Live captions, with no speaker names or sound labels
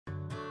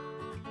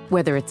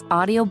Whether it's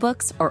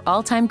audiobooks or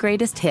all-time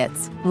greatest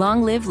hits,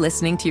 long live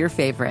listening to your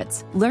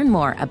favorites. Learn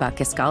more about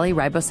Kisqali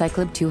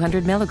Ribociclib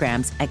 200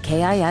 milligrams at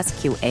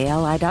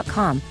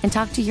KISQALI.com and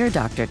talk to your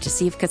doctor to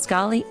see if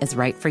Kisqali is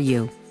right for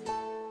you.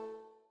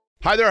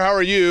 Hi there, how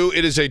are you?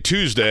 It is a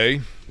Tuesday.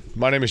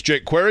 My name is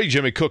Jake Query.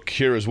 Jimmy Cook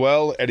here as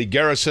well. Eddie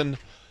Garrison.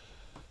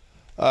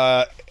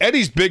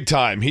 Eddie's big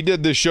time. He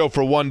did this show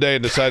for one day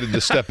and decided to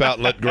step out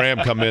and let Graham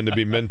come in to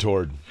be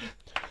mentored.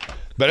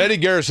 But Eddie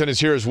Garrison is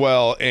here as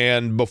well.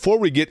 And before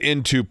we get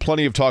into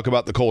plenty of talk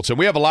about the Colts, and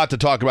we have a lot to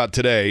talk about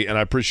today, and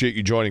I appreciate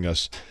you joining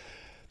us.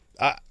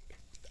 I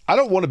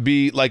don't want to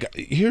be like,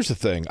 here's the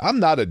thing. I'm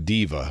not a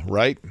diva,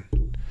 right?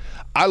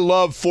 I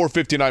love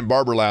 459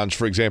 Barber Lounge,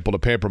 for example, to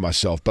pamper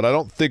myself, but I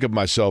don't think of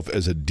myself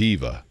as a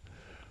diva.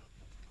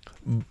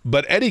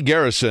 But Eddie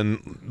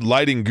Garrison,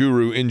 lighting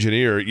guru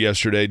engineer,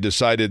 yesterday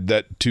decided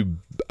that to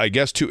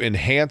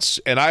enhance,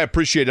 and I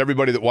appreciate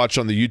everybody that watched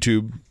on the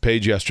YouTube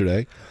page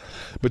yesterday,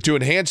 but to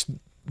enhance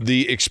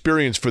the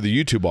experience for the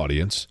YouTube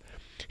audience,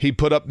 he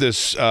put up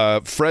this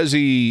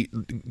Frezzy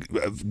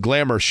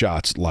Glamour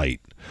Shots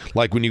light.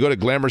 Like when you go to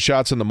Glamour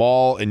Shots in the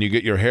mall and you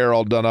get your hair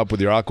all done up with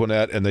your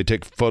Aquanet and they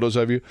take photos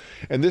of you.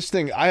 And this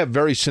thing, I have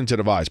very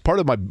sensitive eyes. Part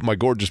of my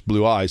gorgeous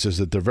blue eyes is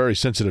that they're very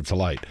sensitive to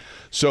light.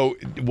 So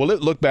will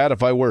it look bad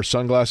if I wear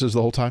sunglasses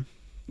the whole time?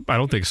 I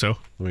don't think so.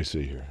 Let me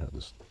see here.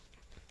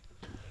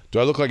 Do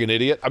I look like an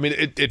idiot? I mean,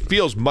 it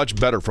feels much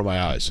better for my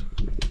eyes.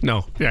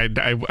 No.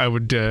 I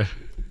would...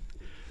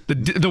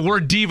 The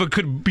word diva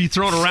could be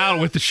thrown around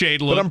with the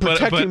shade look. But I'm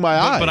protecting my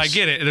eyes. But I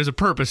get it. There's a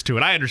purpose to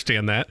it. I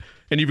understand that.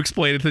 And you've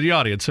explained it to the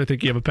audience, so I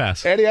think you have a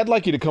pass. Eddie, I'd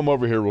like you to come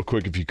over here real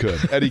quick if you could.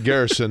 Eddie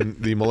Garrison,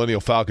 the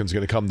Millennial Falcon, is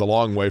going to come the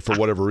long way for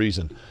whatever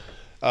reason.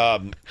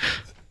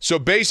 So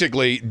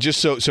basically,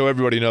 just so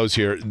everybody knows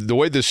here, the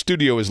way the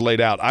studio is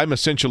laid out, I'm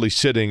essentially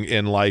sitting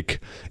in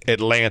like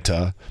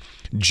Atlanta.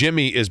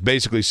 Jimmy is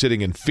basically sitting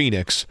in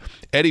Phoenix.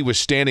 Eddie was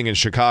standing in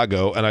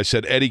Chicago, and I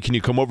said, Eddie, can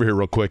you come over here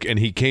real quick? And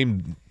he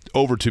came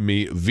over to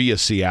me via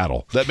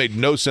Seattle. That made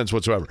no sense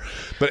whatsoever.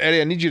 But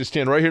Eddie, I need you to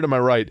stand right here to my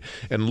right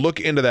and look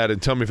into that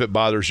and tell me if it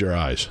bothers your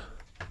eyes.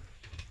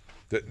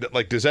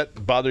 Like, does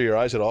that bother your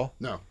eyes at all?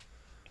 No.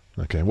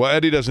 Okay. Well,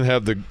 Eddie doesn't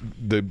have the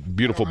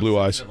beautiful blue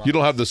eyes. You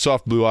don't have the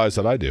soft blue eyes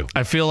that I do.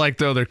 I feel like,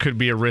 though, there could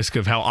be a risk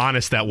of how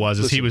honest that was,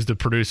 as he was the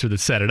producer that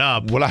set it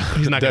up.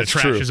 He's not going to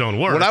trash his own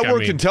work. When I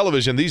worked in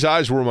television, these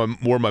eyes were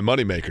my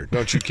moneymaker.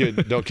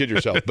 Don't kid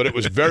yourself. But it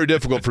was very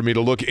difficult for me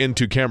to look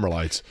into camera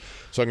lights,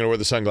 so I'm going to wear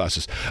the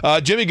sunglasses.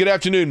 Jimmy, good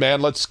afternoon,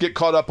 man. Let's get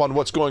caught up on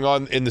what's going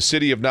on in the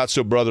city of not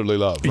so brotherly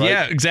love. Right?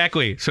 Yeah,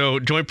 exactly. So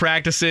joint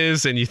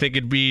practices, and you think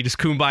it'd be just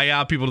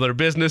kumbaya, people to their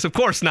business? Of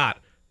course not.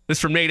 This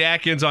is from Nate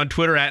Atkins on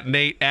Twitter at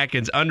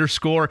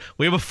 @NateAtkins_.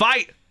 We have a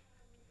fight.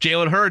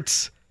 Jalen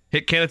Hurts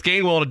hit Kenneth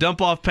Gainwell on a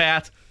dump-off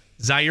path.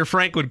 Zaire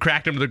Franklin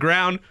cracked him to the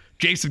ground.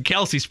 Jason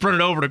Kelsey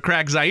sprinted over to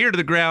crack Zaire to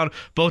the ground.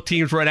 Both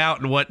teams ran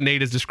out in what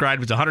Nate has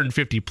described as a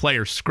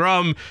 150-player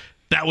scrum.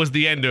 That was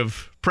the end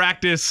of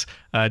practice.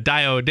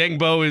 Dio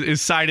Dengbo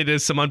is cited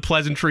as some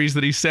unpleasantries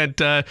that he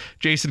sent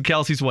Jason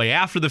Kelsey's way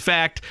after the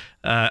fact.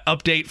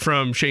 Update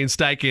from Shane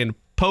Steichen.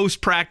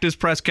 Post-practice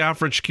press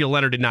conference, Shaquille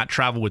Leonard did not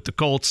travel with the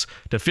Colts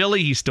to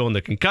Philly. He's still in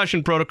the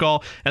concussion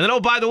protocol. And then, oh,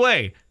 by the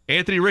way,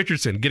 Anthony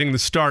Richardson getting the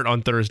start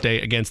on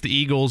Thursday against the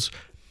Eagles.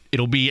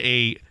 It'll be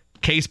a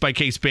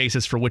case-by-case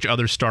basis for which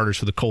other starters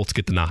for the Colts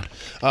get the nod.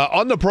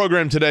 On the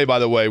program today, by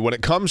the way, when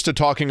it comes to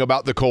talking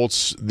about the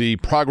Colts, the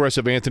progress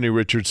of Anthony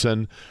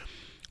Richardson,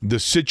 the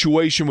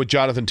situation with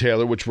Jonathan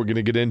Taylor, which we're going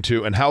to get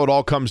into, and how it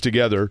all comes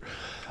together,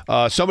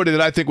 somebody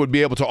that I think would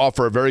be able to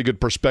offer a very good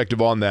perspective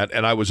on that,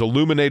 and I was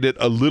illuminated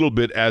a little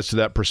bit as to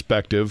that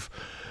perspective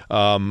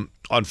on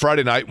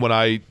Friday night when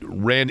I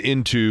ran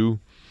into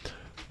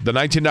the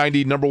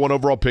 1990 number one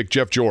overall pick,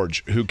 Jeff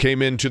George, who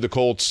came into the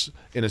Colts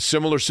in a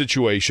similar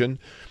situation.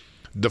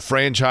 The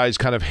franchise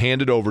kind of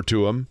handed over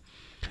to him,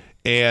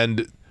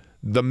 and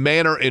the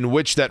manner in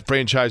which that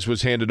franchise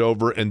was handed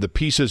over and the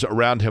pieces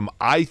around him,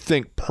 I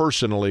think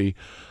personally,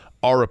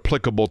 are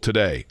applicable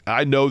today.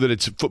 I know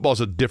that football's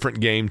a different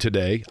game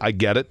today. I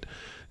get it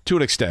to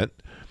an extent.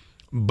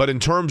 But in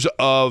terms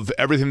of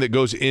everything that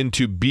goes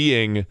into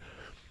being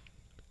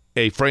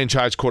a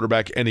franchise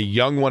quarterback and a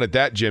young one at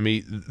that,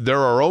 Jimmy, there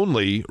are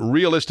only,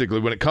 realistically,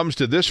 when it comes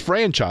to this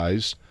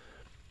franchise,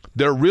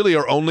 there really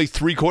are only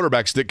three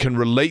quarterbacks that can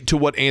relate to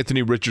what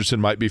Anthony Richardson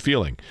might be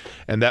feeling.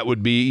 And that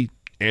would be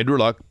Andrew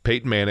Luck,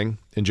 Peyton Manning,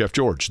 and Jeff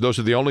George. Those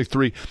are the only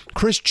three.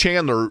 Chris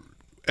Chandler,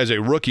 as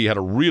a rookie, had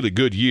a really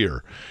good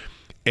year.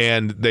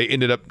 And they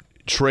ended up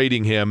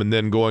trading him and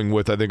then going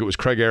with, I think it was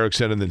Craig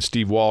Erickson and then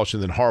Steve Walsh,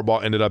 and then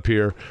Harbaugh ended up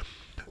here.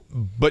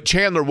 But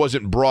Chandler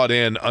wasn't brought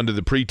in under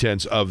the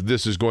pretense of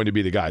this is going to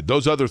be the guy.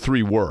 Those other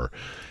three were.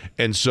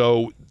 And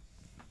so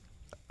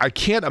I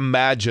can't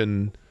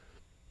imagine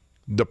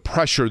the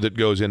pressure that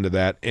goes into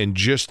that and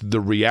just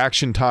the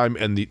reaction time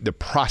and the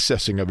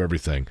processing of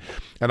everything.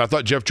 And I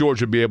thought Jeff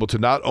George would be able to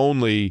not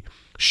only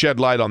shed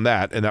light on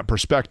that and that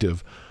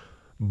perspective,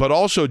 but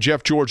also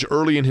Jeff George,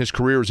 early in his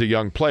career as a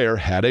young player,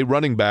 had a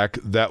running back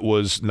that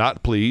was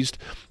not pleased,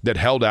 that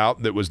held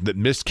out, that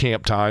missed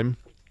camp time,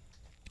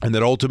 and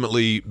that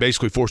ultimately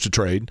basically forced a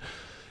trade.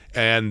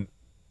 And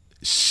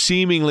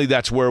seemingly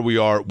that's where we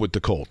are with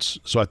the Colts.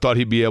 So I thought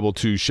he'd be able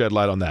to shed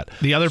light on that.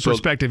 The other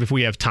perspective, if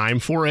we have time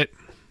for it,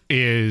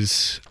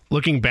 is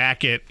looking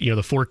back at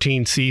the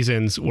 14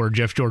 seasons where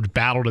Jeff George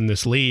battled in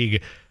this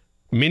league.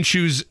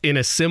 Minshew's in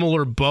a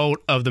similar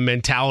boat of the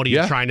mentality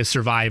of trying to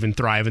survive and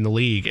thrive in the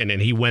league. And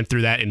he went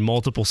through that in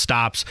multiple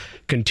stops,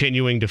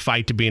 continuing to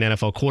fight to be an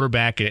NFL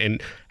quarterback.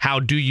 And how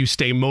do you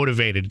stay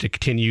motivated to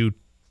continue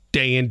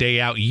day in, day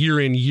out, year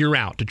in, year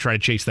out to try to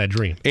chase that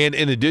dream? And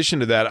in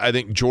addition to that, I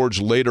think George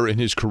later in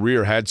his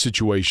career had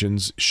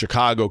situations,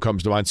 Chicago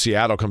comes to mind,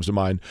 Seattle comes to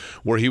mind,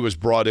 where he was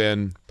brought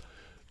in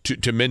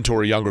to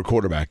mentor a younger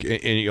quarterback.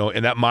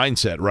 And that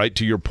mindset, right,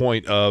 to your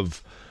point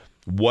of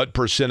what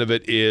percent of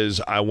it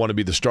is I want to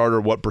be the starter,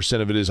 what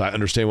percent of it is I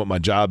understand what my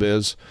job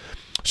is.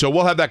 So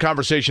we'll have that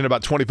conversation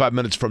about 25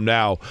 minutes from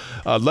now.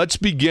 Let's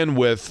begin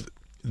with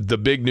the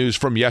big news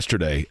from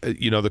yesterday.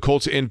 The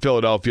Colts in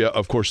Philadelphia,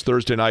 of course,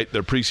 Thursday night,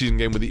 their preseason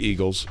game with the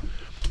Eagles.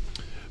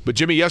 But,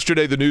 Jimmy,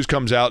 yesterday the news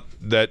comes out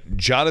that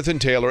Jonathan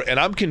Taylor, and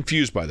I'm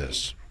confused by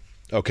this,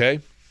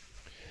 okay?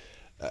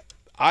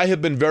 I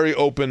have been very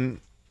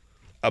open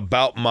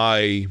about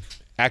my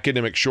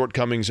academic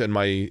shortcomings and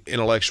my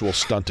intellectual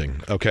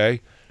stunting,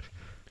 okay?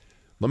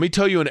 Let me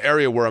tell you an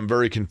area where I'm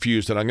very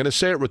confused, and I'm going to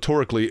say it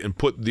rhetorically and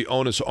put the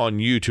onus on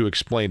you to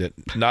explain it,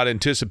 not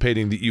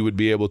anticipating that you would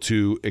be able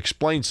to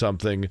explain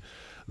something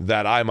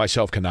that I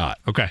myself cannot.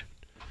 Okay.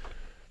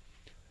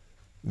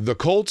 The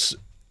Colts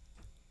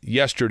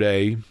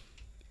yesterday,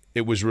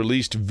 it was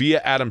released via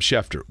Adam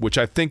Schefter, which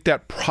I think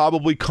that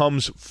probably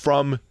comes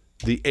from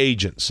the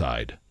agent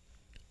side.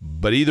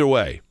 But either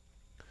way,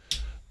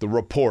 the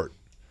report,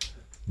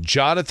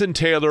 Jonathan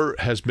Taylor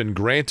has been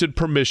granted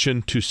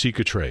permission to seek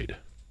a trade.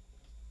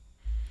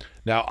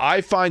 Now, I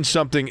find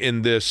something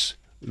in this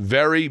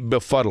very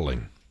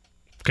befuddling.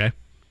 Okay.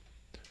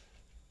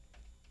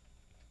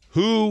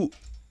 Who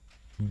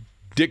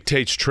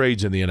dictates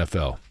trades in the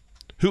NFL?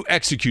 Who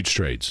executes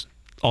trades?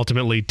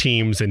 Ultimately,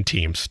 teams and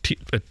teams.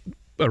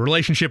 A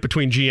relationship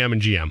between GM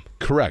and GM.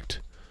 Correct.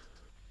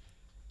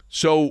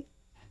 So,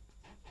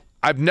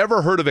 I've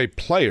never heard of a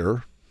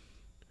player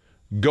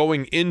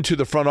going into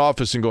the front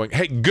office and going,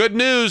 hey, good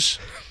news.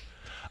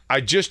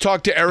 I just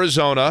talked to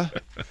Arizona,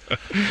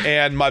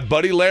 and my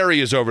buddy Larry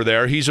is over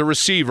there. He's a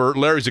receiver.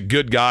 Larry's a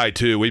good guy,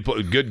 too.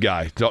 Good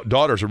guy.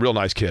 Daughter's a real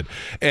nice kid.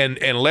 And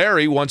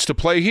Larry wants to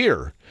play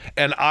here.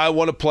 And I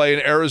want to play in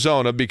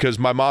Arizona because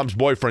my mom's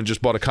boyfriend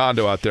just bought a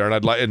condo out there,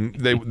 and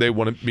they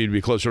wanted me to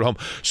be closer to home.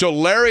 So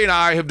Larry and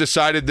I have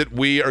decided that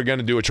we are going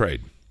to do a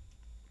trade.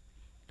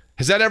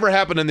 Has that ever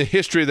happened in the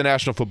history of the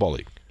National Football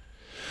League?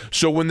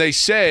 So when they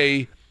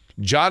say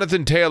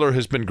Jonathan Taylor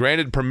has been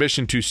granted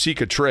permission to seek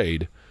a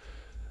trade,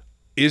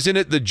 isn't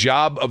it the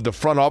job of the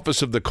front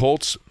office of the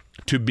Colts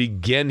to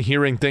begin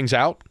hearing things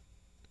out?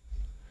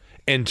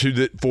 And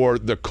for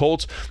the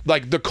Colts,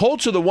 like the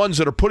Colts are the ones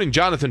that are putting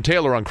Jonathan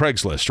Taylor on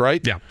Craigslist,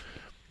 right? Yeah.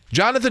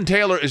 Jonathan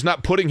Taylor is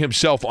not putting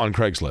himself on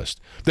Craigslist.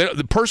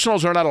 The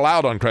personals are not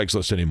allowed on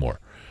Craigslist anymore.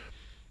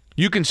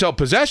 You can sell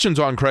possessions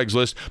on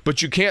Craigslist,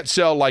 but you can't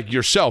sell like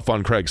yourself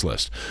on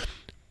Craigslist.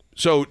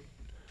 So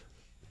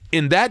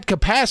in that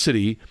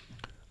capacity,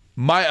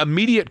 my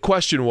immediate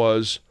question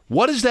was,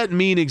 what does that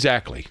mean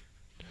exactly?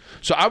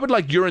 So I would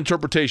like your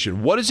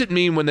interpretation. What does it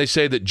mean when they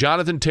say that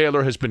Jonathan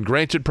Taylor has been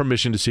granted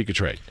permission to seek a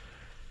trade?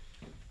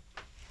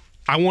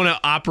 I want to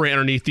operate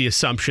underneath the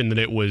assumption that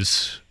it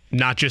was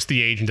not just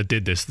the agent that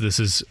did this. This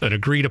is an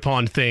agreed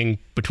upon thing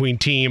between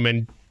team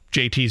and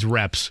JT's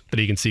reps that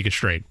he can seek a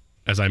trade,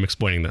 as I'm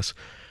explaining this.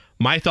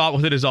 My thought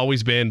with it has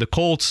always been the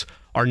Colts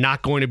are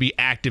not going to be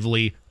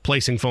actively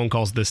placing phone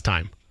calls this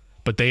time.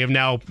 But they have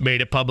now made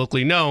it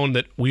publicly known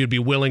that we would be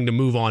willing to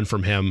move on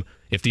from him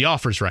if the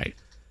offer's right.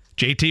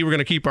 JT, we're going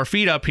to keep our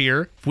feet up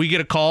here. If we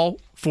get a call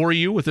for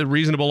you with a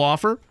reasonable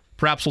offer,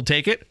 perhaps we'll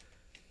take it.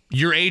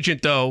 Your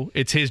agent, though,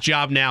 it's his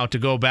job now to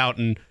go about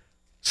and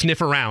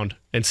sniff around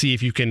and see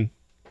if you can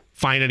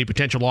find any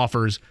potential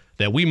offers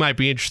that we might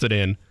be interested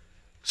in.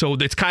 So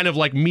it's kind of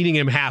like meeting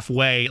him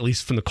halfway, at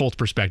least from the Colts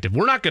perspective.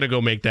 We're not going to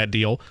go make that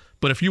deal,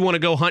 but if you want to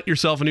go hunt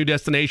yourself a new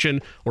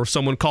destination, or if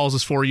someone calls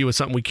us for you with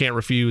something we can't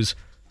refuse,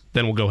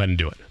 then we'll go ahead and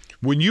do it.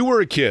 When you were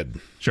a kid,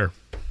 sure.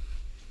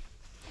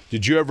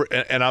 Did you ever,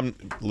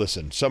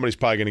 listen, somebody's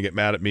probably going to get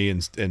mad at me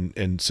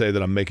and say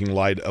that I'm making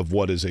light of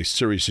what is a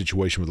serious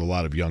situation with a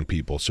lot of young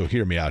people, so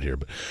hear me out here.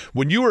 But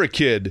when you were a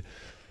kid,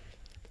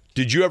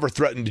 did you ever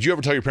tell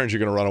your parents you're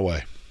going to run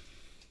away?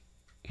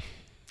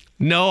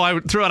 No, I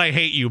threw out "I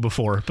hate you"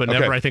 before, but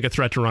never, I think, a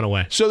threat to run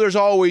away. So there's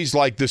always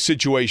like the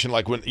situation,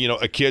 like when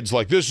a kid's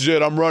like, "This is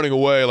it, I'm running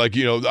away." Like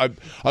I'm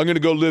going to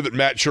go live at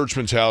Matt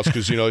Churchman's house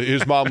because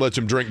his mom lets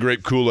him drink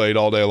grape Kool-Aid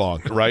all day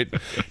long, right?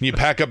 And you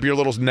pack up your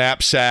little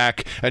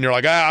knapsack and you're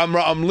like,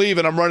 I'm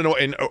leaving, I'm running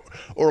away,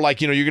 or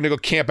like you're going to go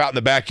camp out in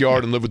the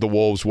backyard and live with the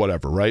wolves,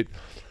 whatever, right?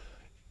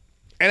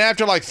 And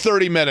after like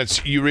 30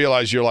 minutes, you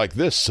realize you're like,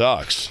 this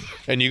sucks,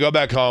 and you go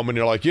back home and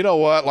you're like, you know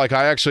what? Like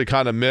I actually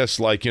kind of miss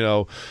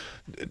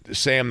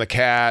Sam the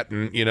cat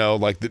and,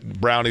 like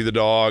Brownie the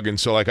dog. And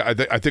so, like, I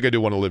think I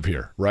do want to live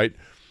here, right?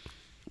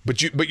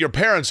 But your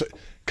parents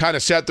kind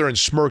of sat there and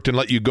smirked and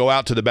let you go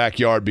out to the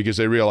backyard because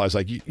they realized,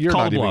 like, you're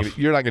not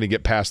going to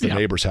get past the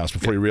neighbor's house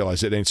before you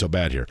realize it ain't so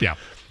bad here. Yeah.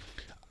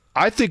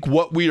 I think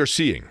what we are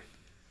seeing,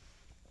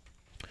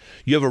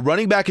 you have a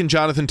running back in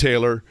Jonathan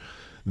Taylor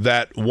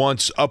that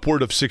wants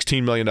upward of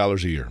 $16 million a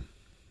year,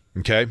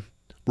 okay,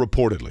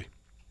 reportedly.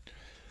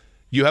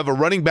 You have a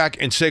running back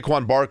in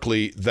Saquon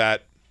Barkley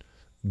that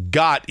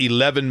got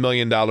 $11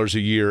 million a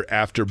year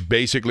after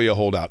basically a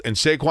holdout. And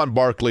Saquon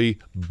Barkley,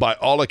 by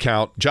all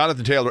account,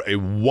 Jonathan Taylor, a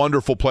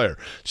wonderful player.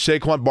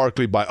 Saquon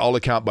Barkley, by all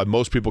account, by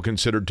most people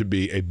considered to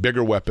be a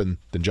bigger weapon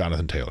than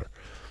Jonathan Taylor.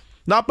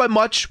 Not by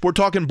much. We're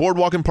talking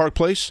Boardwalk and Park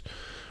Place.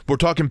 We're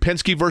talking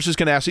Penske versus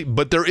Ganassi,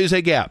 but there is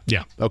a gap.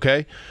 Yeah.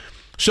 Okay?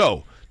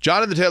 So,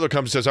 Jonathan Taylor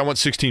comes and says, I want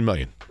 $16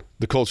 million.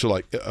 The Colts are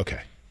like,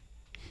 okay.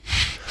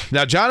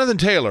 Now, Jonathan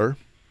Taylor,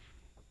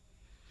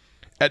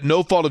 at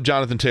no fault of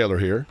Jonathan Taylor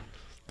here,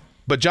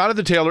 but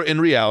Jonathan Taylor,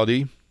 in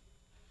reality,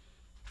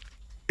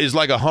 is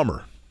like a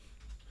Hummer.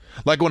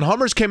 Like when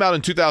Hummers came out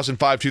in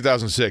 2005,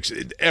 2006,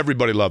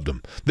 everybody loved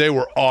them. They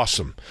were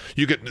awesome.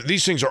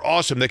 These things are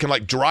awesome. They can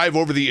like drive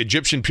over the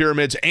Egyptian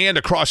pyramids and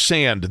across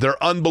sand.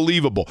 They're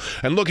unbelievable.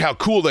 And look how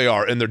cool they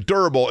are. And they're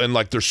durable and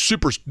like they're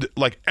super,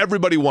 like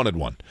everybody wanted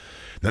one.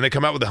 Then they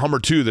come out with the Hummer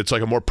 2 that's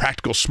like a more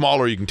practical,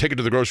 smaller. You can take it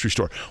to the grocery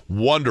store.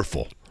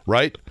 Wonderful,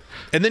 right?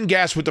 And then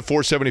gas with the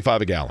 $4.75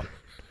 a gallon.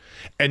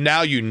 And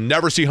now you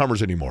never see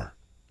Hummers anymore.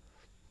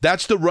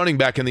 That's the running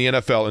back in the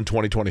NFL in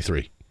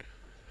 2023.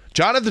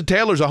 Jonathan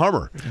Taylor's a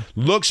Hummer.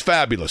 Looks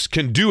fabulous.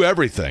 Can do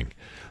everything.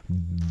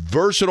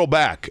 Versatile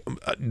back.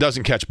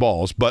 Doesn't catch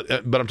balls, but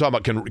I'm talking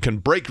about can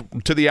break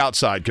to the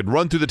outside, can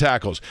run through the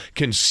tackles,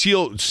 can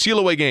seal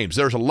away games.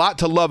 There's a lot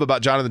to love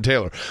about Jonathan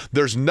Taylor.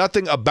 There's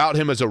nothing about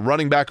him as a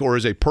running back or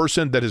as a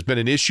person that has been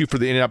an issue for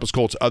the Indianapolis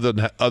Colts other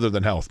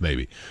than health,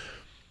 maybe.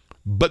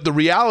 But the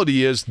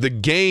reality is the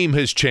game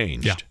has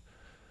changed. Yeah.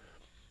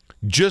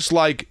 Just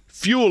like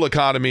fuel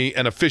economy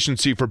and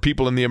efficiency for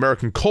people in the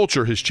American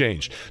culture has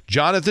changed.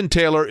 Jonathan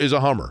Taylor is a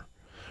Hummer,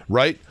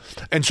 right?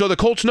 And so the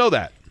Colts know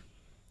that.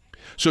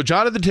 So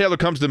Jonathan Taylor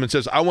comes to them and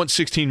says, I want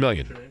 $16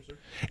 million.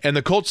 And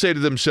the Colts say to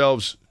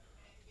themselves,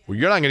 well,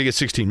 you're not going to get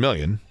 $16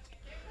 million,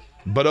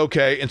 but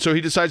okay. And so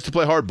he decides to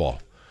play hardball.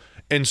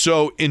 And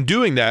so in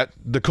doing that,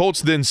 the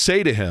Colts then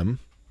say to him,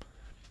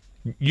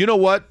 you know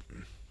what?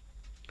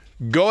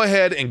 Go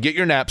ahead and get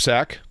your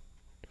knapsack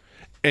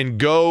and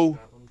go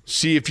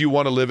see if you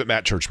want to live at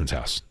Matt Churchman's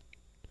house.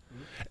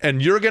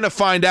 And you're going to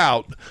find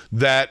out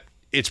that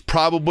it's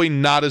probably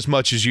not as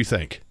much as you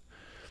think.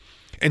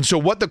 And so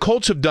what the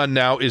Colts have done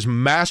now is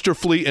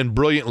masterfully and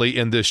brilliantly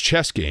in this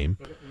chess game,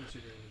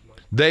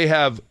 they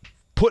have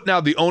put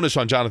now the onus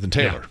on Jonathan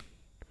Taylor. Yeah.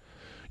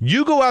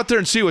 You go out there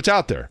and see what's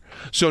out there.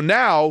 So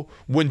now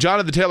when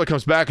Jonathan Taylor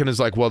comes back and is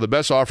like, well, the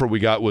best offer we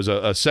got was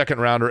a second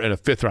rounder and a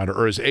fifth rounder,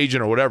 or his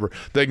agent or whatever,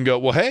 they can go,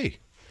 well, hey,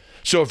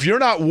 so if you're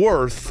not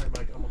worth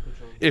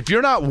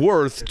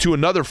to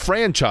another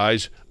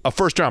franchise a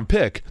first-round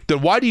pick,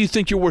 then why do you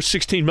think you're worth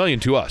 $16 million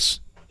to us?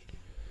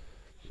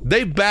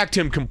 They backed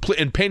him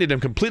and painted him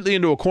completely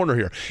into a corner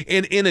here.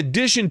 And in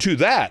addition to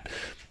that,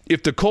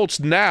 if the Colts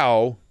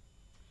now,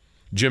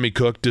 Jimmy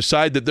Cook,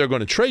 decide that they're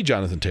going to trade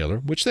Jonathan Taylor,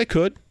 which they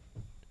could,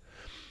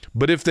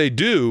 but if they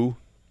do,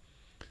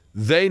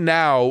 they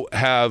now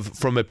have,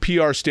 from a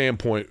PR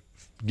standpoint,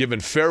 given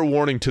fair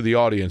warning to the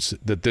audience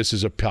that this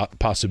is a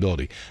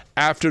possibility.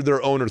 After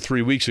their owner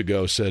 3 weeks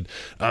ago said,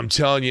 I'm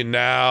telling you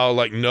now,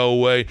 like, no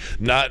way,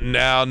 not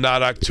now,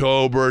 not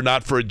October,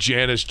 not for a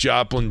Janis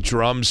Joplin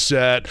drum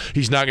set.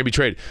 He's not going to be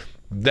traded.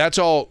 That's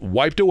all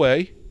wiped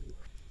away.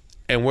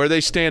 And where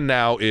they stand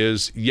now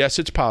is, yes,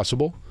 it's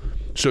possible.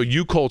 So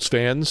you Colts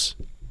fans,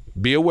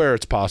 be aware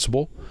it's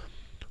possible.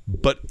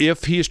 But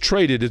if he is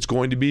traded, it's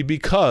going to be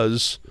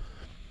because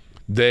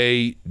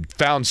they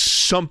found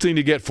something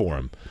to get for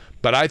him.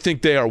 But I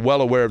think they are well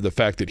aware of the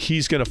fact that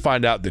he's going to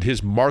find out that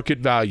his market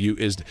value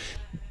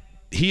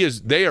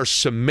they are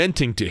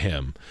cementing to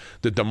him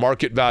that the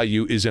market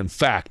value is in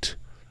fact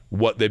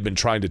what they've been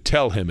trying to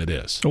tell him it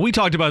is. Well, we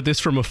talked about this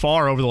from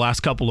afar over the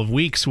last couple of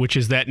weeks, which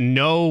is that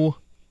no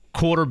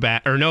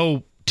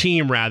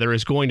team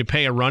is going to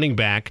pay a running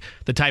back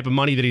the type of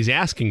money that he's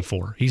asking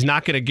for. He's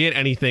not going to get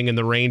anything in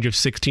the range of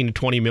 $16 to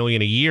 $20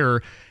 million a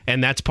year,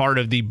 and that's part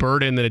of the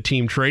burden that a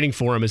team trading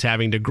for him is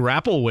having to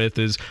grapple with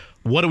is,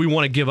 what do we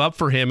want to give up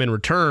for him in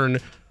return,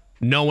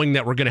 knowing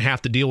that we're going to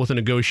have to deal with a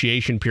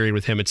negotiation period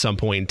with him at some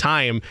point in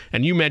time?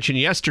 And you mentioned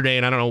yesterday,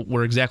 and I don't know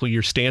where exactly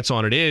your stance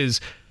on it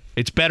is,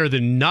 it's better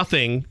than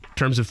nothing in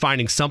terms of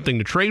finding something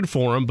to trade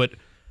for him. But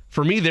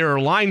for me, there are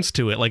lines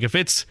to it. Like if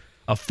it's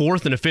a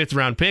fourth and a fifth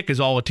round pick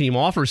is all a team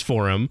offers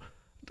for him,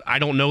 I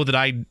don't know that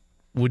I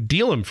would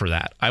deal him for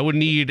that. I would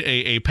need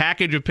a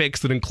package of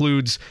picks that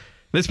includes,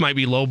 this might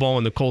be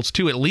lowballing the Colts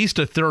too, at least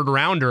a third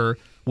rounder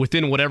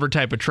within whatever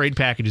type of trade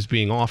package is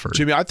being offered.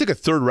 Jimmy, I think a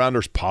third rounder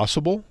is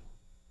possible,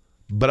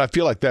 but I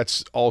feel like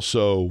that's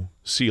also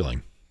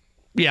ceiling.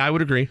 Yeah, I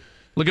would agree.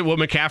 Look at what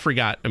McCaffrey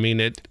got. I mean,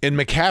 and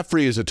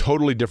McCaffrey is a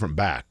totally different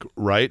back,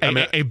 right?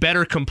 A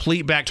better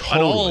complete back,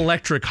 totally, an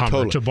all-electric Hummer,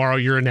 totally. to borrow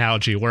your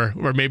analogy, where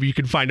maybe you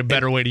can find a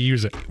better way to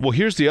use it. Well,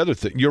 here's the other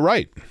thing. You're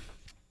right.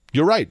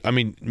 I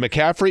mean,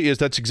 McCaffrey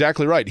that's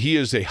exactly right. He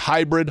is a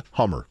hybrid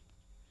Hummer.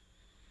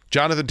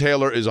 Jonathan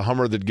Taylor is a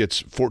Hummer that gets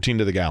 14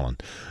 to the gallon.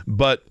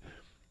 But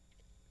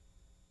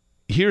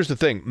here's the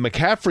thing.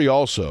 McCaffrey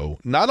also,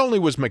 not only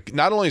is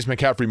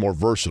McCaffrey more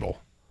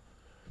versatile,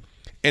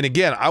 and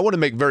again, I want to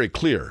make very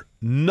clear,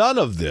 none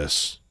of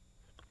this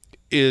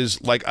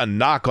is like a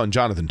knock on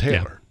Jonathan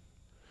Taylor.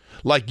 Yeah.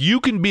 Like, you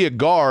can be a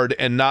guard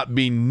and not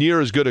be near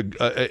as good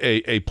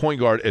a point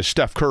guard as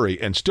Steph Curry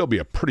and still be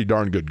a pretty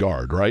darn good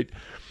guard, right?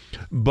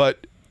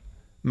 But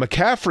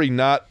McCaffrey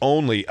not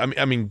only,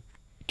 I mean,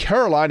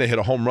 Carolina hit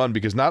a home run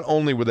because not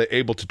only were they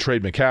able to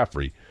trade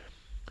McCaffrey,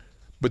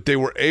 but they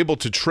were able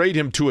to trade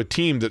him to a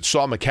team that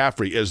saw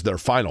McCaffrey as their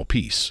final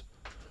piece.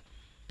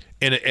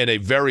 In a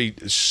very,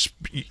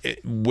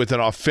 with an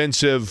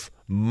offensive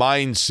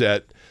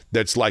mindset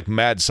that's like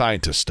mad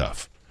scientist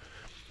stuff.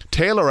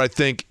 Taylor, I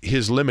think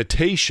his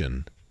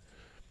limitation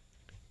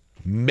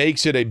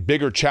makes it a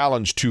bigger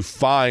challenge to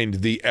find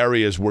the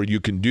areas where you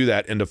can do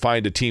that and to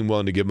find a team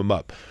willing to give him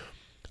up.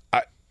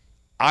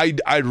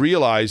 I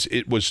realize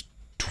it was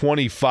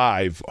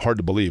 25, hard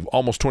to believe,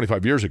 almost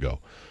 25 years ago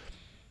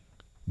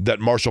that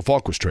Marshall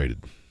Faulk was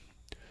traded.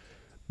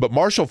 But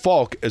Marshall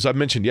Faulk, as I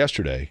mentioned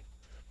yesterday,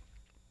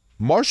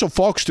 Marshall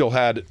Faulk still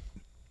had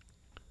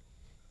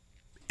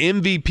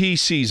MVP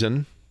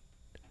season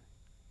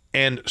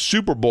and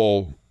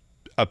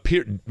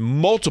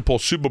multiple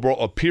Super Bowl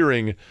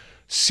appearing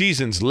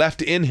seasons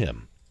left in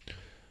him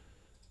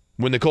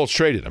when the Colts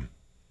traded him.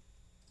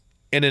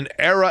 In an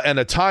era and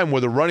a time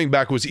where the running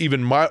back was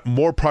even more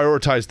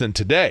prioritized than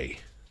today,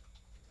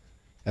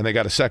 and they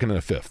got a second and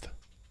a fifth.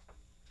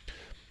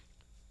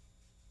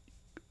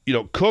 You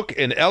know, Cook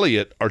and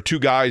Elliott are two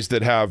guys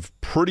that have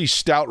pretty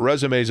stout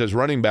resumes as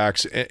running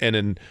backs,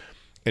 and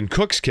in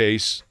Cook's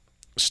case,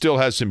 still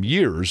has some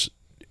years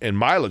and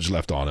mileage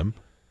left on him.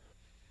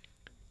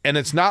 And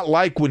it's not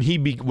like when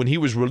he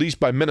was released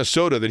by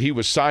Minnesota that he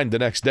was signed the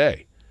next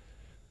day,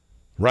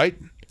 right?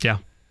 Yeah.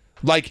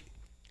 Like,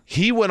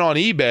 he went on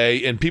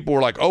eBay and people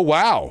were like, "Oh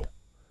wow,"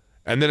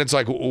 and then it's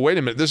like, "Wait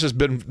a minute, this has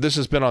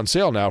been on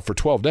sale now for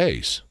 12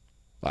 days,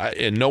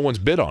 and no one's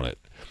bid on it."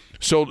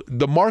 So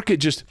the market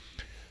just.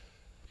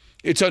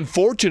 It's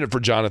unfortunate for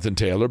Jonathan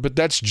Taylor, but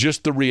that's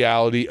just the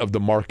reality of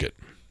the market.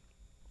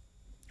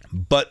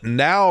 But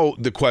now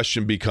the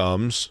question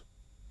becomes,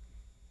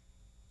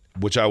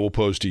 which I will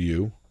pose to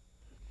you,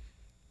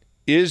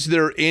 is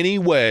there any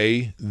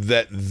way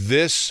that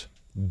this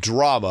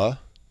drama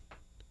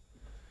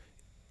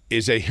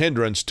is a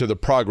hindrance to the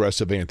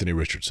progress of Anthony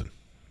Richardson?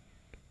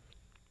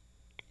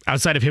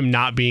 Outside of him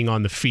not being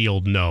on the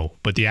field, no.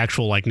 But the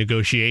actual like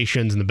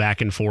negotiations and the back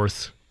and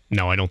forth,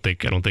 no, I don't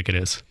think it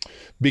is.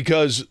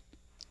 Because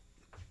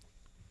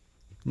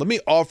let me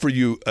offer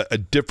you a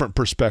different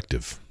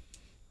perspective.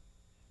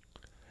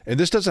 And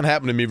this doesn't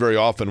happen to me very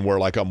often where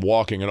like I'm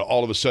walking and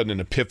all of a sudden an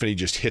epiphany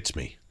just hits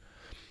me.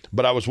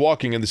 But I was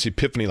walking and this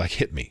epiphany like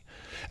hit me.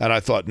 And I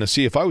thought, now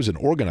see, if I was an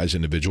organized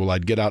individual,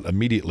 I'd get out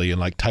immediately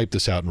and like type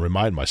this out and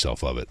remind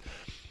myself of it.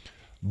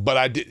 But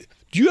I did.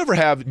 Do you ever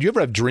have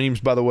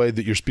dreams, by the way,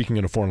 that you're speaking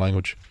in a foreign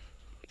language?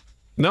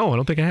 No, I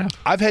don't think I have.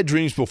 I've had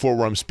dreams before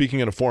where I'm speaking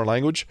in a foreign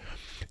language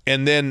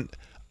and then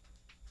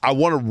I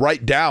want to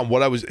write down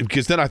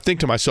because then I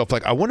think to myself,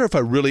 like, I wonder if I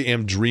really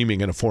am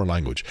dreaming in a foreign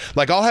language.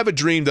 Like, I'll have a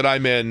dream that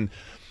I'm in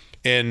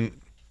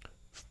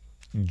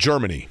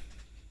Germany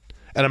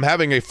and I'm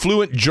having a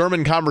fluent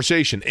German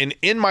conversation. And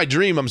in my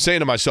dream, I'm saying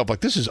to myself,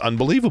 like, this is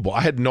unbelievable.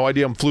 I had no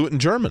idea I'm fluent in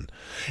German.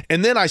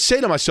 And then I say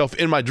to myself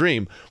in my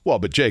dream, well,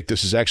 but Jake,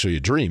 this is actually a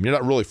dream. You're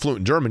not really fluent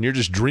in German. You're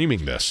just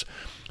dreaming this.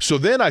 So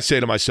then I say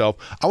to myself,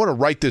 I want to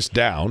write this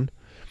down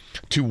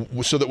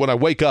so that when I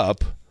wake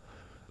up,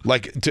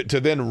 like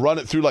to then run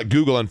it through like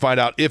Google and find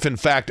out if in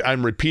fact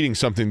I'm repeating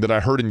something that I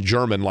heard in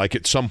German, like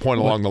at some point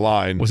along the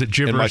line. Was it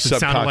gibberish that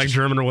sounded like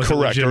German, or was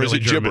correct, it or is it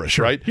German? gibberish?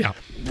 Sure. Right? Yeah.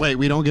 Wait,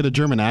 we don't get a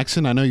German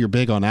accent? I know you're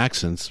big on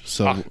accents,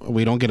 so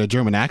we don't get a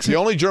German accent? The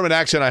only German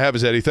accent I have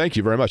is, Eddie, thank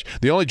you very much.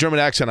 The only German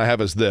accent I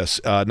have is this.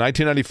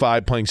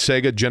 1995, playing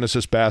Sega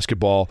Genesis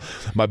basketball.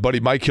 My buddy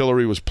Mike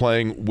Hillary was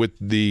playing with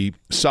the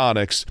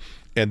Sonics,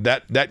 and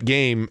that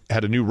game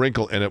had a new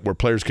wrinkle in it where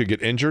players could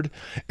get injured.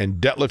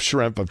 And Detlef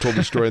Schrempf, I've told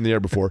the story in the air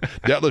before,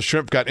 Detlef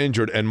Schrempf got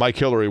injured, and Mike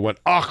Hillary went,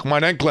 "Ach,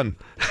 mein Enkeln."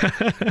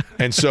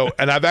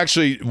 And I've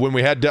actually, when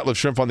we had Detlef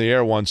Schrempf on the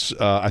air once,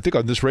 I think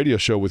on this radio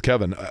show with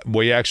Kevin,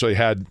 we actually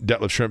had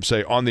Detlef Schrempf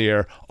say on the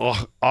air,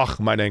 "Ach,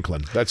 mein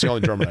Enkeln." That's the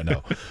only German I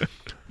know.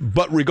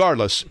 But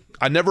regardless,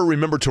 I never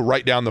remember to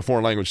write down the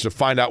foreign language to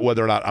find out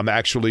whether or not I'm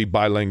actually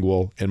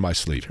bilingual in my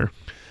sleep. Sure.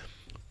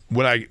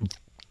 When I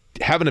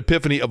have an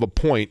epiphany of a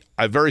point,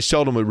 I very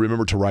seldom would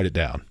remember to write it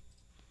down.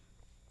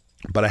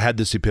 But I had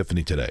this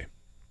epiphany today.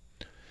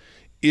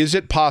 Is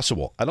it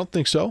possible? I don't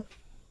think so.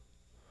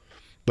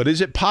 But is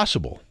it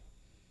possible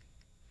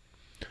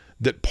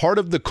that part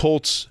of the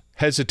Colts'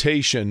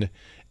 hesitation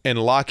and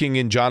locking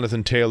in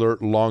Jonathan Taylor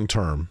long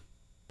term.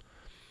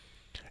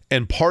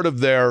 And part of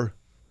their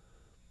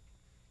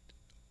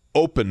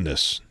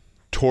openness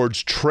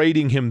towards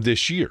trading him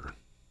this year.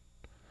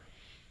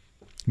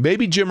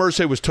 Maybe Jim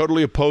Irsay was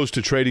totally opposed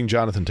to trading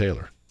Jonathan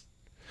Taylor.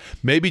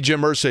 Maybe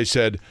Jim Irsay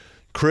said,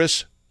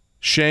 Chris,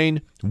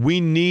 Shane, we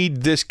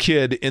need this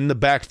kid in the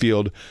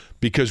backfield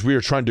because we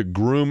are trying to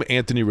groom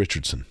Anthony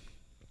Richardson.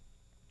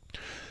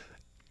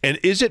 And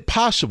is it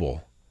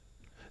possible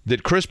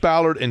that Chris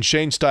Ballard and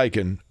Shane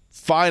Steichen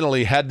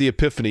finally had the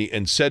epiphany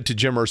and said to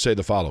Jim Irsay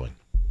the following?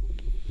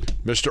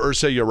 Mr.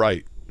 Irsay, you're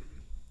right.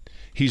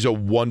 He's a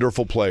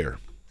wonderful player.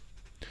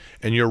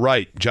 And you're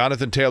right.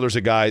 Jonathan Taylor's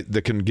a guy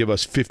that can give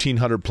us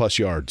 1,500 plus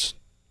yards.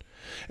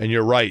 And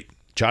you're right.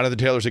 Jonathan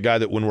Taylor's a guy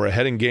that when we're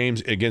ahead in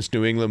games against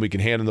New England, we can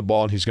hand him the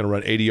ball and he's going to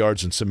run 80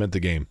 yards and cement the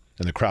game.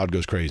 And the crowd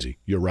goes crazy.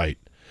 You're right.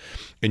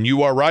 And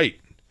you are right.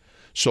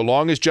 So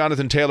long as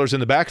Jonathan Taylor's in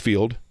the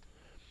backfield,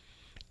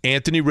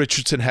 Anthony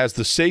Richardson has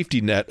the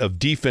safety net of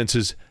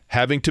defenses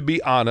having to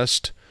be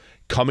honest,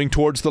 coming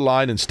towards the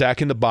line and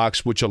stacking the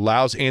box, which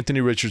allows Anthony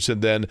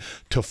Richardson then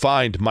to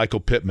find Michael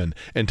Pittman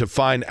and to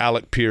find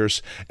Alec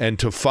Pierce and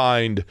to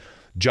find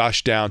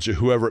Josh Downs or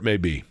whoever it may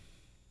be.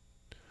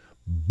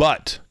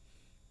 But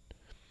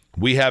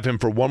we have him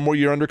for one more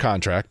year under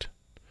contract.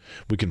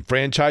 We can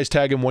franchise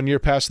tag him 1 year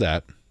past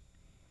that.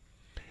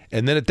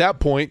 And then at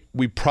that point,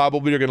 we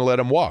probably are going to let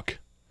him walk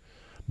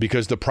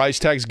because the price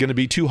tag is going to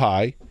be too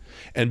high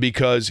and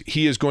because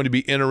he is going to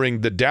be entering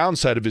the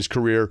downside of his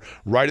career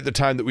right at the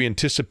time that we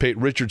anticipate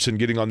Richardson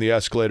getting on the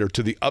escalator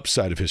to the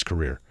upside of his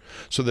career.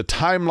 So the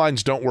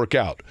timelines don't work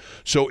out.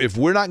 So if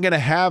we're not going to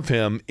have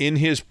him in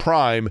his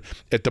prime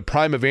at the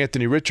prime of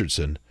Anthony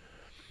Richardson,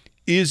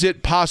 is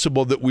it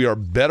possible that we are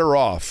better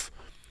off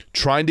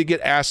trying to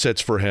get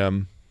assets for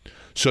him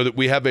so that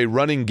we have a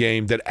running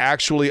game that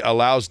actually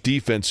allows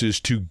defenses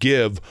to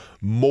give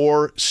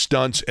more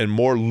stunts and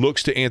more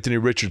looks to Anthony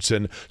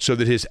Richardson so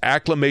that his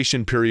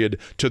acclimation period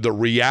to the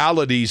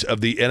realities of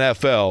the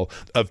NFL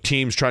of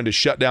teams trying to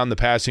shut down the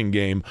passing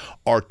game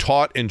are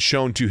taught and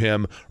shown to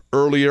him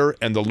earlier,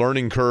 and the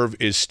learning curve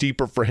is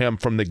steeper for him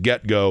from the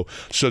get-go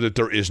so that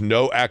there is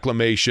no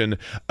acclimation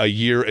a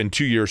year and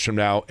 2 years from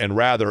now, and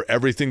rather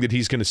everything that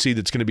he's going to see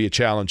that's going to be a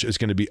challenge is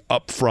going to be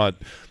up front,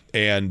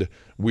 and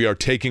we are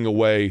taking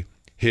away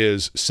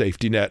his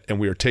safety net and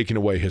we are taking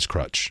away his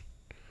crutch.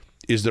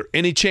 Is there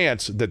any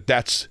chance that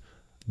that's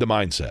the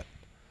mindset?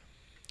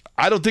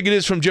 I don't think it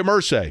is from Jim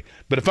Irsay,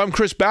 but if I'm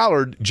Chris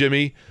Ballard,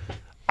 Jimmy,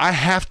 I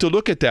have to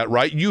look at that,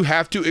 right? You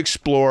have to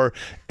explore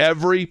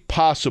every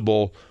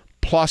possible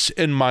plus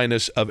and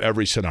minus of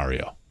every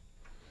scenario.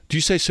 Do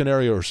you say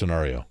scenario or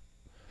scenario?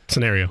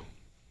 Scenario.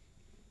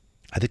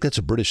 I think that's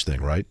a British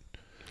thing, right?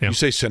 Yeah. You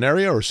say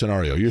scenario or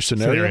scenario? You're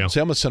scenario? Scenario. See,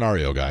 I'm a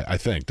scenario guy, I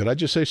think. Did I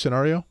just say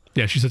scenario?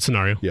 Yeah, she said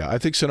scenario. Yeah, I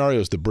think scenario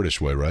is the British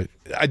way, right?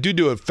 I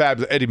do a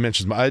fabulous, Eddie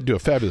mentions, I do a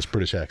fabulous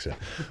British accent.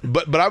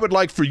 But I would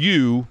like for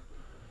you,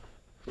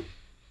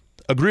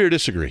 agree or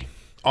disagree,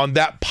 on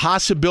that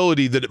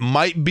possibility that it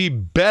might be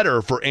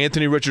better for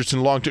Anthony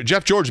Richardson long-term.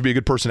 Jeff George would be a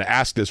good person to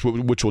ask this,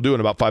 which we'll do in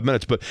about 5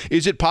 minutes, but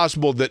is it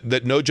possible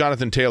that no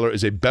Jonathan Taylor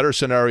is a better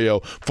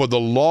scenario for the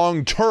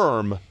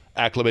long-term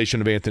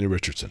acclimation of Anthony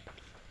Richardson?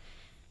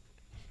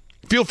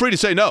 Feel free to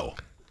say no.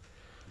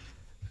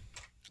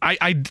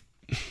 I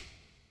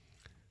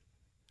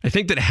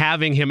think that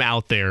having him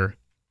out there,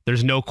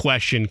 there's no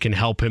question, can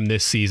help him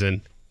this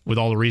season with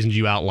all the reasons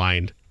you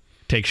outlined.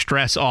 Take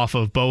stress off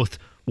of both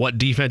what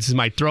defenses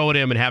might throw at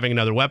him and having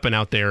another weapon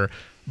out there.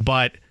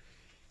 But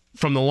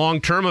from the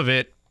long term of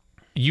it,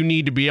 you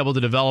need to be able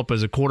to develop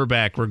as a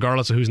quarterback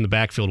regardless of who's in the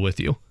backfield with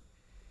you.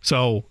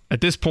 So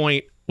at this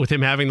point, with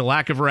him having the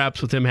lack of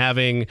reps, with him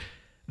having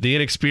the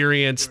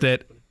inexperience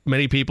that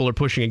many people are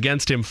pushing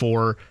against him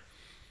for,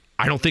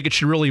 I don't think it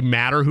should really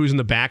matter who's in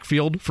the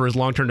backfield for his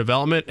long-term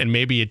development, and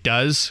maybe it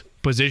does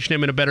position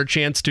him in a better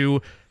chance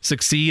to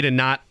succeed and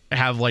not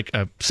have like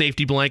a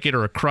safety blanket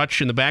or a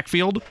crutch in the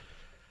backfield.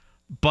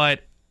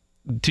 But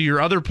to your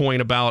other point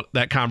about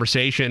that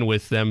conversation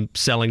with them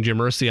selling Jim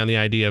Irsay on the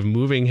idea of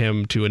moving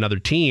him to another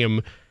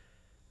team,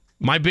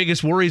 my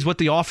biggest worry is what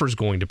the offer is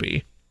going to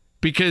be,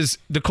 because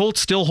the Colts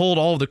still hold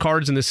all of the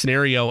cards in this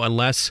scenario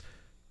unless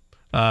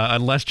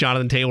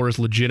Jonathan Taylor is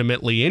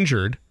legitimately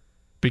injured,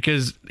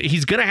 because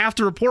he's going to have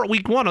to report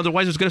week one.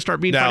 Otherwise, there's going to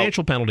start being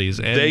financial penalties.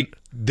 And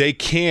they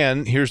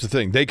can. Here's the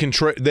thing: they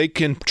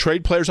can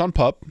trade players on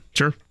PUP.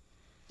 Sure.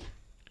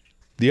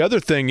 The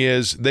other thing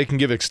is they can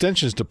give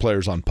extensions to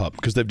players on PUP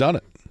because they've done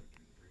it.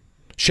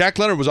 Shaq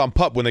Leonard was on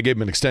PUP when they gave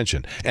him an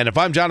extension, and if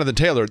I'm Jonathan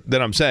Taylor,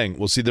 then I'm saying,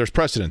 well, see, there's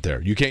precedent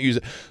there. You can't use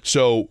it.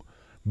 So,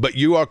 but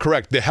you are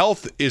correct. The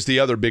health is the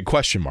other big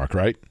question mark,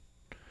 right?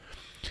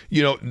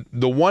 You know,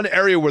 the one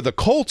area where the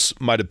Colts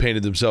might have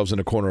painted themselves in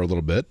a corner a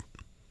little bit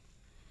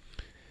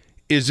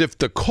is if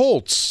the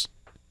Colts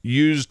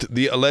used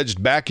the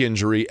alleged back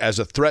injury as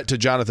a threat to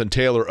Jonathan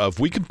Taylor of,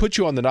 we can put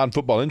you on the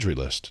non-football injury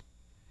list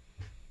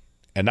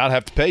and not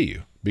have to pay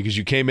you because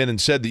you came in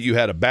and said that you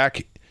had a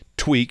back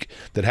tweak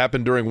that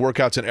happened during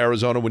workouts in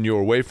Arizona when you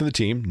were away from the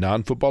team,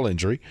 non-football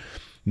injury,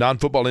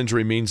 Non-football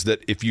injury means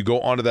that if you go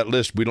onto that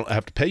list, we don't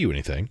have to pay you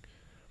anything.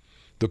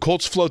 The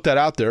Colts float that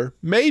out there,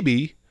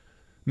 maybe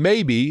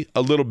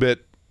a little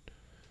bit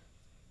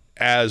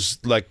as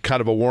like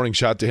kind of a warning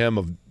shot to him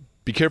of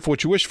be careful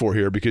what you wish for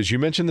here, because you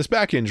mentioned this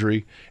back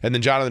injury, and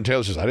then Jonathan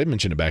Taylor says, I didn't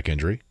mention a back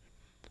injury.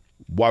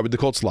 Why would the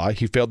Colts lie?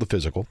 He failed the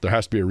physical. There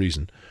has to be a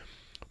reason.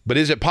 But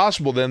is it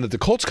possible then that the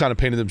Colts kind of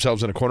painted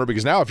themselves in a corner?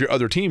 Because now if you're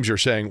other teams, you're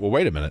saying, well,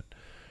 wait a minute.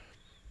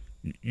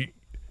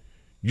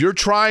 You're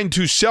trying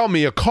to sell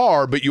me a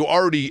car, but you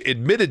already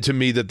admitted to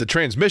me that the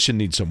transmission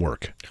needs some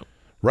work.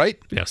 Right?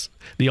 Yes.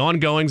 The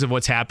ongoings of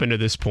what's happened to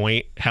this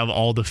point have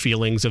all the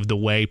feelings of the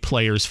way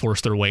players force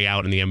their way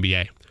out in the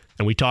NBA.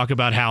 And we talk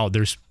about how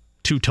there's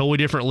two totally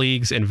different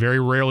leagues, and very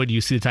rarely do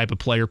you see the type of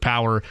player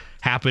power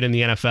happen in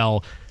the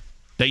NFL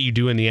that you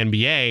do in the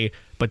NBA.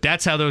 But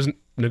that's how those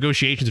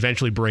negotiations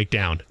eventually break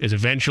down, is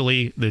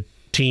eventually the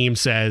team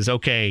says,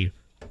 okay,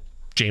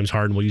 James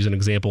Harden, we'll use an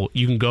example,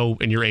 you can go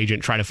and your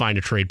agent try to find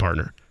a trade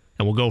partner,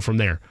 and we'll go from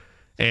there.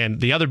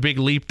 And the other big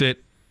leap that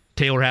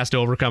Taylor has to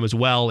overcome as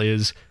well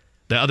is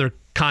the other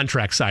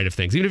contract side of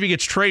things. Even if he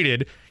gets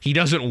traded, he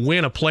doesn't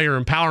win a player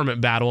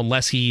empowerment battle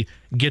unless he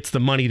gets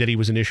the money that he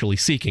was initially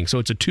seeking. So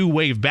it's a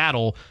two-wave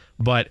battle,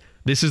 but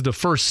this is the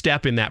first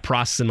step in that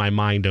process in my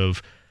mind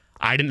of,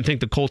 I didn't think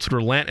the Colts would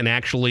relent and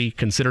actually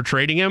consider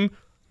trading him.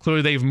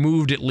 Clearly they've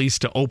moved at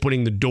least to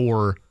opening the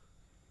door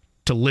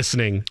to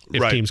listening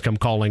if teams come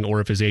calling, or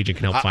if his agent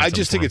can help find I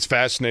just think it's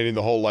fascinating,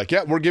 the whole like,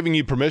 yeah, we're giving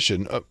you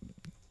permission.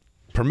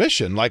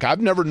 Permission? Like, I've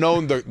never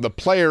known the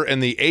player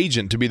and the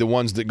agent to be the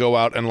ones that go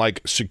out and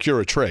like secure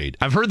a trade.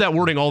 I've heard that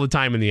wording all the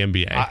time in the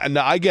NBA.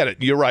 No, I get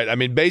it. You're right. I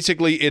mean,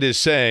 basically it is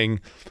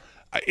saying,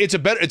 it's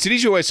an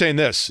easier way of saying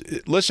this.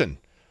 Listen,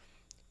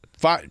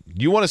 fine.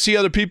 You want to see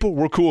other people?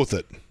 We're cool with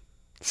it.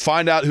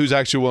 Find out who's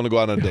actually willing to go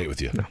out on a date with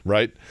you,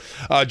 right?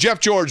 Jeff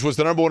George was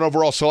the number 1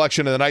 overall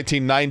selection in the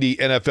 1990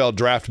 NFL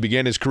draft,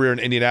 began his career in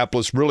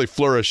Indianapolis, really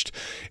flourished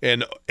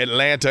in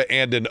Atlanta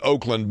and in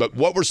Oakland. But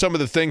what were some of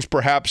the things,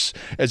 perhaps,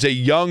 as a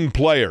young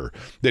player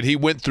that he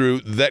went through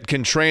that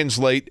can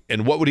translate,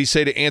 and what would he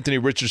say to Anthony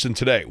Richardson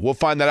today? We'll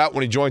find that out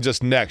when he joins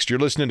us next. You're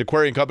listening to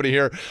Query & Company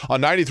here on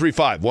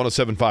 93.5,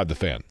 107.5 The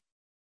Fan.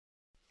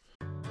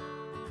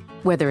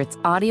 Whether it's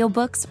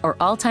audiobooks or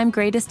all-time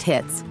greatest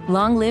hits,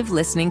 long live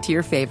listening to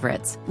your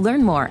favorites.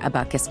 Learn more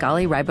about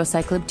Kisqali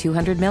Ribociclib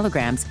 200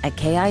 milligrams at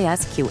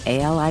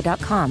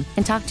KISQALI.com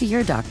and talk to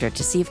your doctor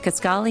to see if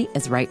Kisqali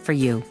is right for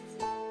you.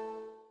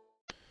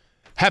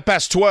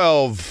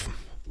 12:30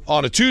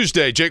 on a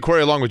Tuesday. Jake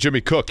Query along with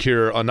Jimmy Cook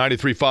here on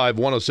 93.5,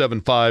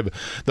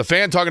 107.5. The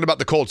Fan, talking about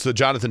the Colts, the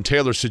Jonathan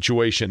Taylor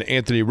situation,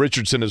 Anthony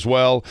Richardson as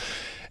well.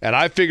 And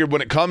I figured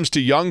when it comes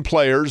to young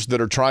players that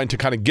are trying to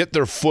kind of get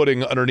their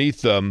footing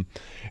underneath them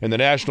in the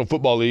National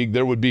Football League,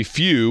 there would be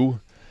few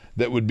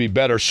that would be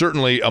better.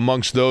 Certainly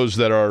amongst those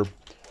that are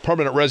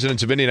permanent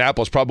residents of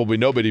Indianapolis, probably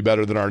nobody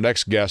better than our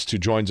next guest who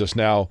joins us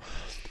now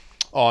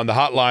on the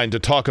hotline to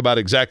talk about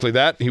exactly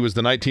that. He was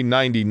the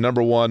 1990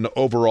 number 1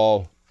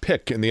 overall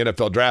pick in the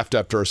NFL draft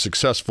after a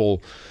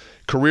successful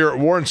career at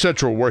Warren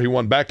Central, where he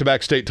won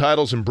back-to-back state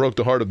titles and broke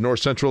the heart of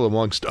North Central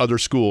amongst other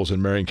schools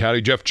in Marion County.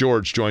 Jeff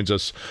George joins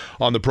us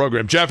on the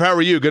program. Jeff, how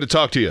are you? Good to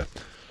talk to you.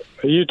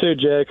 You too,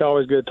 Jake.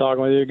 Always good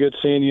talking with you. Good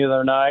seeing you the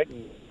other night.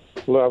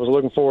 I was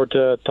looking forward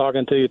to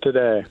talking to you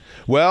today.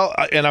 Well,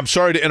 and I'm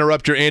sorry to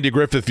interrupt your Andy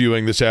Griffith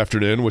viewing this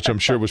afternoon, which I'm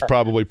sure was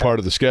probably part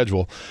of the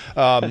schedule.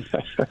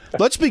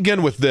 Let's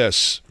begin with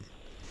this.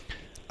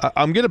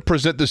 I'm going to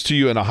present this to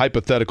you in a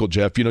hypothetical,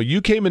 Jeff. You know,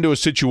 you came into a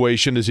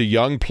situation as a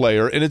young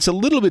player, and it's a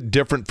little bit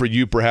different for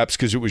you perhaps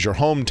because it was your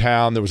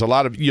hometown. There was a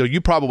lot of,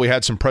 you probably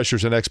had some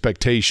pressures and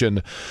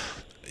expectation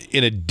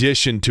in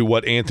addition to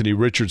what Anthony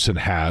Richardson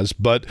has,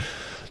 but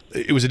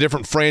it was a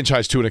different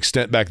franchise to an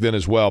extent back then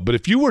as well. But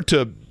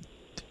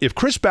if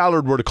Chris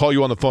Ballard were to call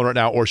you on the phone right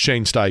now, or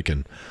Shane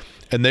Steichen,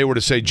 and they were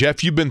to say,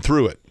 Jeff, you've been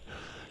through it.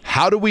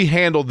 How do we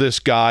handle this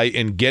guy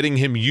and getting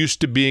him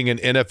used to being an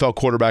NFL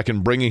quarterback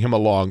and bringing him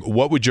along?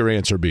 What would your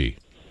answer be?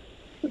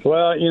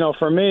 Well,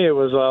 for me, it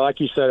was,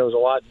 like you said, it was a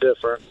lot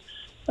different.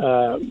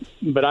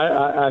 But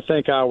I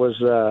think I was,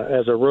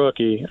 as a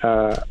rookie,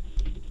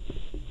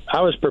 I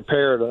was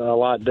prepared a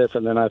lot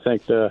different than I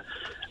think the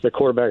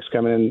quarterbacks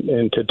coming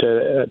into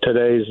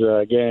today's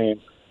game.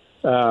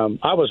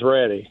 I was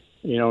ready.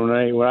 When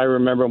I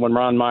remember when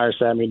Ron Meyer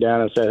sat me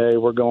down and said, hey,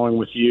 we're going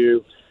with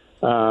you,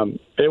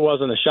 it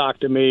wasn't a shock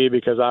to me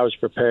because I was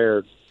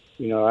prepared.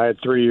 I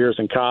had 3 years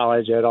in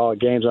college. I had all the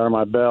games under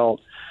my belt.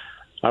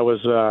 I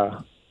was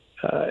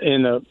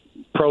in the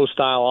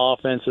pro-style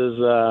offenses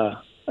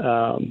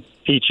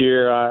each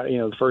year.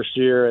 The first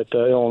year at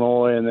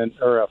Illinois,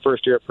 or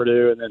first year at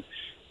Purdue, and then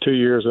 2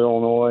 years at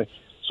Illinois.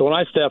 So when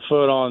I stepped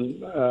foot on,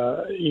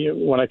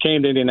 when I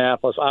came to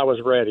Indianapolis, I was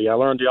ready. I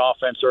learned the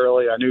offense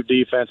early. I knew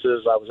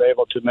defenses. I was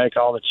able to make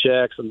all the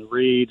checks and the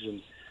reads,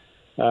 and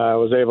I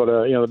was able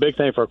to, the big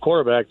thing for a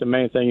quarterback, the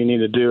main thing you need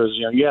to do is,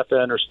 you have to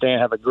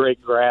understand, have a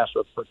great grasp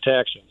of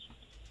protections.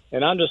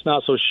 And I'm just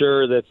not so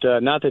sure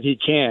that, not that he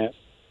can't,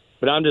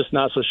 but I'm just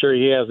not so sure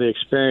he has the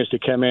experience to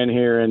come in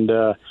here and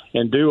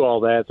do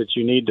all that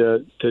you need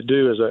to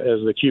do as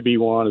the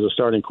QB1, as a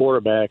starting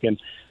quarterback. And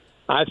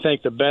I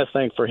think the best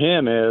thing for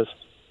him is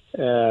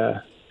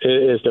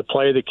to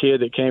play the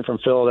kid that came from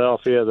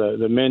Philadelphia,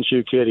 the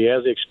Minshew kid. He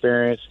has the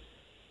experience.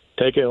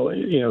 Sit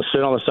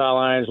on the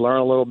sidelines, learn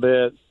a little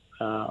bit,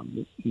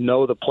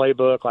 know the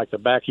playbook like the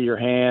back of your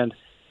hand,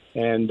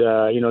 and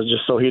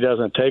just so he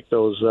doesn't take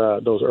those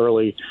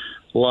early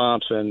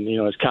lumps and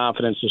his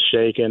confidence is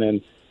shaken.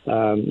 And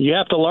you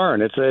have to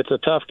learn. It's a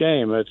tough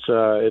game. It's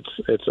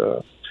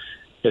a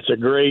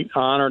great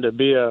honor to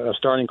be a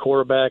starting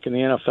quarterback in the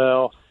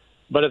NFL,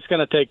 but it's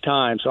going to take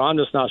time. So I'm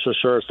just not so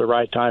sure it's the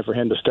right time for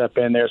him to step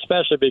in there,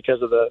 especially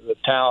because of the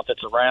talent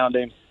that's around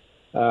him.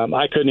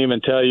 I couldn't even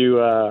tell you,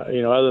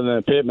 other than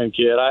the Pittman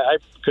kid, I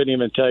couldn't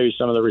even tell you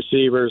some of the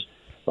receivers,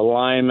 the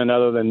linemen,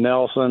 other than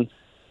Nelson.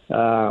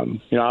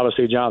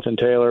 Obviously Jonathan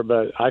Taylor,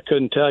 but I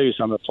couldn't tell you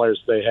some of the players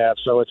they have.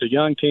 So it's a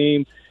young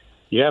team.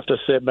 You have to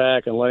sit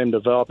back and let him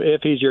develop.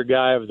 If he's your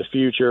guy of the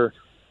future,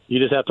 you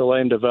just have to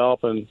let him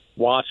develop and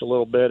watch a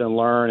little bit and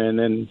learn. And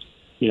then,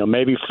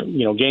 maybe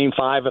game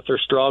 5, if they're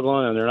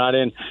struggling and they're not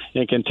in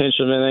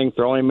contention or anything,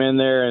 throw him in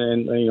there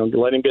and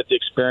let him get the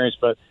experience.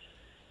 But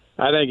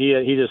I think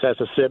he just has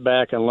to sit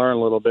back and learn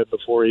a little bit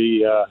before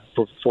he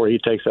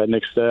takes that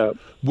next step.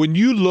 When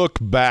you look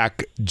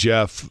back,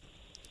 Jeff,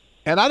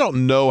 and I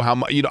don't know how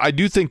much, I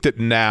do think that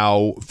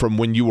now from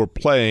when you were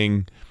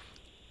playing,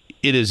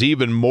 it is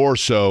even more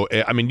so.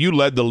 I mean, you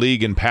led the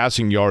league in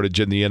passing yardage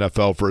in the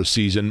NFL for a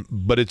season,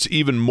 but it's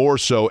even more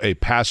so a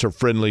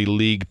passer-friendly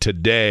league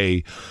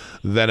today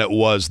than it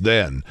was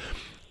then.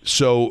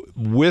 So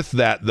with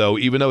that, though,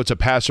 even though it's a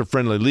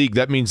passer-friendly league,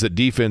 that means that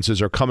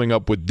defenses are coming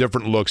up with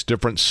different looks,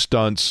 different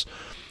stunts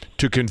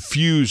to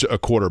confuse a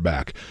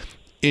quarterback.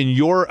 In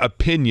your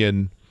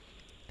opinion,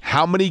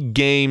 how many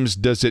games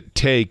does it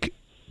take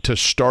to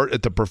start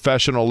at the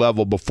professional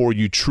level before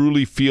you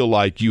truly feel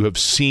like you have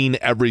seen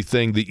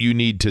everything that you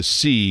need to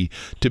see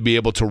to be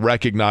able to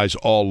recognize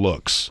all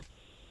looks?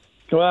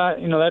 Well,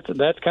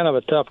 that's kind of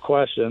a tough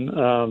question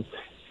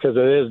because it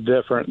is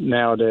different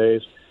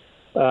nowadays.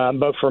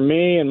 But for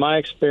me, in my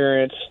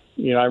experience,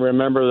 I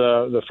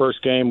remember the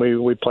first game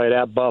we played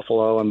at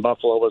Buffalo, and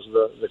Buffalo was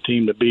the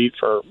team to beat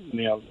for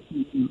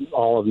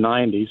all the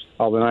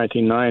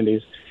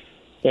 1990s.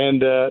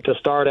 And to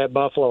start at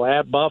Buffalo,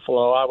 I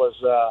was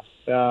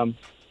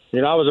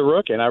I was a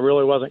rookie, and I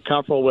really wasn't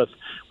comfortable with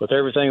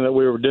everything that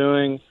we were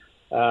doing,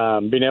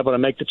 being able to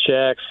make the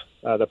checks,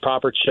 the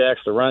proper checks,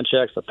 the run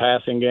checks, the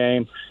passing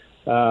game.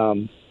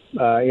 I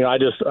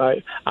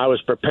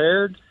was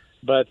prepared,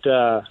 but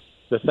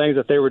the things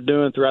that they were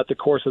doing throughout the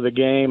course of the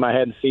game I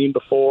hadn't seen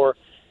before.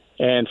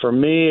 And for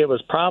me, it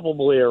was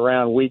probably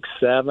around week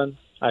 7,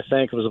 I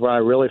think, was when I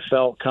really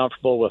felt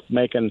comfortable with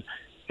making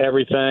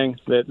everything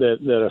that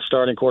a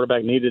starting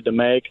quarterback needed to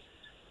make.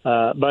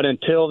 But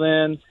until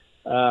then,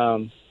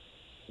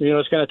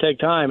 it's going to take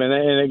time.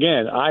 And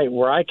again,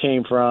 where I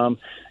came from,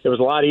 it was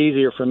a lot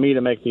easier for me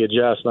to make the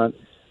adjustment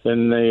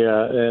than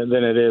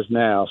it is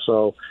now.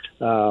 So,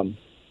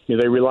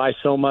 they rely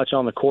so much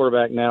on the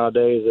quarterback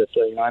nowadays that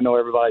I know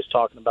everybody's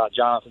talking about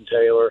Jonathan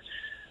Taylor,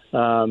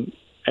 and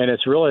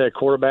it's really a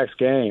quarterback's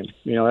game.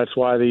 That's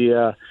why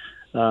the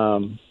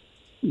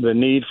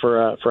need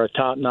for a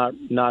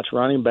top-notch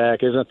running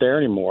back isn't there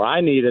anymore.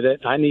 I needed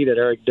it. I needed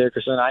Eric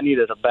Dickerson. I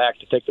needed a back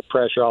to take the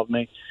pressure off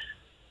me.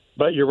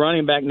 But your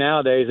running back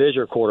nowadays is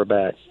your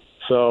quarterback.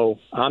 So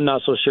I'm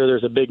not so sure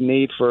there's a big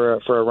need for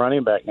a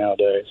running back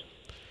nowadays.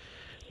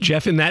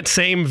 Jeff, in that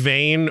same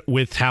vein,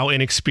 with how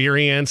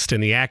inexperienced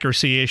and the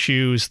accuracy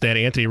issues that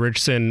Anthony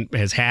Richardson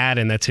has had,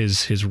 and that's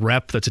his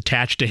rep that's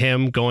attached to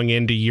him going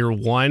into year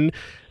 1,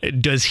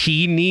 does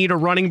he need a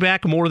running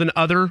back more than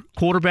other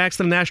quarterbacks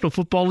in the National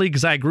Football League?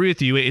 Because I agree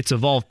with you, it's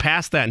evolved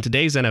past that in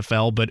today's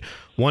NFL, but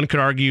one could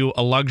argue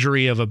a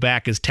luxury of a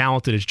back as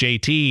talented as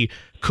JT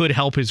could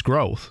help his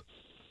growth.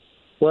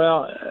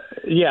 Well,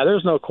 yeah,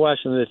 there's no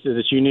question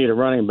that you need a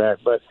running back,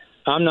 but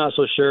I'm not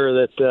so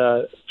sure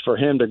that for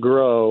him to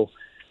grow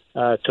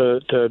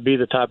to be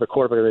the type of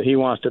quarterback that he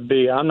wants to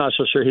be, I'm not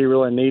so sure he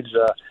really needs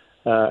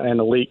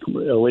an elite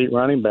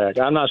running back.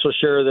 I'm not so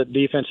sure that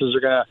defenses are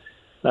going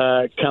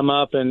to come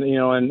up and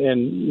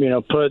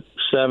put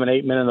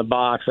 7-8 men in the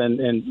box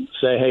and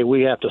say, hey,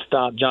 we have to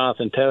stop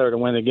Jonathan Taylor to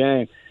win the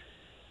game.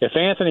 If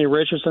Anthony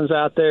Richardson's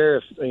out there,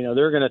 if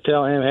they're going to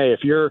tell him, hey,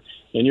 if you're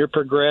in your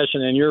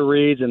progression and your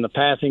reads in the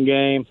passing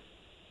game,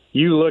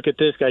 you look at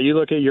this guy, you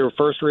look at your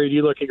first read,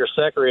 you look at your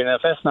second read, and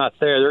if that's not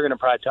there, they're going to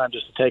probably tell him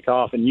just to take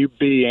off, and you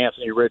be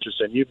Anthony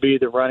Richardson. You be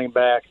the running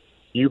back.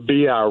 You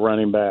be our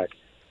running back.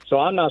 So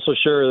I'm not so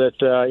sure that,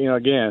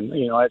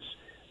 it's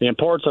the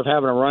importance of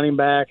having a running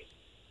back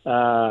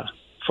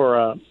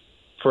for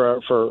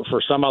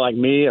somebody like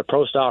me, a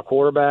pro-style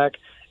quarterback,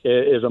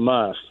 is a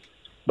must.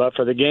 But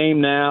for the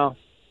game now,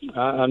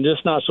 I'm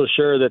just not so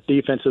sure that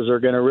defenses are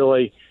going to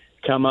really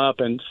come up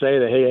and say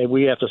that, hey,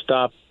 we have to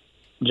stop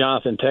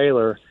Jonathan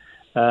Taylor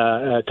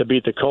to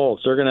beat the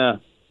Colts.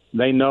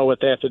 They know what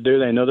they have to do.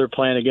 They know they're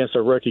playing against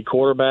a rookie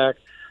quarterback.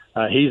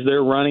 He's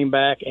their running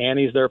back and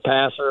he's their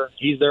passer.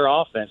 He's their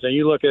offense. And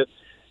you look at,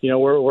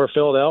 where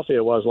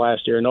Philadelphia was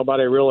last year.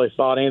 Nobody really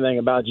thought anything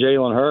about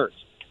Jalen Hurts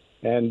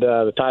and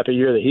the type of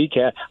year that he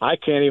can. I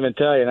can't even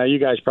tell you. Now, you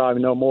guys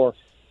probably know more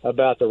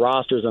about the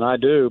rosters than I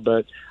do,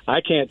 but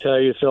I can't tell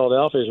you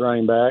Philadelphia's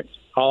running back.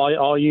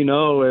 All you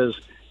know is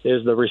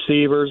the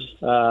receivers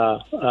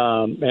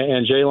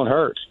and Jalen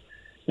Hurts.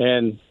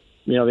 And,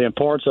 the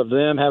importance of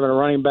them having a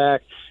running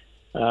back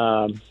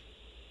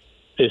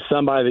is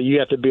somebody that you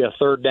have to be a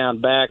third down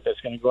back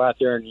that's going to go out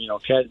there and,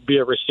 be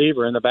a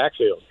receiver in the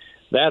backfield.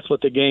 That's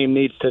what the game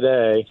needs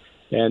today.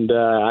 And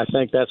I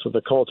think that's what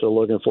the Colts are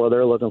looking for.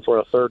 They're looking for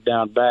a third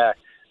down back,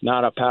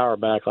 not a power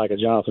back like a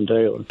Jonathan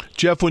Taylor.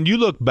 Jeff, when you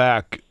look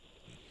back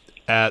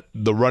at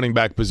the running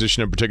back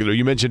position in particular,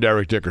 you mentioned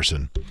Eric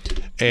Dickerson.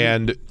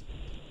 And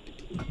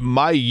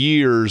my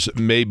years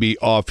may be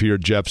off here,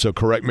 Jeff, so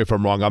correct me if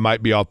I'm wrong. I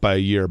might be off by a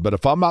year. But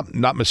if I'm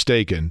not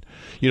mistaken,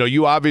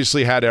 you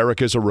obviously had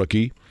Eric as a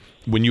rookie,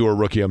 when you were a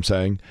rookie, I'm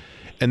saying.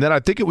 And then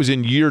I think it was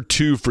in year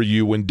 2 for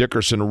you when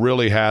Dickerson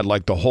really had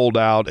like the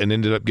holdout and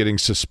ended up getting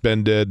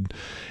suspended.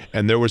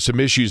 And there were some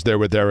issues there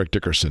with Eric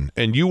Dickerson.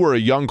 And you were a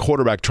young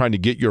quarterback trying to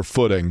get your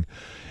footing.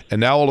 And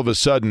now all of a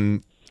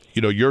sudden,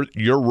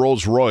 your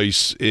Rolls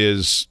Royce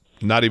is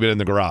not even in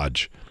the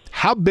garage.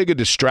 How big a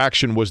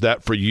distraction was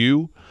that for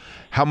you?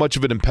 How much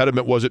of an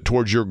impediment was it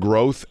towards your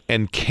growth?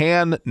 And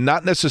can,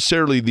 not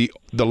necessarily the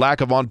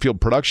lack of on-field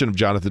production of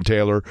Jonathan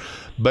Taylor,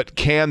 but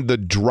can the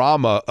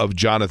drama of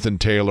Jonathan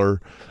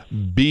Taylor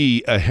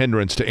be a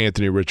hindrance to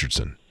Anthony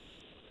Richardson?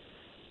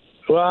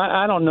 Well,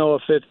 I don't know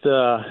if it,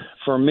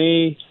 for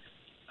me,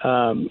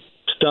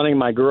 stunning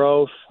my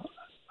growth.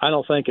 I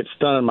don't think it's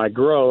stunning my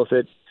growth.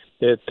 It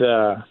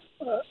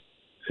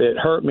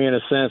hurt me in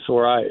a sense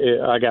where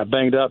I got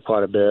banged up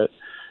quite a bit.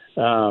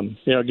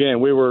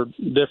 Again, we were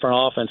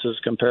different offenses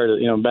compared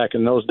to, back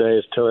in those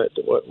days to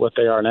what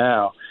they are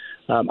now.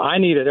 I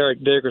needed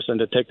Eric Dickerson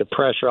to take the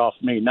pressure off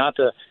me, not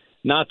to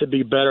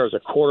be better as a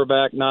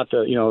quarterback, not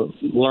to,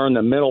 learn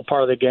the middle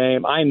part of the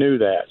game. I knew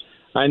that.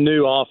 I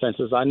knew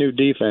offenses. I knew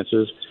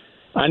defenses.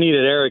 I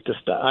needed Eric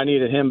I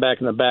needed him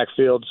back in the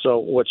backfield. So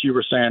what you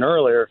were saying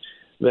earlier,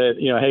 that,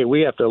 hey,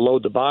 we have to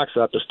load the box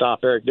up to stop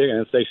Eric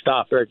Dickerson. If they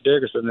stop Eric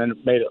Dickerson, then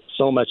it made it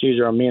so much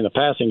easier on me in the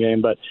passing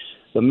game. But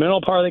the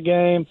middle part of the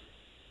game,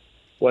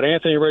 what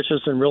Anthony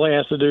Richardson really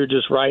has to do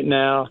just right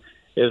now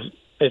is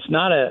it's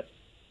not a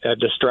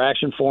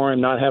distraction for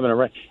him not having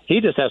a –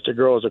 he just has to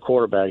grow as a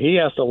quarterback. He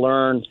has to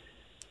learn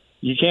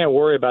 – you can't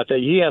worry about that.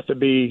 He has to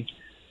be,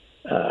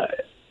 the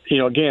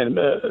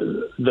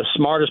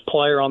smartest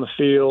player on the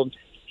field.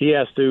 He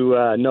has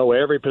to know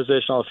every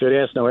position on the field. He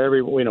has to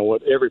know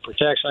what every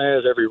protection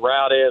is, every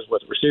route is,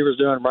 what the receivers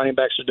are doing, running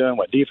backs are doing,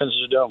 what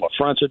defenses are doing, what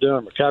fronts are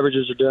doing, what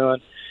coverages are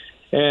doing.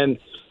 And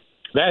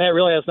that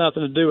really has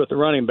nothing to do with the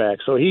running back.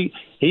 So he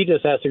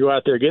just has to go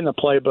out there, get in the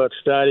playbook,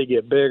 study,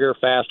 get bigger,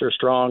 faster,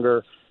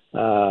 stronger,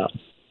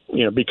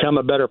 become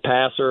a better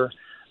passer.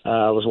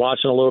 I was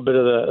watching a little bit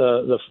of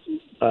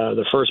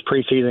the first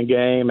preseason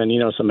game, and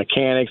some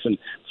mechanics and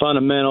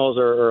fundamentals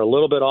are a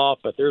little bit off,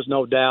 but there's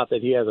no doubt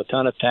that he has a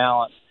ton of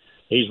talent.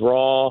 He's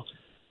raw,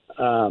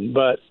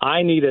 but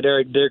I needed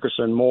Eric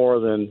Dickerson more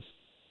than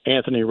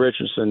Anthony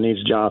Richardson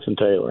needs Jonathan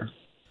Taylor.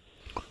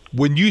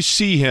 When you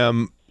see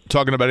him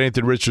talking about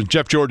Anthony Richardson,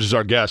 Jeff George is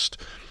our guest,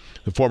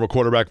 the former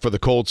quarterback for the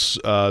Colts.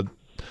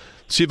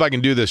 See if I can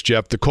do this,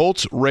 Jeff. The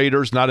Colts,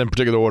 Raiders, not in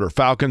particular order,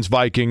 Falcons,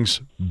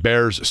 Vikings,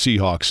 Bears,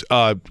 Seahawks,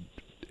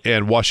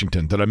 and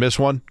Washington. Did I miss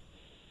one?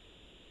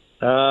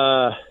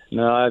 No,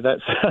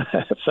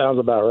 that sounds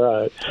about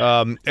right.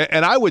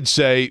 And I would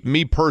say,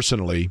 me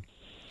personally,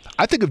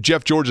 I think of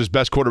Jeff George's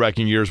best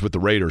quarterbacking years with the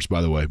Raiders,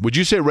 by the way. Would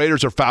you say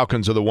Raiders or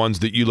Falcons are the ones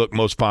that you look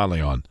most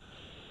fondly on?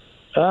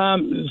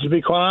 To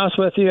be quite honest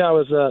with you, I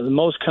was the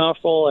most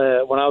comfortable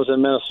when I was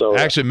in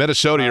Minnesota. Actually,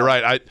 Minnesota, you're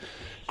right.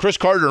 Chris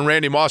Carter and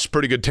Randy Moss,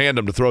 pretty good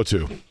tandem to throw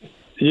to.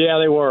 Yeah,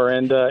 they were,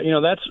 and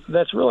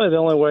that's really the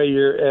only way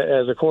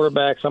you're as a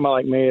quarterback. Somebody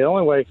like me, the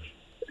only way,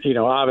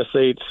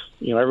 obviously, it's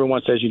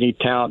everyone says you need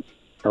talent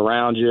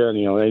around you, and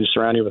they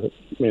surround you with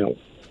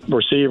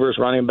receivers,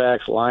 running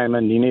backs,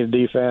 linemen. You need a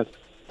defense.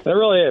 And it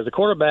really is. The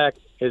quarterback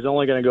is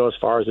only going to go as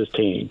far as his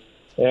team,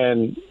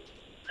 and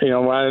I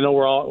know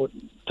we're all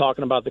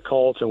talking about the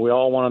Colts, and we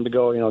all want them to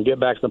go, get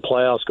back to the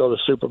playoffs, go to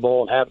the Super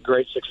Bowl, and have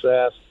great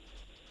success.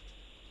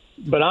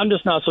 But I'm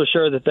just not so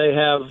sure that they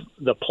have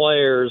the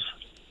players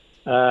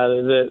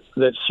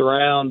that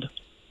surround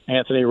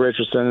Anthony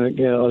Richardson. Is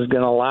going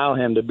to allow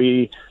him to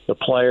be the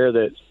player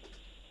that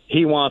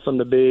he wants him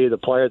to be, the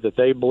player that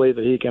they believe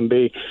that he can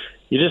be.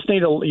 You just need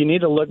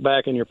to look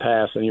back in your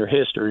past and your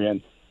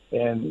history,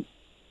 and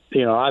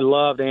I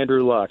loved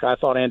Andrew Luck. I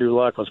thought Andrew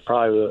Luck was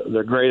probably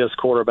the greatest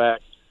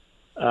quarterback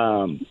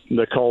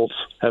the Colts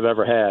have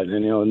ever had.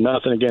 And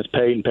nothing against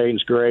Peyton.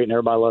 Peyton's great, and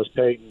everybody loves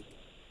Peyton.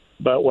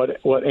 But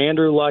what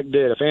Andrew Luck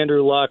did, if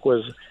Andrew Luck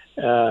was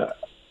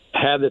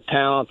had the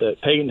talent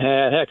that Peyton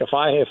had, heck, if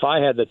I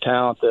had the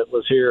talent that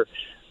was here,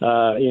 in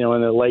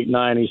the late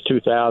 '90s,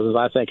 2000s,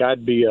 I think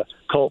I'd be a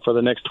Colt for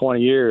the next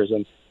 20 years.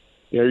 And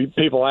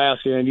people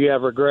ask you, do you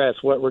have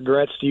regrets? What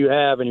regrets do you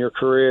have in your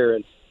career?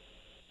 And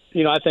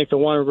I think the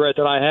one regret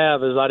that I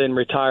have is I didn't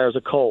retire as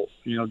a Colt.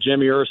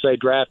 Jimmy Irsay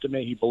drafted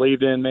me. He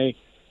believed in me.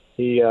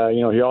 He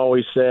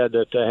always said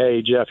that,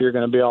 hey, Jeff, you're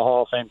going to be a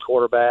Hall of Fame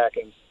quarterback.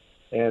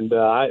 And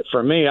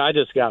for me, I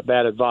just got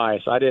bad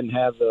advice. I didn't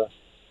have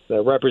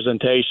the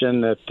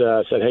representation that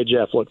said, hey,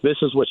 Jeff, look, this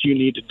is what you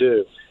need to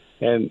do.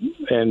 And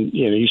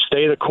you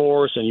stay the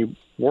course and you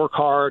work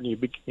hard and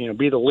you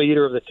be the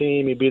leader of the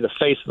team. You be the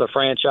face of the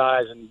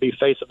franchise and be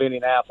face of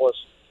Indianapolis.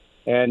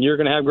 And you're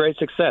going to have great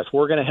success.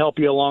 We're going to help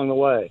you along the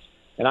way.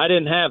 And I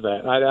didn't have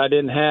that. I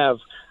didn't have,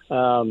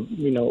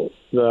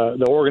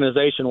 the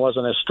organization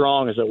wasn't as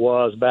strong as it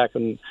was back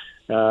in,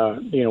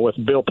 with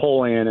Bill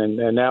Polian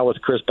and now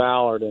with Chris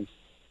Ballard. And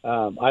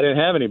I didn't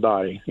have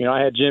anybody.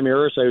 I had Jimmy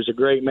Irsay, who's a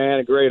great man,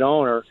 a great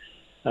owner,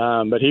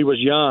 but he was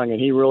young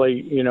and he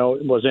really,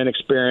 was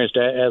inexperienced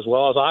as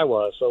well as I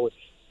was. So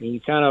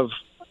you kind of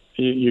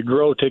you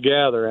grow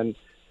together. And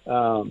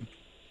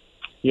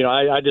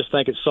I just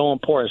think it's so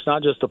important. It's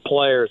not just the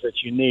players that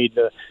you need.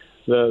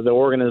 The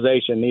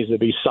organization needs to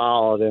be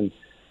solid, and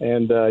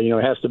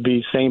it has to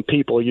be same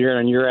people year in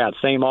and year out,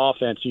 same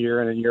offense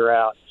year in and year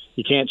out.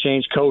 You can't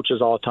change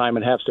coaches all the time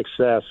and have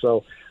success.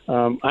 So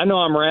I know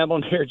I'm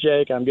rambling here,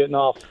 Jake. I'm getting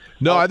off.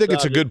 No, I think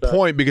it's a good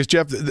point because,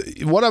 Jeff,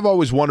 what I've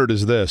always wondered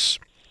is this,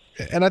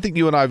 and I think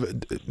you and I have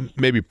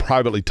maybe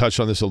privately touched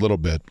on this a little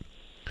bit,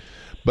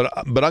 but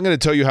I'm going to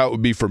tell you how it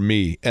would be for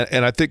me,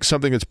 and I think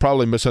something that's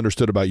probably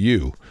misunderstood about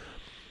you.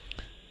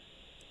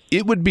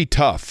 It would be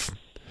tough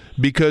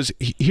because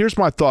here's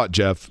my thought,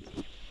 Jeff.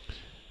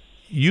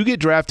 You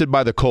get drafted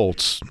by the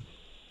Colts,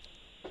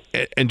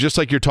 and just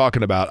like you're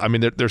talking about, I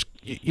mean, there's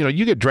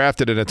you get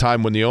drafted at a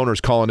time when the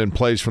owner's calling in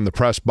plays from the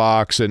press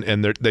box,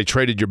 and they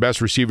traded your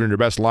best receiver and your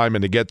best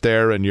lineman to get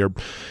there, and you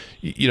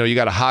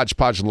got a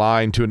hodgepodge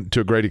line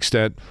to a great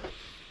extent.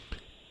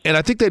 And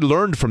I think they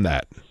learned from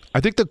that. I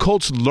think the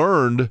Colts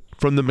learned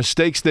from the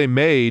mistakes they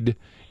made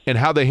and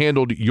how they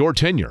handled your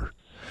tenure.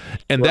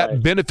 And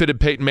that benefited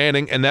Peyton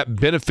Manning, and that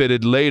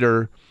benefited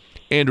later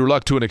Andrew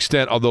Luck to an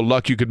extent, although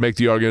Luck, you could make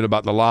the argument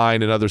about the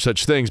line and other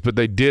such things, but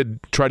they did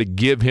try to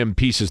give him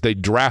pieces. They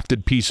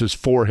drafted pieces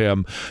for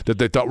him that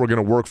they thought were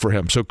going to work for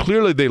him. So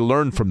clearly they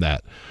learned from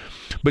that.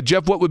 But,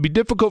 Jeff, what would be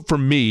difficult for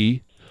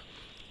me,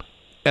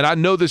 and I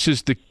know this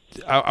is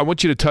I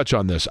want you to touch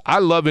on this. I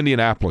love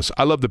Indianapolis.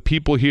 I love the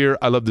people here.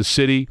 I love the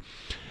city.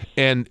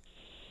 And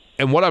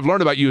what I've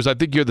learned about you is I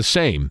think you're the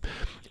same.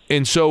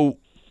 And so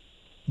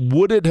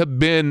would it have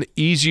been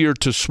easier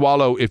to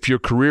swallow if your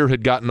career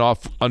had gotten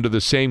off under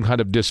the same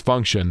kind of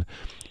dysfunction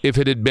if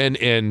it had been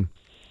in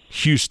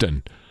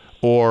Houston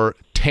or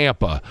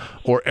Tampa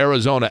or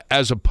Arizona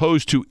as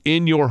opposed to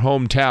in your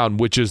hometown,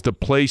 which is the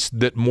place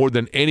that more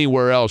than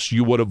anywhere else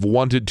you would have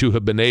wanted to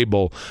have been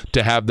able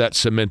to have that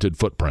cemented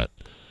footprint?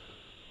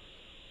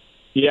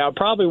 Yeah, it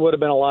probably would have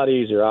been a lot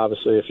easier,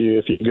 obviously,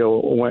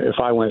 if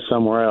I went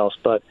somewhere else.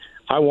 But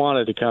I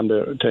wanted to come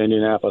to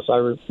Indianapolis. I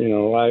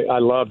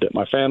loved it.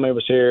 My family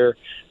was here.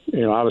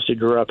 Obviously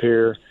grew up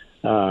here.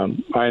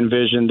 I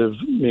envisioned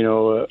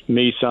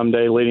me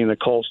someday leading the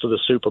Colts to the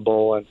Super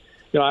Bowl. And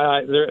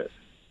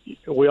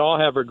we all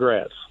have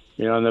regrets.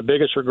 And the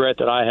biggest regret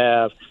that I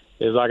have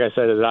is, like I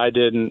said, that I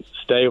didn't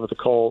stay with the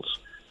Colts.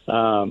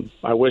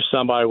 I wish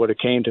somebody would have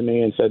came to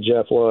me and said,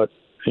 Jeff, look,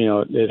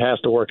 it has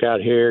to work out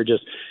here.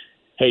 Just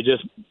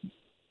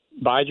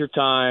bide your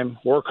time,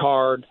 work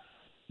hard.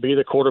 Be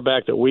the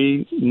quarterback that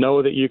we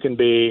know that you can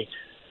be.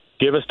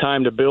 Give us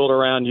time to build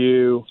around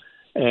you,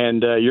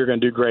 and you're going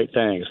to do great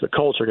things. The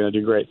Colts are going to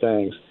do great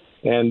things.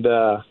 And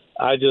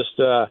I just,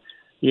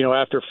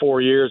 after 4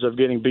 years of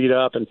getting beat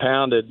up and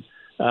pounded,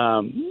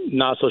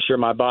 not so sure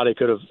my body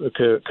could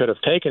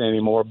have taken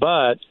anymore.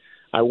 But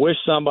I wish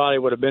somebody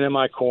would have been in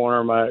my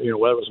corner, whether it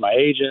was my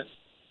agent,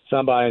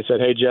 somebody, and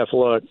said, "Hey, Jeff,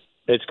 look,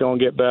 it's going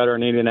to get better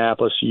in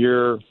Indianapolis.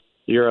 You're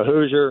a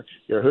Hoosier.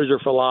 You're a Hoosier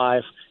for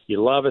life.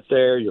 You love it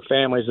there. Your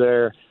family's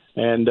there."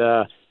 And,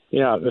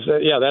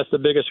 that's the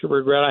biggest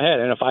regret I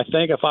had. And if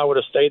I would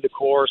have stayed the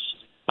course,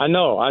 I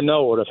know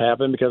what would have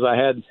happened because I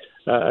had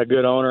a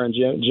good owner in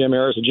Jimmy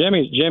Irsay.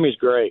 Jimmy's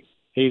great.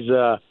 He's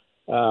a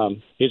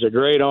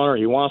great owner.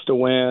 He wants to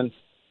win.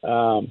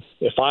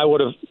 If I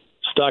would have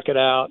stuck it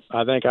out,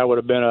 I think I would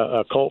have been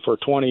a Colt for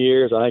 20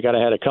 years. I think I'd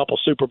have had a couple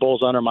Super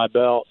Bowls under my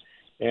belt.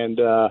 And,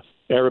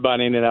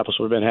 everybody in Indianapolis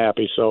would have been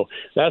happy. So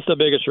that's the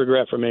biggest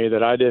regret for me,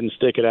 that I didn't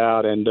stick it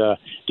out and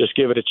just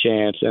give it a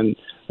chance. And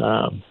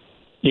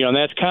and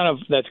that's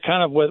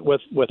kind of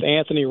with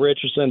Anthony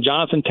Richardson,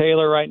 Jonathan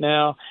Taylor right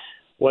now.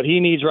 What he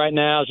needs right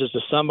now is just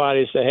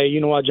somebody to say, "Hey, you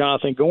know what,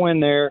 Jonathan, go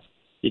in there.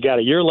 You got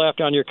a year left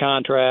on your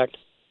contract.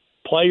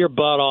 Play your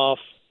butt off.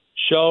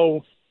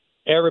 Show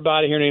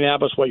everybody here in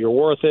Indianapolis what your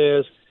worth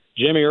is.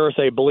 Jimmy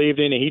Irsay believed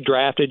in you. He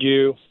drafted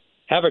you.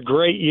 Have a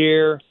great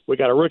year. We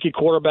got a rookie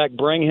quarterback.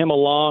 Bring him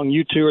along.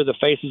 You two are the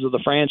faces of the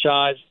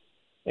franchise,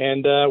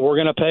 and we're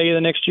going to pay you the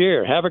next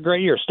year. Have a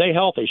great year. Stay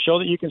healthy. Show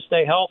that you can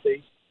stay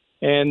healthy,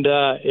 and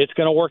it's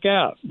going to work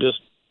out. Just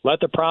let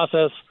the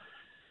process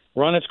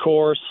run its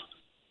course,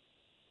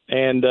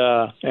 and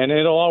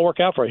it'll all work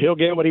out for him. He'll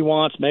get what he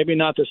wants. Maybe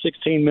not the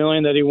 $16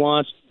 million that he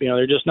wants.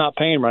 They're just not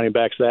paying running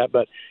backs that,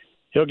 but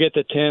he'll get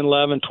the $10,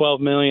 $11, $12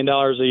 million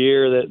a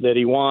year that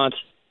he wants.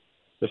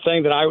 The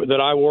thing that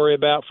I worry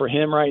about for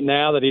him right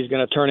now that he's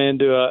going to turn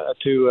into a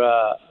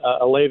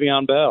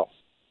Le'Veon Bell.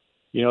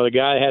 The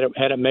guy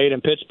had it made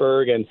in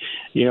Pittsburgh, and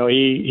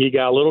he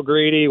got a little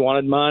greedy,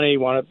 wanted money,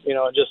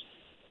 just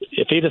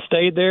if he'd have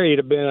stayed there, he'd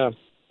have been a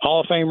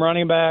Hall of Fame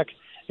running back,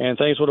 and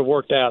things would have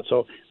worked out.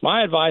 So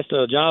my advice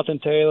to Jonathan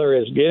Taylor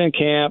is get in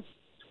camp,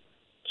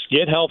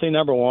 get healthy.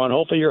 Number one,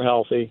 hopefully you're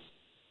healthy.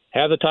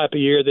 Have the type of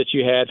year that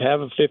you had. Have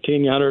a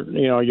 1,500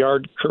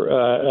 yard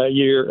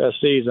a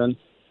season.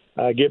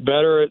 Get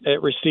better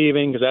at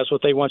receiving because that's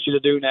what they want you to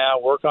do now.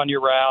 Work on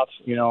your routes.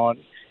 And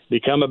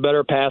become a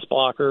better pass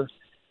blocker,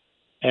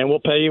 and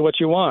we'll pay you what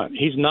you want.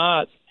 He's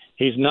not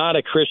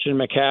a Christian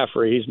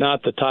McCaffrey. He's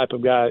not the type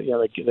of guy.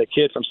 The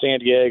kid from San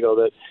Diego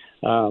that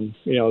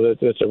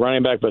that's a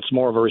running back, but it's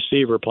more of a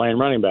receiver playing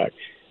running back.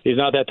 He's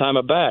not that type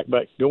of back.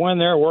 But go in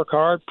there, work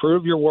hard,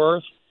 prove your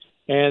worth.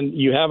 And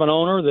you have an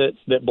owner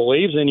that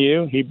believes in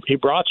you. He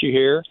brought you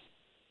here,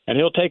 and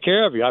he'll take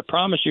care of you. I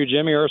promise you,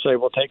 Jimmy Irsay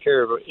will take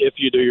care of you if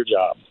you do your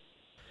job.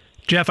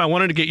 Jeff, I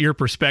wanted to get your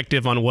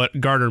perspective on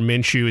what Gardner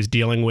Minshew is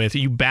dealing with.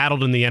 You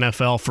battled in the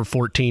NFL for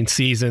 14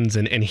 seasons,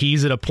 and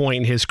he's at a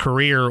point in his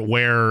career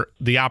where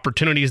the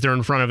opportunities that are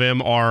in front of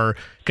him are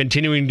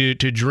continuing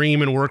to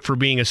dream and work for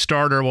being a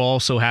starter while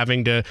also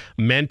having to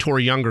mentor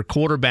younger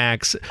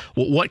quarterbacks.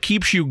 What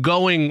keeps you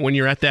going when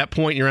you're at that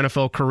point in your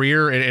NFL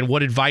career, and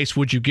what advice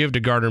would you give to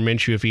Gardner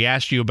Minshew if he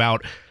asked you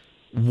about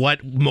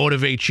what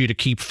motivates you to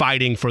keep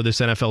fighting for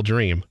this NFL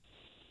dream?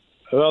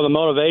 Well, the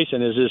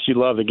motivation is just you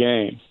love the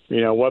game.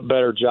 What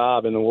better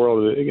job in the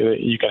world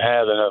you can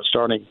have than a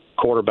starting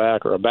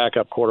quarterback or a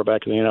backup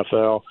quarterback in the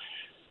NFL?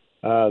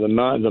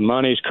 The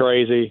money's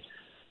crazy,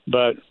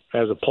 but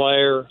as a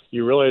player,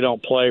 you really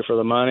don't play for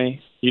the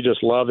money. You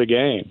just love the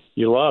game.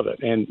 You love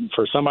it. And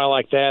for somebody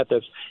like that,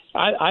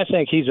 I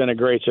think he's in a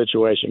great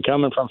situation.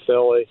 Coming from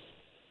Philly,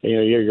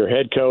 your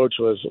head coach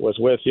was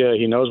with you.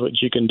 He knows what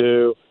you can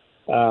do.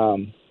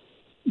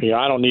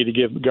 I don't need to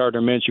give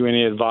Gardner Minshew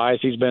any advice.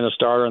 He's been a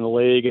starter in the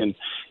league, and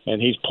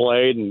he's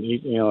played, and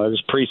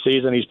his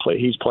preseason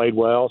he's played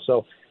well.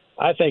 So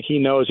I think he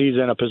knows he's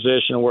in a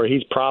position where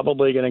he's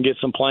probably going to get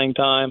some playing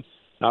time.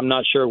 I'm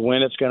not sure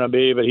when it's going to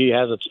be, but he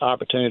has an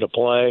opportunity to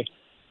play.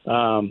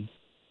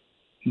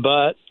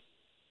 But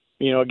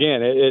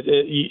again,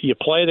 you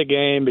play the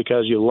game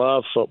because you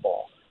love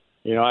football.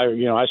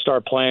 I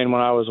started playing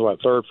when I was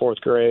third, fourth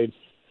grade,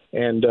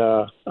 and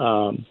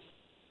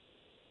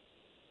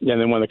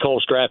then when the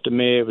Colts drafted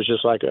me, it was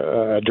just like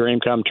a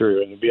dream come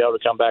true. And to be able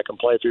to come back and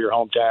play for your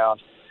hometown,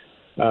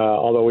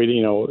 although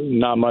we,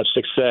 not much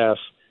success,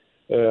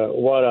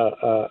 what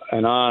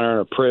an honor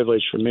and a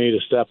privilege for me to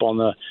step on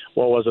the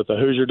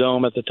Hoosier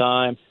Dome at the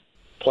time,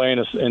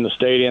 playing in the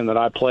stadium that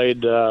I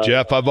played.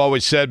 Jeff, I've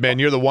always said, man,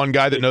 you're the one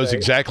guy that knows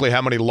exactly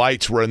how many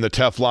lights were in the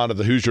Teflon of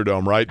the Hoosier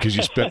Dome, right? Because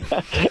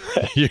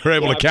you were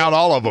able to count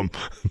all of them.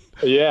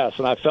 Yes,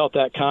 and I felt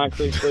that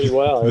concrete pretty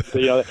well.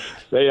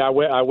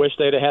 I wish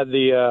they'd have had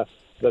the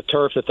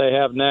turf that they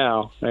have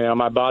now.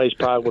 My body's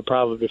would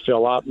probably feel a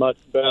lot much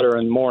better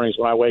in the mornings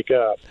when I wake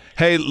up.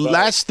 Hey,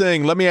 last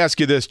thing, let me ask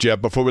you this, Jeff,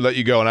 before we let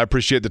you go, and I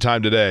appreciate the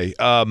time today.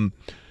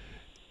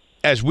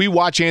 As we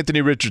watch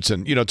Anthony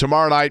Richardson,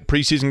 tomorrow night,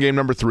 preseason game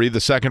number 3,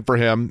 the second for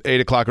him,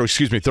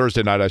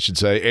 Thursday night, I should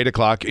say, 8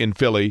 o'clock in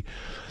Philly,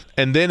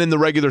 and then in the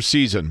regular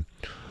season.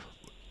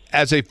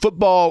 As a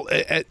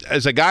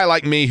guy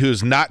like me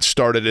who's not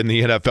started in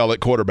the NFL at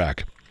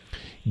quarterback,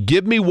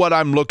 give me what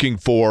I'm looking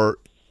for.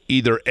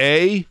 Either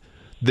A,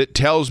 that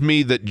tells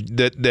me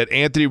that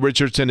Anthony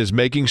Richardson is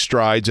making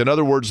strides. In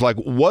other words,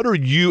 what are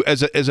you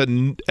as a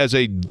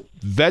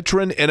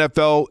veteran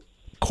NFL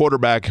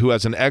quarterback who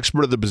has an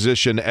expert of the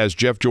position as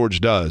Jeff George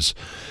does?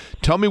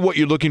 Tell me what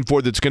you're looking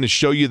for that's going to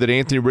show you that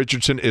Anthony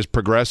Richardson is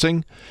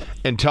progressing,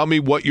 and tell me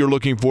what you're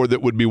looking for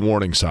that would be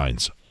warning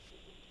signs.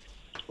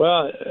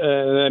 Well,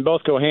 they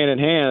both go hand in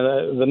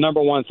hand. The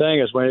number one thing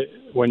is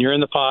when you're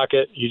in the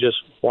pocket, you just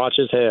watch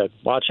his head,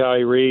 watch how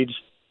he reads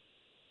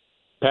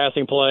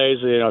passing plays.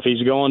 If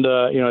he's going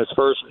to his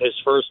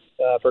first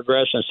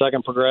progression,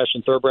 second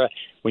progression, third progression,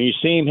 when you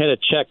see him hit a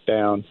check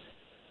down,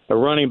 a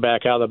running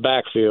back out of the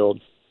backfield,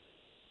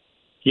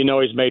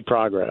 he's made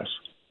progress.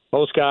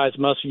 Most guys,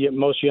 most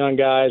young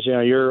guys,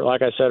 you're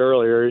like I said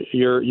earlier,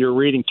 you're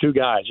reading two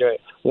guys.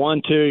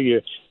 1,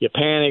 2, you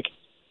panic.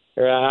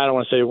 I don't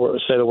want to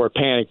say the word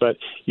panic, but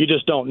you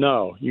just don't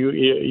know.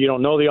 You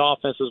don't know the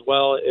offense as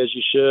well as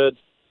you should.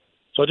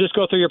 So just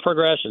go through your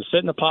progression. Sit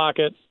in the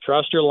pocket.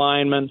 Trust your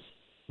lineman.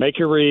 Make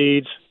your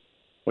reads.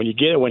 When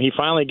he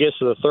finally gets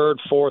to the third,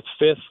 fourth,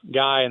 fifth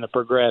guy in the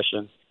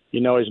progression,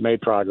 he's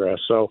made progress.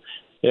 So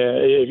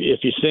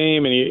if you see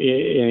him and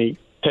he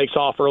takes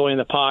off early in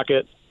the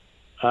pocket,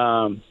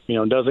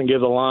 doesn't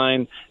give the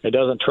line, it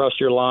doesn't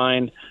trust your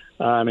line,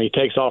 and he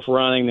takes off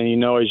running, then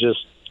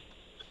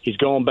he's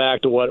going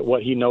back to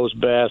what he knows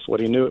best, what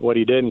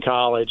he did in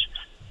college.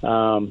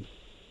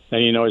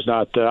 and he's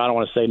not. I don't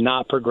want to say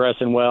not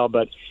progressing well,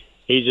 but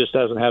he just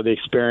doesn't have the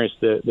experience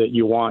that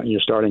you want in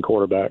your starting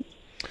quarterback.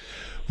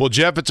 Well,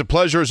 Jeff, it's a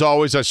pleasure as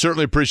always. I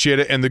certainly appreciate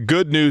it. And the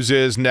good news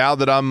is now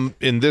that I'm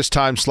in this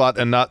time slot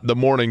and not the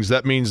mornings,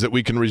 that means that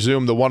we can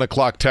resume the 1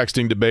 o'clock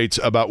texting debates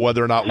about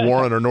whether or not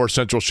Warren or North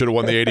Central should have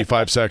won the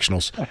 85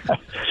 sectionals.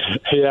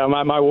 Yeah,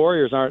 my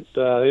Warriors aren't.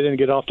 They didn't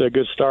get off to a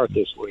good start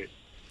this week.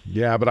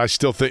 Yeah, but I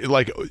still think,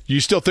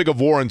 you still think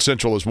of Warren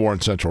Central as Warren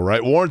Central,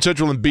 right? Warren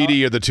Central and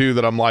BD are the two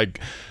that I'm like,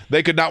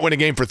 they could not win a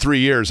game for 3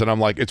 years, and I'm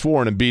like, it's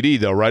Warren and BD,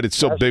 though, right? It's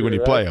still That's big true, when you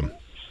right? play them.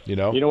 You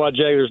know what,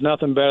 Jay? There's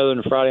nothing better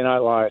than Friday Night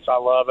Lights. I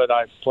love it.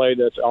 I've played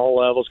at all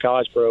levels,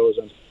 college, pros,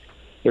 and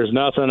there's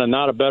nothing and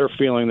not a better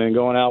feeling than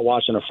going out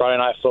watching a Friday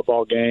night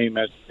football game.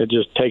 It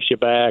just takes you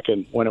back,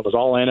 and when it was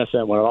all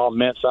innocent, when it all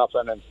meant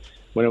something, and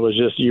when it was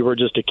just you were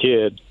just a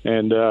kid.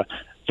 And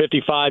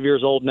 55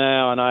 years old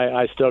now, and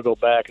I still go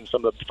back, and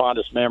some of the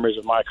fondest memories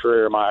of my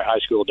career, my high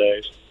school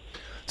days.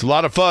 It's a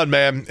lot of fun,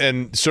 man,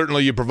 and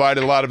certainly you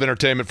provided a lot of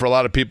entertainment for a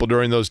lot of people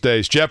during those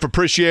days. Jeff,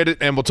 appreciate it,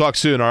 and we'll talk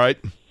soon, all right?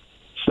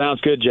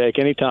 Sounds good, Jake.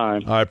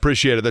 Anytime. I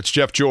appreciate it. That's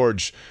Jeff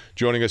George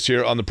joining us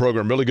here on the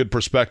program. Really good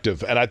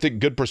perspective. And I think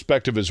good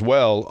perspective as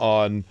well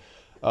on,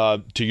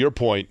 to your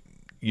point,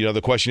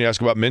 the question you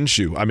asked about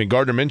Minshew. I mean,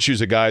 Gardner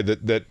Minshew's a guy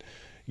that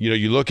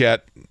you look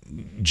at,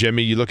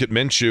 Jimmy, you look at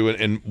Minshew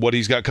and what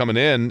he's got coming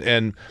in,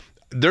 and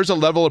there's a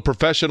level of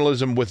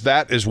professionalism with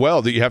that as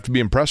well that you have to be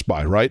impressed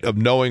by, right, of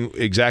knowing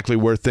exactly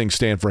where things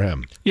stand for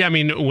him. Yeah, I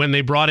mean, when they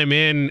brought him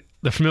in,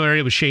 the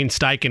familiarity with Shane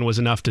Steichen was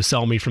enough to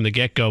sell me from the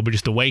get-go, but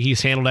just the way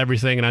he's handled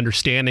everything and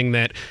understanding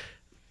that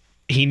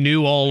he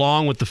knew all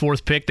along with the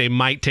fourth pick they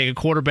might take a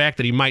quarterback,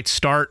 that he might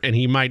start and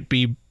he might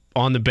be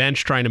on the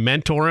bench trying to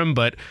mentor him,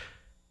 but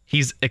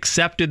he's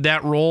accepted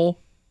that role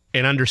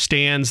and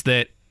understands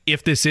that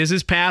if this is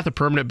his path, a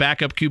permanent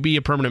backup QB,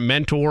 a permanent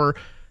mentor,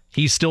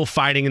 he's still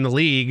fighting in the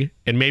league,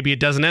 and maybe it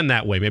doesn't end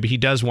that way. Maybe he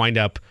does wind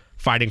up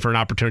fighting for an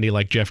opportunity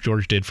like Jeff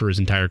George did for his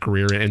entire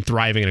career and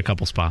thriving in a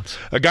couple spots.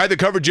 A guy that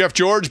covered Jeff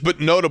George,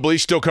 but notably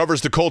still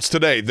covers the Colts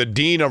today. The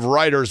dean of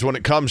writers when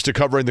it comes to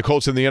covering the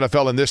Colts in the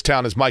NFL in this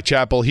town is Mike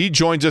Chappell. He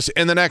joins us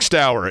in the next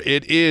hour.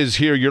 It is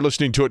here. You're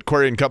listening to it,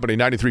 Query & Company,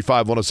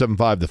 93.5,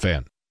 107.5, The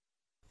Fan.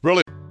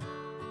 Really?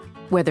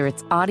 Whether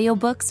it's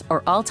audiobooks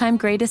or all-time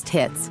greatest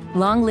hits,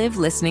 long live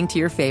listening to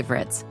your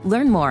favorites.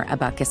 Learn more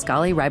about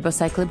Kisqali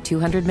Ribociclib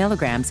 200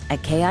 milligrams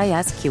at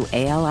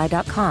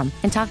KISQALI.com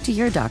and talk to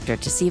your doctor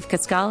to see if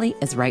Kisqali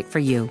is right for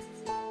you.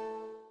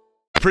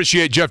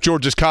 Appreciate Jeff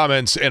George's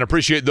comments and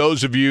appreciate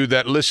those of you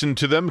that listened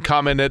to them,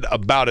 commented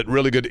about it.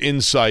 Really good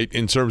insight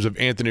in terms of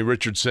Anthony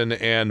Richardson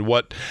and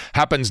what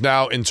happens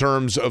now in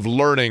terms of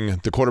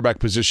learning the quarterback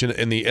position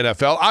in the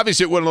NFL.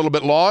 Obviously, it went a little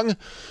bit long,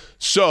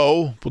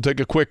 so we'll take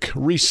a quick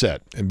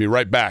reset and be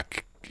right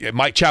back.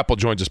 Mike Chappell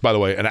joins us, by the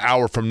way, an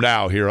hour from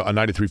now here on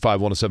 93.5,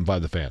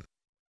 107.5 The Fan.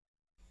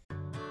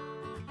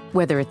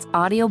 Whether it's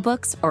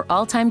audiobooks or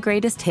all-time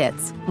greatest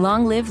hits,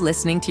 long live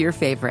listening to your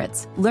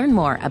favorites. Learn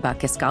more about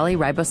Kisqali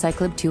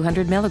Ribociclib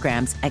 200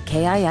 milligrams at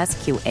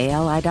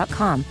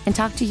KISQALI.com and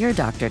talk to your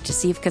doctor to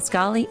see if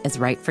Kisqali is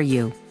right for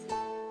you.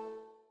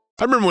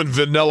 I remember when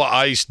Vanilla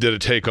Ice did a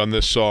take on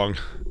this song.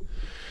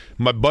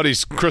 My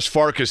buddies, Chris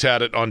Farkas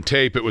had it on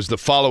tape. It was the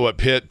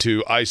follow-up hit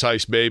to Ice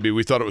Ice Baby.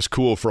 We thought it was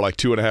cool for like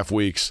 2.5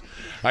 weeks.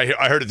 I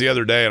heard it the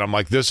other day, and I'm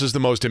like, this is the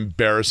most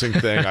embarrassing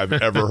thing I've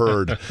ever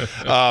heard.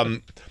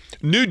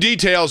 New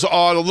details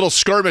on a little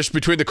skirmish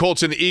between the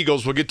Colts and the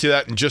Eagles. We'll get to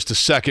that in just a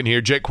second here.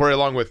 Jake Query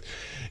along with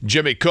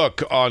Jimmy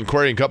Cook on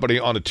Query & Company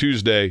on a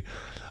Tuesday.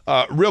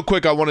 Real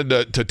quick, I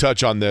wanted to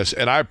touch on this,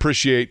 and I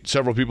appreciate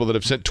several people that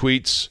have sent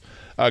tweets.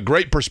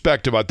 Great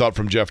perspective, I thought,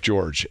 from Jeff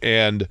George.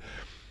 And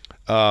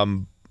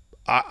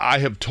I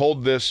have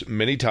told this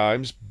many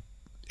times,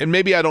 and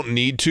maybe I don't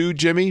need to,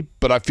 Jimmy,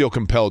 but I feel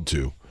compelled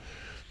to.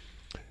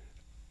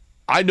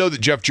 I know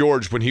that Jeff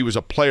George, when he was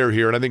a player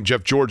here, and I think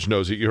Jeff George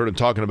knows it, you heard him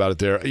talking about it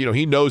there,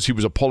 he knows he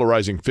was a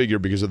polarizing figure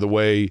because of the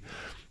way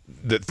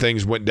that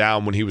things went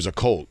down when he was a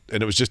Colt,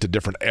 and it was just a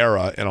different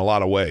era in a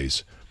lot of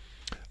ways.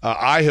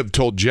 I have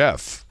told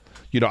Jeff,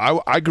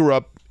 I grew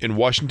up in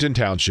Washington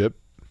Township.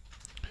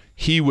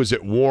 He was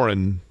at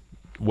Warren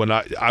when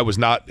I was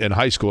not in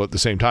high school at the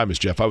same time as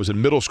Jeff. I was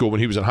in middle school when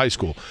he was in high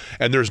school.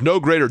 And there's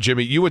no greater,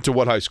 Jimmy, you went to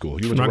what high school?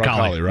 You went to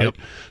Roncalli, right? Yep.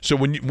 So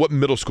what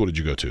middle school did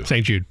you go to?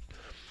 St. Jude.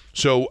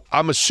 So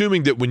I'm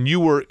assuming that when you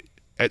were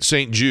at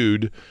St.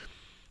 Jude,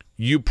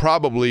 you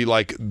probably,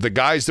 like, the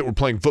guys that were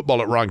playing football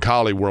at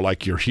Roncalli were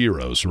like your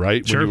heroes,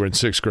 right? Sure. When you were in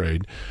 6th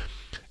grade.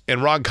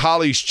 And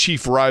Roncalli's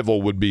chief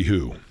rival would be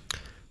who?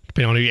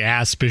 Depending on who you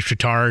ask, Bishop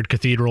Chatard,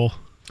 Cathedral.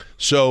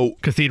 So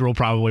Cathedral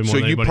probably more so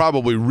than you anybody.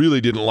 Probably really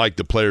didn't like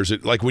the players.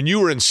 Like when you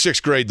were in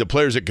 6th grade, the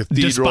players at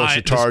Cathedral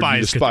and Chatard,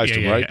 you despised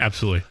them, right? Yeah,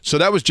 absolutely. So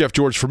that was Jeff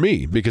George for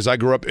me because I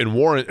grew up in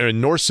Warren, or in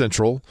North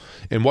Central,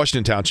 in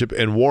Washington Township,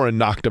 and Warren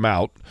knocked him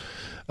out.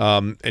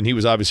 And he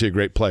was obviously a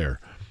great player.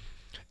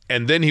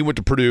 And then he went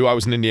to Purdue. I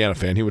was an Indiana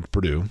fan. He went to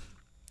Purdue.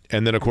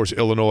 And then, of course,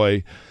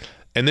 Illinois.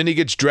 And then he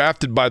gets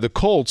drafted by the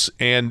Colts.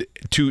 And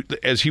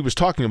as he was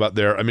talking about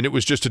there, I mean, it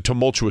was just a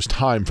tumultuous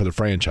time for the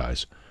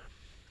franchise.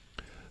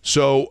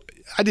 So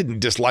I didn't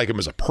dislike him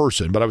as a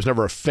person, but I was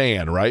never a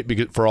fan, right?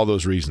 Because for all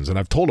those reasons. And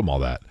I've told him all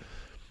that.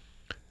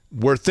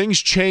 Where things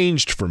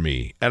changed for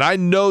me, and I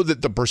know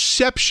that the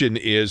perception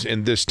is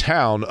in this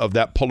town of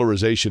that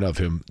polarization of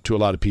him to a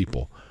lot of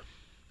people.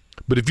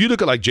 But if you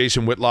look at like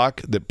Jason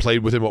Whitlock that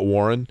played with him at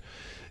Warren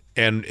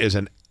and is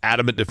an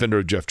adamant defender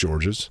of Jeff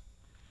George's,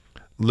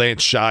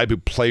 Lance Scheib, who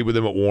played with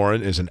him at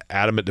Warren, is an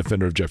adamant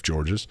defender of Jeff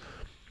George's.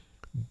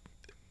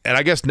 And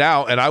I guess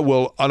now, and I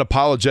will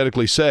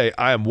unapologetically say,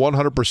 I am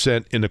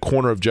 100% in the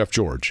corner of Jeff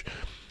George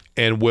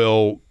and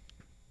will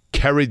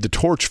carry the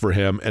torch for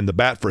him and the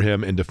bat for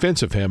him in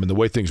defense of him and the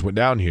way things went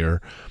down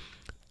here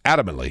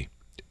adamantly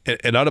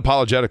and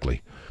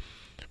unapologetically.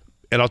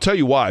 And I'll tell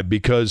you why,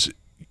 because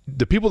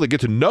the people that get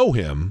to know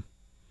him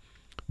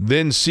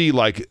then see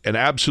like an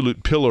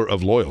absolute pillar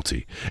of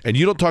loyalty. And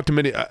you don't talk to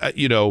many,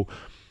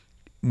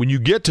 when you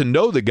get to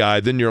know the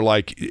guy, then you're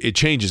like, it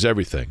changes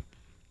everything.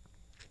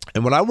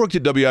 And when I worked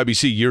at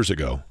WIBC years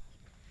ago,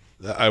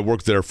 I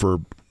worked there for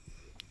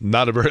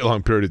not a very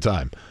long period of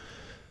time.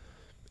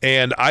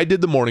 And I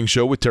did the morning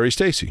show with Terry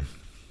Stacy.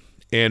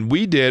 And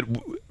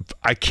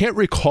I can't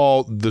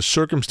recall the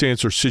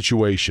circumstance or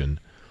situation,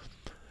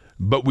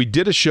 but we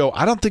did a show.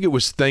 I don't think it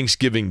was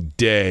Thanksgiving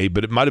Day,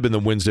 but it might have been the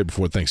Wednesday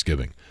before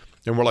Thanksgiving.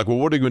 And we're like, well,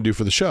 what are you going to do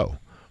for the show?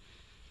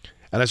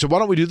 And I said, why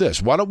don't we do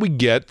this? Why don't we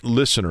get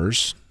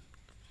listeners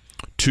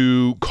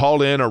to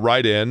call in or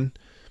write in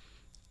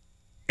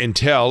and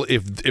tell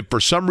if for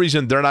some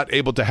reason they're not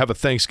able to have a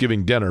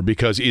Thanksgiving dinner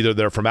because either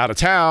they're from out of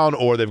town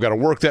or they've got to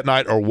work that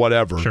night or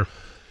whatever. Sure.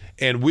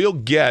 And we'll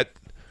get,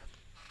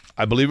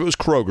 I believe it was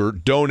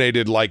Kroger,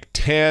 donated like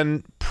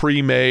 10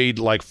 pre-made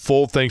like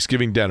full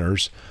Thanksgiving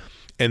dinners.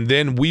 And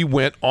then we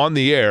went on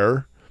the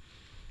air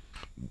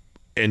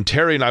and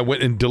Terry and I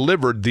went and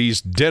delivered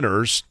these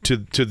dinners to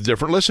the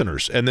different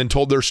listeners and then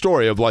told their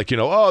story of like,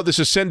 oh, this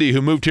is Cindy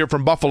who moved here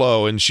from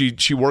Buffalo and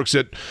she works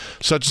at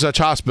such and such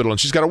hospital and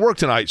she's got to work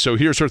tonight. So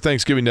here's her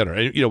Thanksgiving dinner.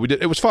 And, we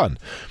did, it was fun.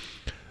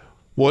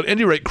 Well, at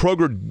any rate,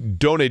 Kroger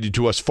donated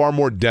to us far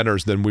more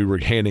dinners than we were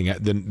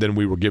than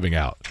we were giving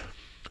out.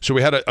 So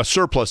we had a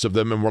surplus of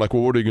them and we're like,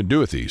 well, what are you going to do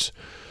with these?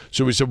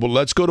 So we said, well,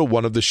 let's go to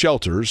one of the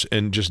shelters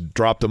and just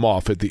drop them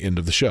off at the end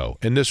of the show.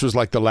 And this was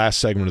like the last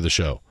segment of the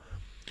show.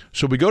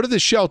 So we go to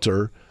this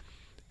shelter,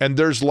 and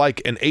there's like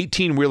an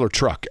 18-wheeler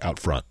truck out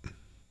front.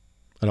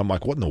 And I'm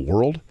like, what in the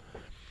world?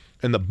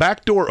 And the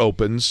back door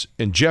opens,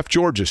 and Jeff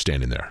George is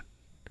standing there.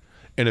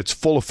 And it's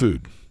full of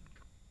food.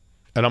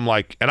 And I'm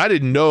like, and I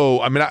didn't know.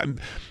 I mean,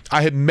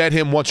 I had met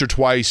him once or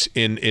twice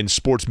in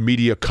sports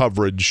media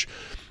coverage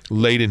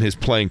late in his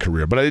playing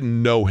career, but I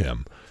didn't know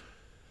him.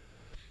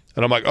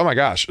 And I'm like, oh, my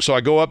gosh. So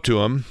I go up to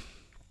him.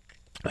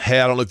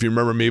 Hey, I don't know if you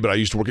remember me, but I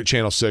used to work at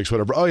Channel 6,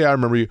 whatever. Oh, yeah, I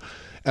remember you.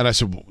 And I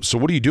said, so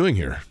what are you doing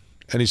here?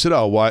 And he said,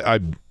 oh, well,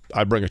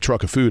 I bring a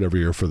truck of food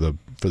every year for the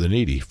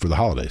needy for the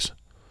holidays.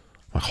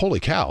 I'm like, holy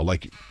cow.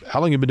 Like,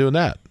 how long have you been doing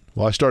that?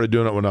 Well, I started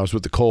doing it when I was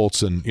with the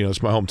Colts, and,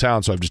 it's my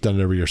hometown, so I've just done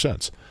it every year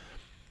since.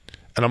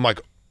 And I'm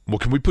like, well,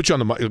 can we put you on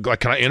the mic?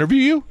 Like, can I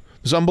interview you?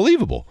 This is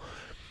unbelievable.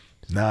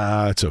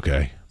 Nah, it's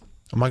okay.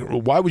 I'm like,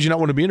 well, why would you not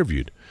want to be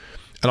interviewed?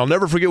 And I'll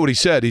never forget what he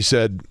said. He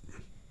said,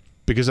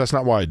 because that's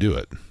not why I do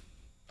it.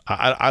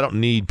 I don't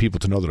need people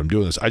to know that I'm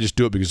doing this. I just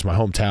do it because it's my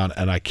hometown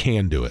and I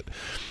can do it.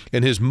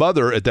 And his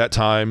mother at that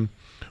time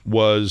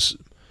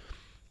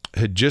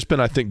had just been,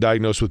 I think,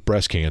 diagnosed with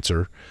breast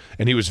cancer,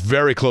 and he was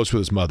very close with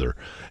his mother.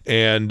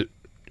 And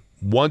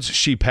once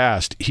she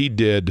passed, he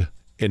did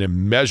an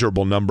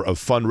immeasurable number of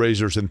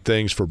fundraisers and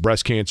things for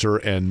breast cancer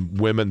and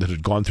women that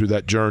had gone through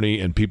that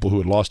journey and people who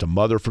had lost a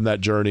mother from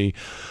that journey.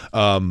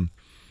 And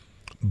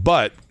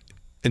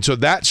so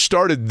that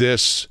started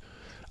this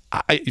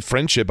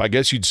friendship, I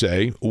guess you'd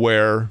say,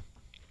 and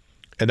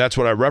that's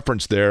what I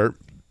referenced there.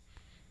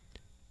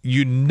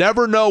 You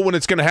never know when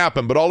it's going to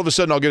happen, but all of a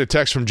sudden I'll get a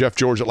text from Jeff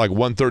George at like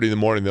 1:30 in the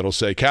morning that'll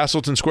say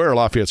Castleton Square or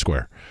Lafayette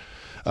Square,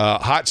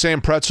 Hot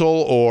Sam Pretzel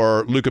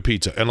or Luca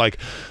Pizza, and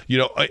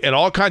and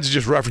all kinds of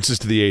just references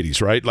to the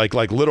 80s, right?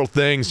 Like little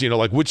things,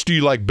 like which do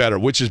you like better,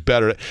 which is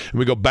better, and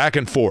we go back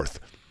and forth.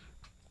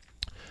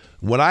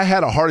 When I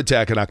had a heart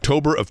attack in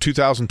October of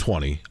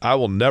 2020, I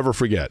will never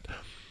forget.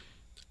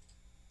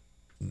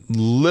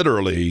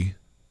 Literally,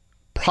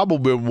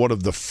 probably one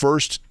of the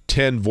first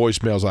 10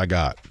 voicemails I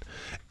got,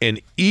 and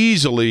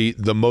easily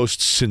the most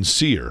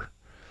sincere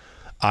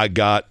I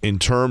got in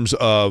terms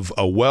of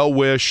a well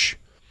wish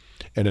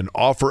and an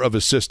offer of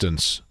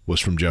assistance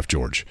was from Jeff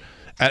George.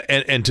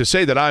 And to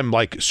say that I'm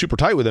like super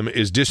tight with him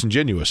is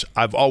disingenuous.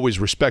 I've always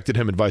respected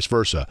him and vice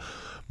versa.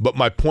 But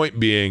my point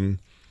being,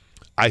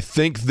 I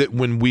think that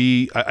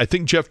I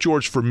think Jeff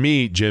George, for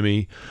me,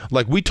 Jimmy,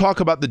 like we talk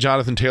about the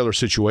Jonathan Taylor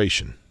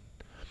situation.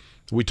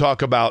 We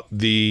talk about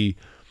the,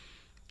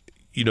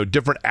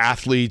 different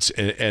athletes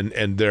and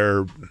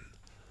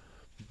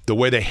the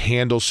way they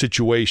handle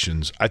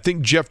situations. I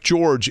think Jeff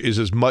George is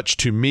as much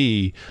to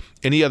me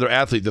any other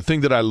athlete. The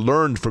thing that I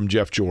learned from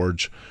Jeff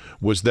George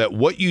was that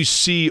what you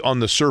see on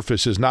the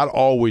surface is not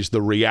always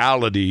the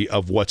reality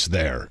of what's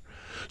there.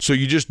 So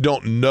you just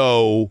don't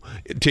know,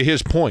 to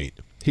his point,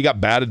 He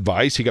got bad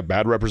advice. He got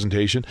bad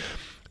representation.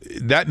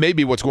 That may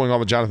be what's going on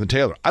with Jonathan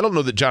Taylor. I don't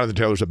know that Jonathan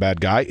Taylor's a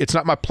bad guy. It's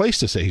not my place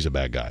to say he's a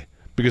bad guy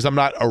because I'm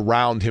not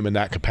around him in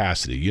that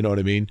capacity. You know what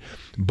I mean?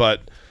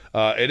 But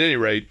at any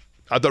rate,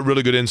 I thought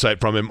really good insight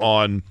from him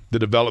on the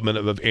development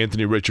of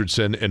Anthony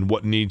Richardson and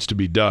what needs to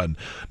be done.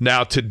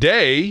 Now,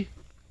 today,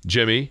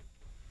 Jimmy,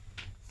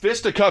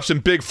 fisticuffs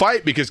and big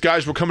fight because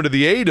guys were coming to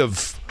the aid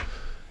of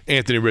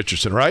Anthony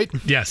Richardson, right?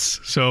 Yes.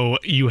 So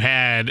you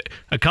had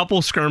a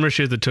couple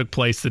skirmishes that took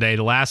place today.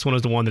 The last one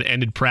was the one that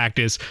ended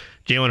practice.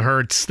 Jalen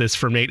Hurts, this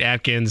from Nate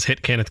Atkins,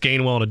 hit Kenneth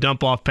Gainwell on a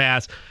dump-off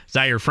pass.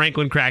 Zaire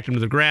Franklin cracked him to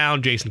the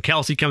ground. Jason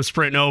Kelsey comes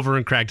sprinting over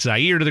and cracked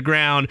Zaire to the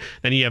ground.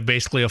 Then you have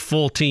basically a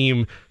full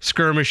team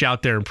skirmish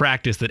out there in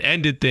practice that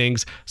ended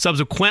things.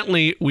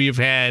 Subsequently, we've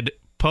had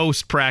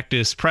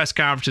post-practice press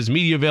conferences,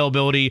 media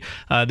availability.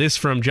 This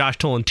from Josh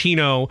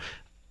Tolentino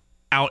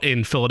out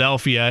in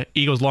Philadelphia.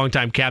 Eagles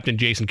longtime captain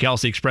Jason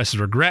Kelsey expresses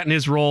regret in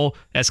his role,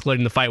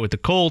 escalating the fight with the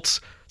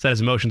Colts, said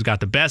his emotions got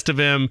the best of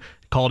him,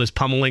 called his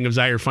pummeling of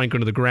Zaire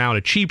Franklin to the ground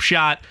a cheap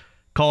shot,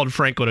 called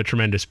Franklin a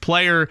tremendous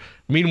player.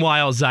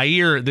 Meanwhile,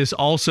 Zaire, this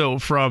also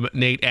from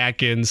Nate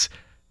Atkins,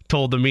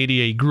 told the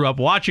media he grew up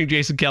watching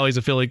Jason Kelly as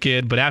a Philly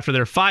kid, but after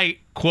their fight,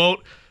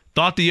 quote,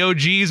 thought the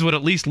OGs would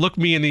at least look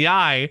me in the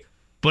eye,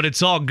 but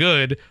it's all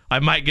good. I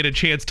might get a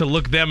chance to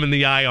look them in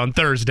the eye on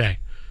Thursday.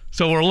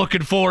 So we're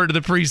looking forward to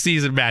the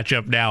preseason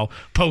matchup now,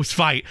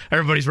 post-fight.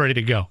 Everybody's ready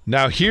to go.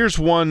 Now, here's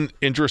one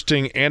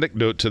interesting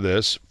anecdote to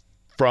this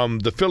from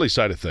the Philly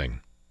side of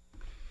thing.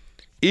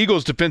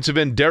 Eagles defensive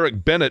end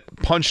Derek Bennett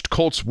punched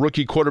Colts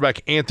rookie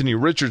quarterback Anthony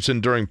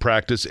Richardson during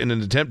practice in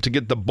an attempt to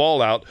get the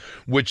ball out,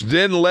 which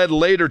then led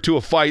later to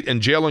a fight,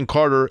 and Jalen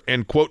Carter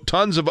and, quote,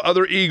 tons of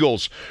other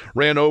Eagles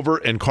ran over,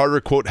 and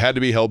Carter, quote, had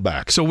to be held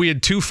back. So we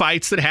had two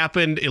fights that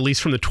happened, at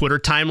least from the Twitter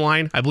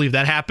timeline. I believe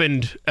that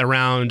happened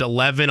around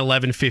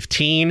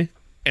 11:15,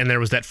 and there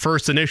was that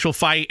first initial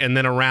fight, and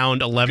then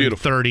around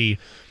 11:30,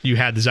 you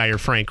had the Zaire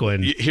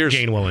Franklin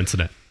Gainwell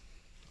incident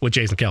with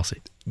Jason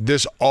Kelsey.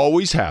 This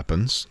always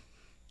happens.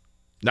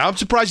 Now, I'm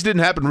surprised it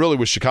didn't happen really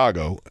with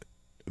Chicago,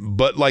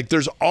 but, like,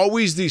 there's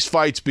always these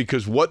fights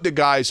because what do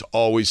guys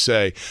always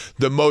say?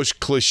 The most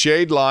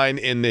cliched line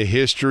in the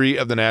history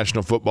of the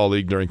National Football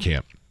League during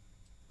camp.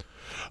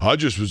 I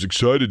just was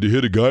excited to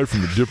hit a guy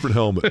from a different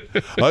helmet.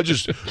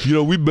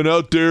 We've been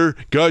out there,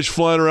 guys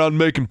flying around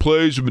making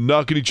plays, we've been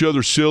knocking each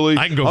other silly.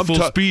 I can go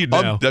full speed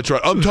now. That's right.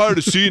 I'm tired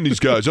of seeing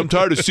these guys. I'm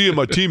tired of seeing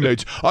my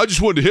teammates. I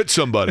just wanted to hit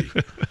somebody.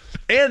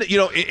 And,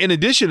 in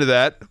addition to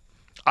that,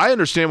 I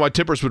understand why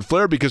tempers would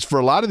flare because for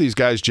a lot of these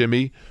guys,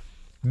 Jimmy,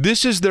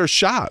 this is their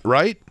shot,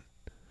 right?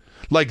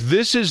 Like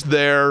this is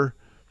their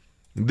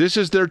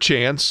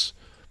chance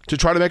to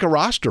try to make a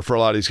roster for a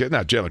lot of these guys.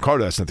 Now, Jalen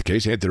Carter, that's not the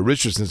case. Anthony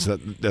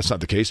Richardson, that's not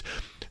the case.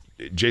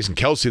 Jason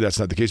Kelsey, that's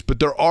not the case.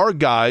 But there are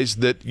guys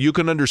that you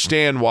can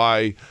understand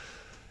why,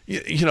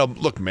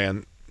 look,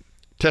 man,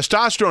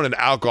 testosterone and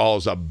alcohol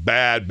is a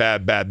bad,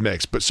 bad, bad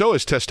mix. But so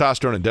is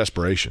testosterone and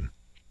desperation,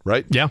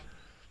 right? Yeah.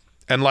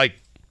 And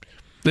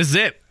this is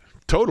it.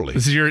 Totally.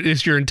 This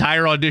is your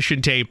entire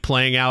audition tape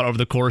playing out over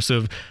the course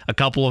of a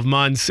couple of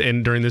months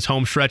and during this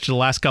home stretch of the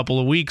last couple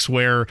of weeks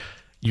where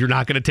you're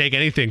not going to take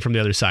anything from the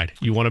other side.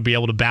 You want to be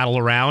able to battle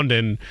around.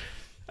 And,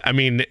 I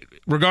mean,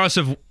 regardless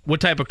of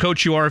what type of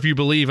coach you are, if you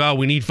believe,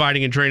 we need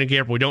fighting in training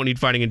camp, or we don't need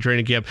fighting in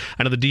training camp.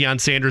 I know the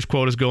Deion Sanders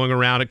quote is going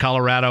around at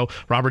Colorado.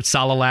 Robert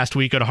Saleh last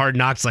week at Hard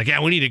Knocks,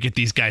 we need to get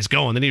these guys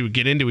going. They need to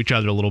get into each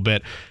other a little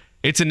bit.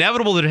 It's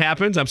inevitable that it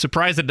happens. I'm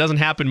surprised it doesn't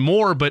happen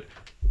more, but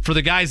for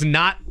the guys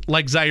not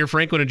like Zaire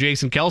Franklin and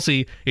Jason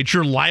Kelsey, it's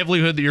your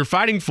livelihood that you're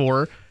fighting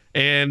for.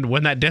 And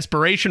when that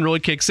desperation really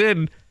kicks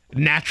in,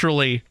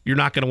 naturally, you're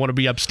not going to want to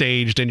be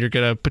upstaged and you're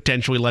going to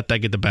potentially let that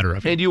get the better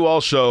of you. And you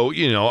also,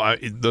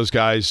 those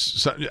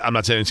guys, I'm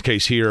not saying it's the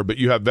case here, but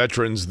you have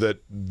veterans that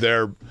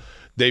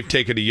they've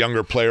taken a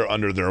younger player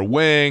under their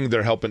wing.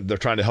 They're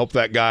trying to help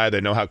that guy. They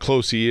know how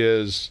close he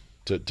is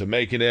to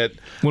making it.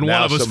 When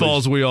one of us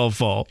falls, we all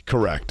fall.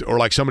 Correct. Or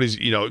like somebody's,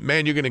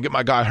 man, you're going to get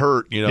my guy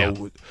hurt,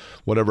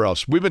 whatever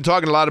else. We've been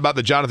talking a lot about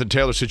the Jonathan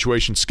Taylor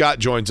situation. Scott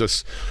joins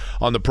us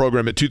on the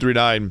program at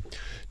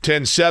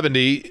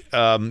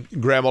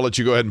 239-1070. Graham, I'll let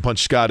you go ahead and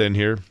punch Scott in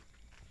here.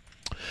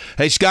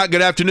 Hey, Scott,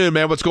 good afternoon,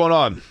 man. What's going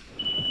on?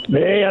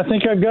 Hey, I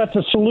think I've got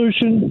the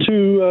solution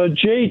to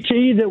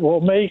JT that will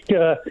make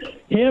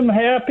him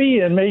happy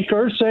and make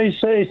her say,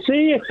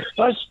 see,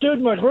 I stood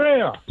my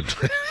ground.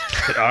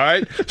 All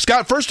right.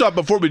 Scott, first off,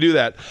 before we do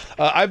that,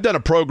 I've done a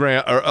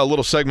program, or a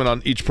little segment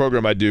on each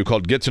program I do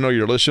called Get to Know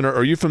Your Listener.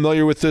 Are you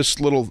familiar with this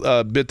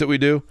little bit that we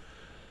do?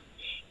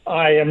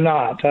 I am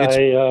not.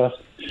 I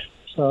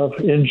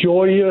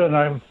enjoy you, and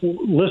I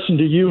listen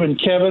to you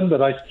and Kevin, but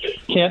I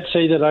can't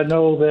say that I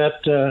know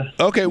that.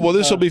 Okay, well,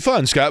 this will be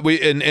fun, Scott.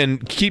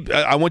 And keep.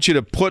 I want you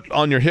to put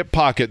on your hip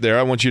pocket there.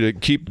 I want you to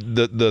keep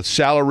the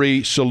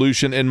salary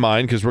solution in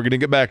mind because we're going to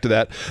get back to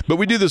that. But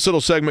we do this little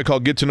segment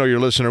called Get to Know Your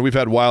Listener. We've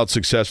had wild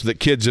success with it.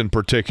 Kids in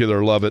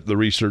particular love it. The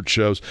research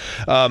shows.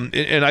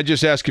 And I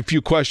just ask a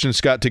few questions,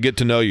 Scott, to get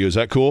to know you. Is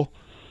that cool?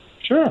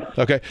 Sure.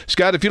 Okay,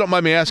 Scott, if you don't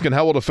mind me asking,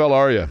 how old a fella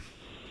are you?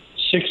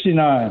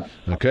 69.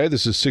 Okay,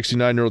 this is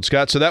 69-year-old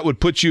Scott. So that would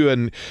put you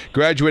in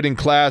graduating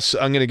class,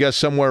 I'm going to guess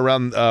somewhere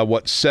around,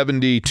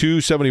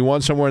 72,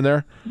 71, somewhere in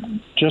there?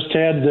 Just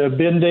had the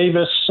Ben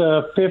Davis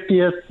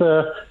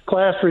 50th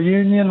class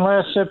reunion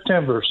last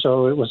September,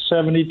 so it was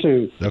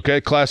 72.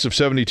 Okay, class of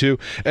 72.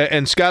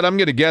 And Scott, I'm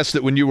going to guess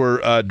that when you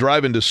were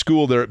driving to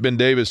school there at Ben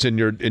Davis in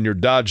your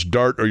Dodge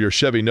Dart or your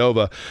Chevy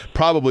Nova,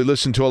 probably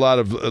listened to a lot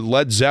of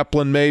Led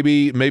Zeppelin,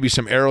 maybe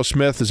some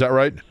Aerosmith. Is that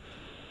right?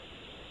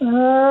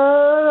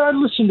 I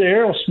listened to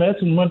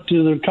Aerosmith and went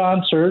to their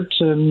concerts,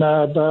 and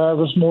I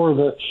was more of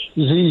a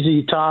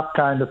ZZ Top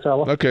kind of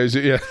fella. Okay,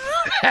 yeah.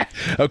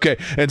 Okay,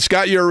 and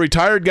Scott, you're a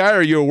retired guy or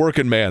are you a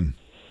working man?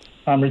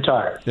 I'm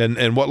retired.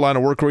 And what line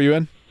of work were you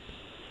in?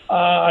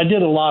 I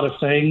did a lot of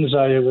things.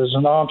 I was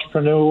an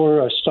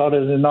entrepreneur. I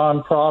started a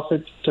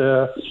nonprofit,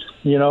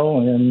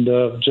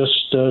 and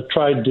just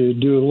tried to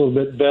do a little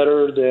bit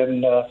better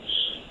than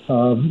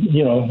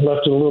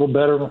left it a little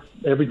better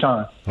every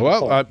time.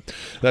 Well,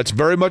 that's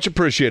very much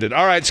appreciated.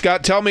 All right,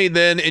 Scott, tell me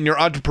then in your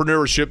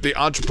entrepreneurship, the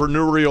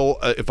entrepreneurial,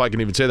 if I can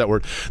even say that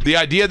word, the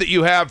idea that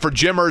you have for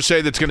Jim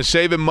Irsay that's going to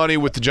save him money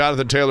with the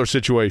Jonathan Taylor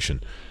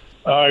situation.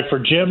 All right, for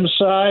Jim's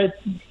side,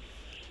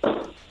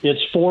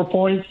 it's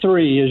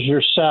 4.3 is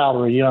your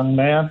salary, young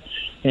man,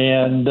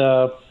 and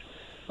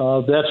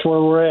that's where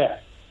we're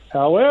at.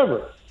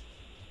 However,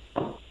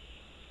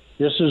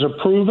 this is a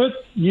prove-it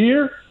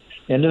year,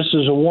 and this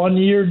is a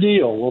one-year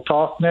deal. We'll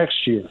talk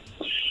next year.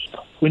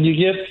 When you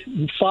get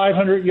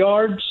 500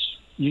 yards,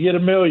 you get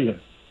 $1 million.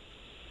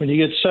 When you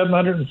get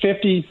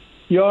 750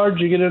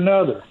 yards, you get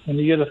another. When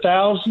you get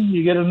 1,000,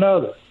 you get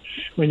another.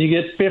 When you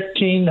get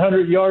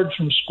 1,500 yards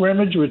from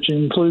scrimmage, which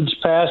includes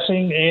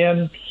passing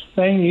and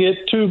thing, you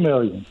get $2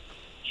 million.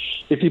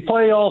 If you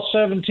play all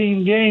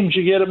 17 games,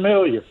 you get $1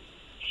 million.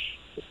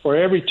 For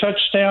every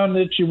touchdown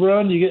that you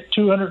run, you get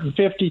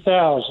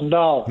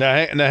 $250,000. Now,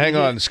 hang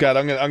on, Scott.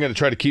 I'm gonna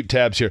try to keep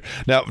tabs here.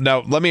 Now,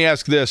 let me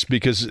ask this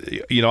because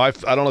I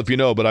don't know if you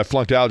know, but I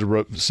flunked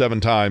algebra 7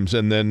 times,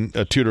 and then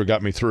a tutor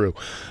got me through.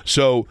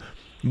 So,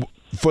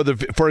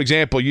 for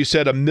example, you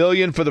said $1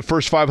 million for the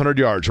first 500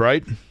 yards,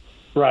 right?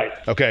 Right.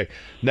 Okay.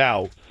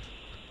 Now,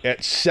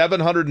 at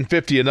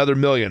 750, another $1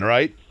 million,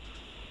 right?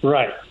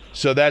 Right.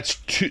 So that's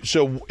two.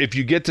 So if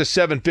you get to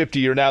 750,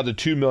 you're now to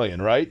 $2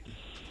 million, right?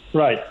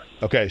 Right.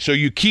 Okay, so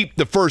you keep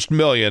the first $1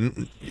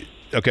 million.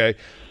 Okay,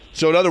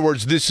 so in other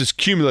words, this is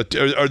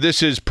cumulative, or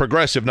this is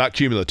progressive, not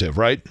cumulative,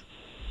 right?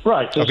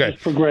 Right. This okay.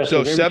 is progressive.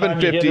 So Every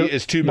 750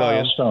 is $2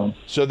 million. Milestone.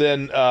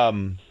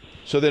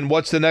 So then,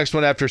 what's the next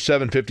one after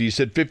 750? You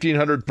said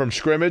 1,500 from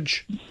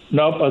scrimmage.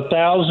 Nope,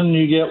 1,000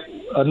 you get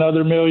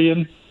another $1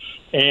 million,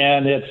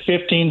 and at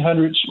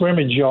 1,500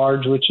 scrimmage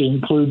yards, which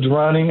includes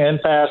running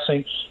and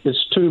passing, it's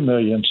 $2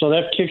 million. So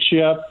that kicks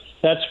you up.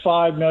 That's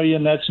 $5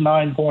 million. That's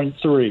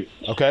 9.3.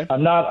 Okay.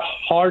 I'm not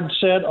hard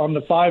set on the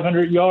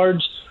 500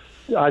 yards.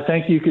 I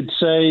think you could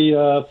say,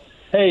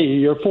 hey,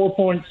 your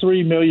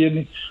 4.3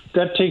 million,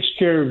 that takes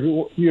care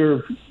of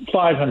your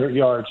 500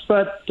 yards.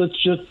 But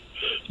that's just,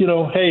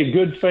 hey,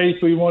 good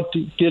faith. We want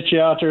to get you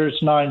out there.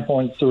 It's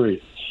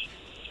 9.3.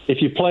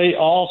 If you play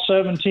all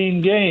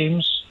 17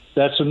 games,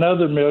 that's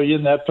another $1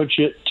 million. That puts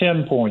you at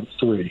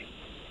 10.3.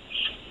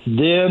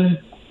 Then,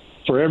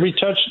 for every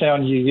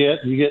touchdown you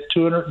get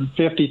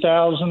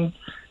 $250,000.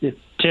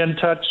 10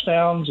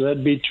 touchdowns,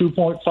 that'd be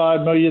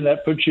 $2.5 million.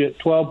 That puts you at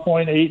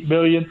 $12.8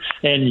 million,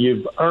 and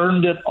you've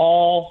earned it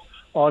all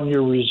on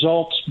your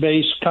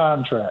results-based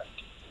contract.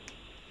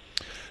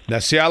 Now,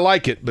 see, I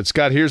like it, but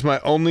Scott, here's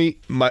my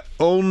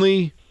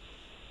only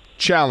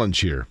challenge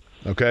here.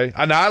 Okay,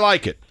 and I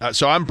like it.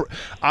 So I'm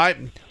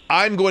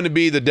going to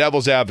be the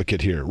devil's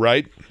advocate here,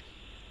 right?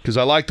 Because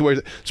I like the way.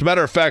 As a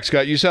matter of fact,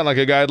 Scott, you sound like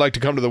a guy I'd like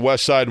to come to the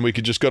West Side and we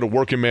could just go to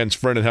Working Man's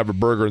Friend and have a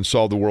burger and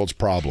solve the world's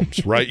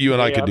problems, right? You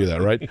and I could do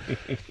that, right?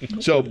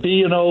 So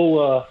via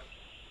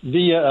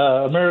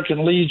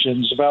American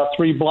Legion's about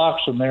 3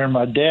 blocks from there.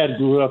 My dad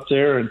grew up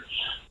there, and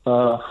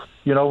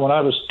when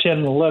I was 10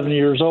 and 11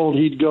 years old,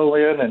 he'd go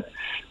in and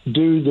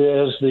do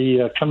as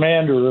the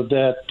commander of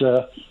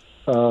that.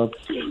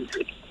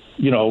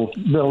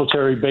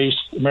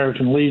 Military-based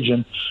American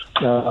Legion.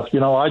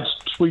 I'd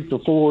sweep the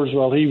floors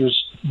while he was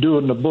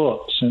doing the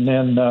books, and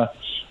then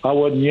I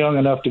wasn't young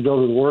enough to go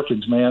to the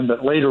workings, man.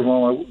 But later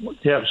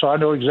so I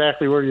know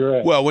exactly where you're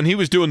at. Well, when he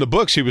was doing the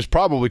books, he was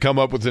probably come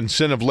up with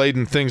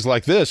incentive-laden things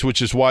like this,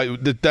 which is why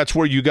that's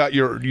where you got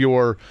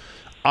your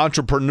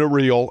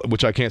entrepreneurial,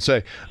 which I can't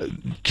say,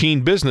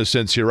 keen business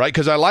sense here, right?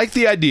 Because I like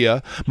the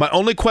idea. My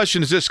only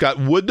question is this, Scott.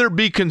 Would there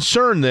be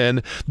concern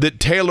then that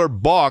Taylor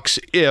balks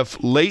if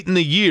late in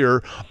the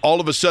year, all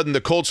of a sudden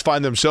the Colts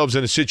find themselves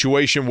in a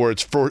situation where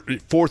it's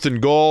 4th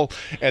and goal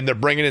and they're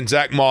bringing in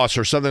Zach Moss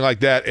or something like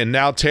that, and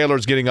now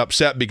Taylor's getting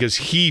upset because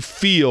he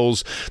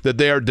feels that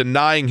they are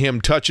denying him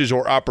touches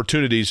or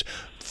opportunities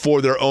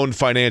for their own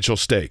financial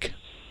stake?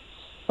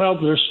 Well,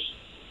 there's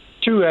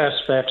 2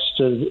 aspects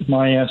to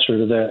my answer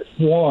to that.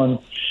 One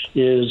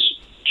is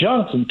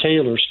Jonathan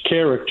Taylor's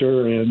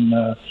character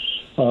and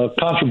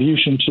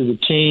contribution to the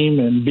team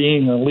and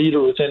being a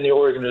leader within the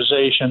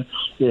organization,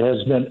 it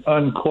has been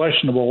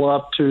unquestionable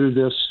up to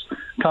this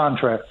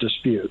contract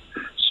dispute.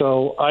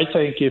 So I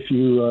think if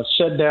you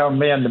sit down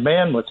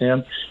man-to-man with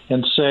him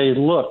and say,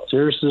 look,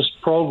 there's this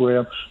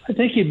program, I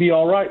think he'd be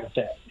all right with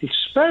that,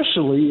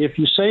 especially if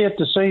you say at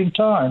the same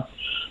time,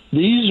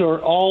 these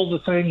are all the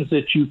things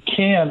that you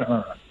can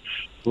earn.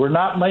 We're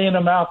not laying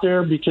them out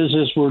there because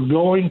as we're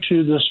going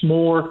to this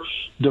more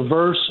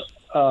diverse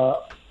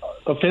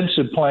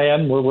offensive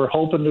plan where we're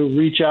hoping to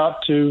reach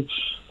out to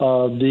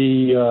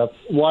the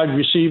wide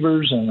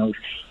receivers and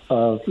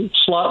our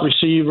slot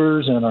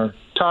receivers and our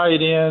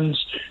tight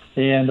ends,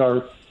 and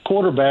our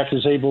quarterback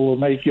is able to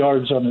make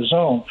yards on his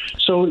own.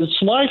 So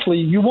it's likely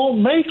you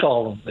won't make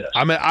all of this.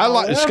 I mean,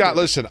 Scott,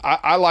 listen,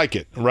 I like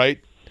it, right?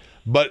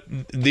 But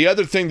the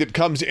other thing that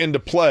comes into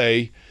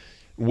play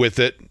with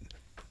it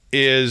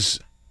is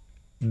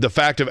the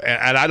fact of,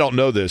 and I don't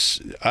know this,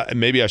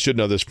 maybe I should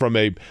know this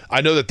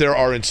I know that there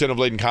are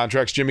incentive-laden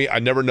contracts, Jimmy. I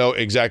never know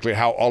exactly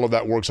how all of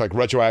that works, like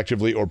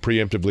retroactively or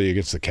preemptively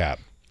against the cap.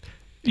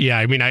 Yeah,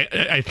 I mean,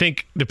 I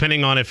think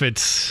depending on if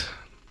it's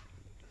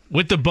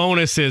with the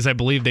bonuses, I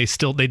believe they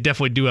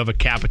definitely do have a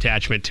cap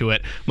attachment to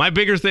it. My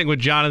bigger thing with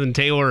Jonathan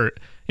Taylor,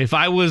 if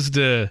I was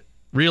to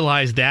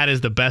realize that is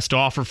the best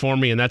offer for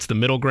me and that's the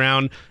middle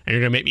ground, and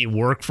you're going to make me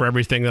work for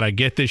everything that I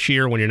get this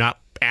year when you're not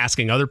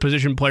asking other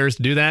position players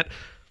to do that,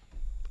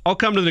 I'll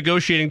come to the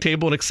negotiating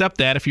table and accept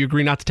that if you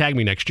agree not to tag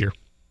me next year.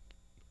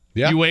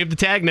 Yeah. You waive the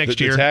tag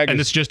next year, and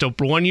it's just a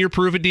 1-year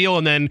prove-it deal,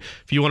 and then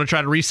if you want to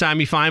try to re-sign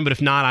me, fine, but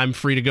if not, I'm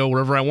free to go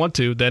wherever I want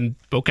to, then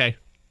okay.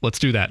 Let's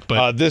do that.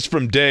 But this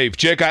from Dave.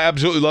 Jake, I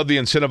absolutely love the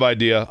incentive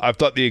idea. I've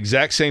thought the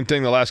exact same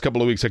thing the last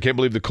couple of weeks. I can't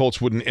believe the Colts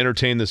wouldn't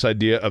entertain this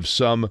idea of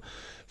some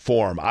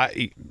form.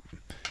 I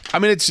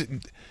mean,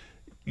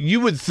 you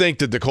would think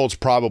that the Colts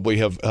probably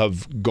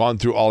have gone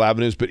through all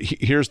avenues, but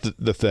here's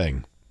the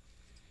thing.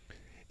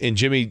 And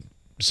Jimmy,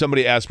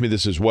 somebody asked me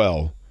this as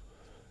well.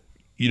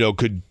 You know,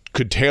 could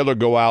Taylor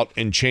go out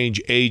and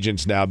change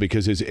agents now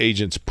because his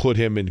agents put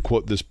him in,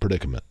 quote, this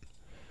predicament?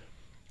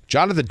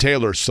 Jonathan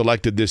Taylor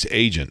selected this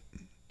agent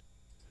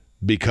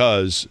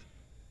because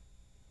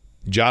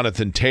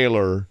Jonathan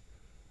Taylor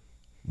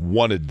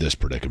wanted this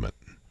predicament.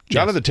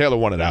 Jonathan Taylor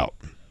wanted out.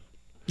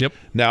 Yep.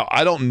 Now,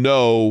 I don't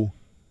know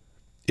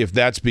if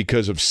that's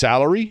because of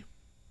salary,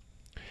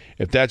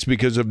 if that's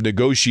because of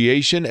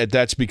negotiation, if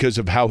that's because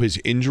of how his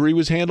injury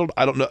was handled.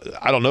 I don't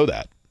know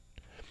that.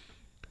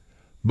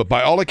 But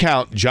by all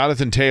account,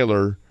 Jonathan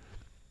Taylor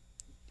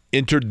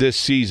entered this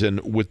season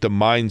with the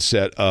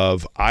mindset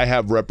of, I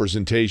have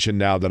representation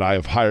now that I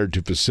have hired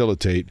to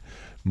facilitate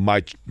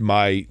my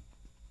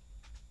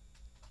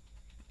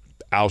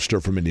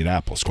ouster from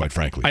Indianapolis, quite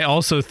frankly. I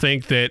also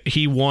think that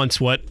he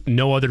wants what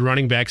no other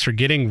running backs are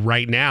getting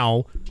right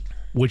now,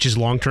 which is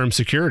long-term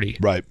security.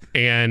 Right.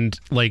 And,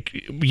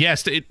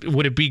 yes,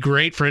 would it be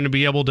great for him to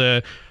be able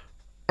to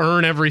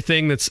earn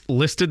everything that's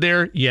listed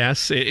there?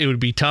 Yes. It would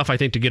be tough, I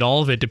think, to get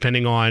all of it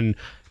depending on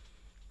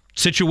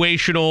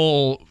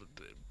situational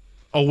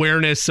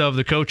awareness of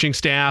the coaching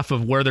staff,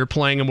 of where they're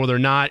playing and where they're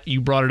not. You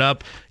brought it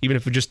up, even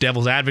if it's just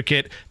devil's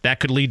advocate,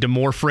 that could lead to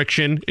more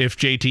friction if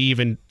JT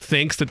even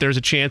thinks that there's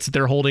a chance that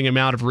they're holding him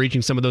out of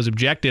reaching some of those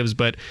objectives.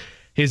 But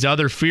his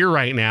other fear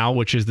right now,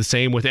 which is the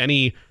same with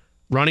any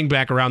running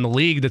back around the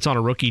league that's on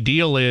a rookie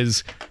deal,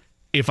 is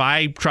if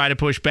I try to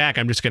push back,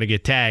 I'm just going to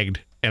get tagged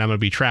and I'm going to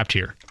be trapped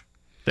here.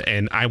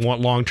 And I want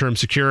long-term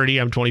security.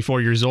 I'm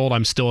 24 years old.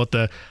 I'm still at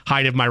the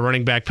height of my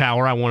running back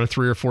power. I want a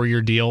 3 or 4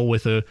 year deal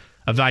with a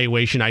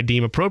evaluation I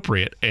deem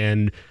appropriate.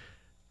 And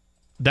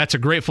that's a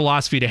great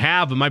philosophy to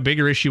have. But my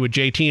bigger issue with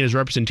JT and his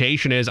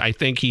representation is I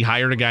think he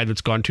hired a guy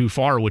that's gone too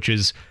far, which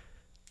is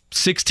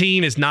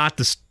 16 is not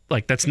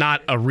that's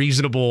not a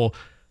reasonable.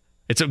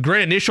 It's a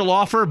great initial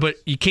offer, but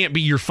you can't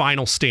be your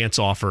final stance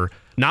offer.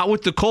 Not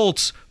with the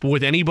Colts, but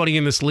with anybody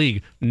in this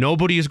league.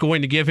 Nobody is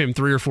going to give him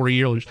 3 or 4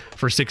 years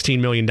for $16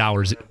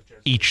 million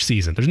each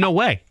season. There's no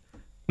way.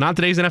 Not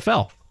today's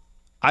NFL.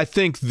 I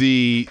think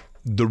the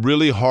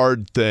really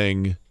hard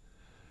thing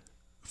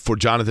for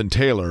Jonathan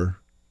Taylor,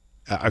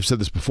 I've said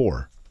this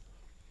before,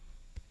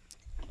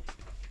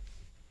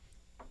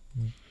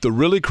 the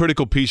really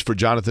critical piece for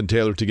Jonathan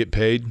Taylor to get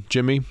paid,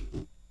 Jimmy,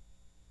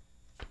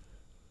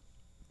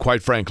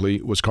 quite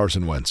frankly, was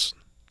Carson Wentz.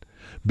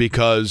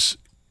 Because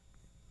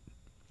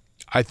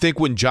I think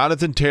when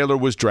Jonathan Taylor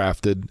was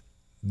drafted,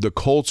 the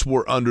Colts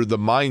were under the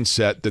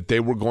mindset that they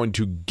were going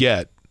to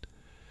get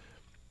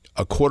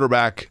a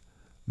quarterback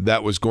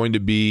that was going to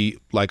be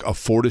like a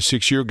 4 to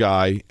 6 year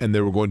guy, and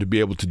they were going to be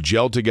able to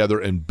gel together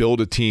and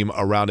build a team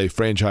around a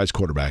franchise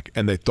quarterback,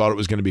 and they thought it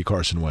was going to be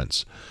Carson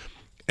Wentz.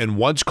 And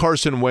once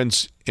Carson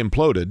Wentz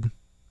imploded,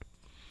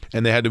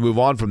 and they had to move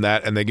on from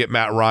that, and they get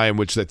Matt Ryan,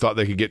 which they thought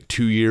they could get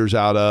 2 years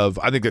out of.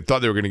 I think they thought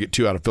they were going to get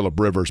 2 out of Phillip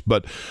Rivers,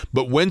 but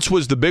Wentz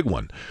was the big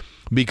one.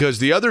 Because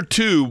the other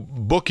 2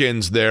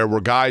 bookends there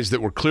were guys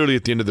that were clearly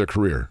at the end of their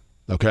career,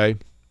 okay?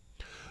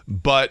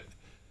 But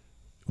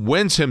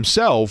Wentz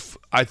himself,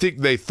 I think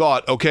they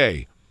thought,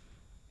 okay,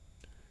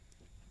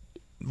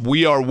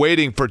 we are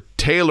waiting for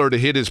Taylor to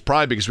hit his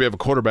prime because we have a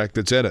quarterback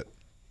that's in it.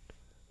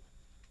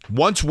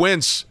 Once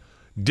Wentz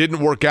didn't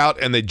work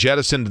out and they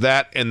jettisoned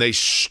that and they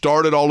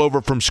started all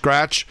over from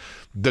scratch,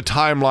 the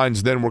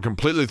timelines then were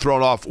completely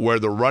thrown off where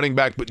the running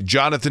back, but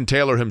Jonathan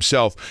Taylor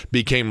himself,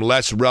 became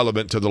less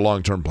relevant to the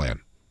long-term plan,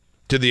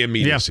 to the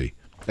immediacy.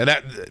 Yeah.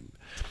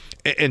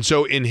 And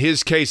so in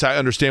his case, I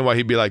understand why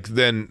he'd be like,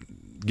 then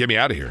get me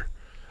out of here.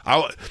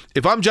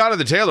 If I'm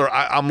Jonathan Taylor,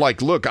 I'm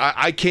like, look,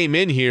 I came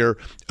in here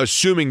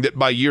assuming that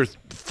by year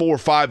 4 or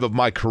 5 of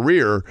my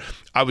career,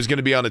 I was going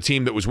to be on a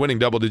team that was winning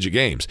double-digit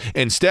games.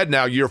 Instead,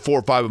 now, year 4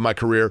 or 5 of my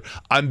career,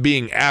 I'm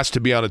being asked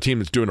to be on a team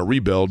that's doing a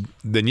rebuild.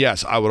 Then,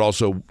 yes, I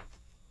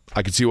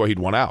could see why he'd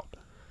want out.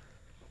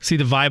 See,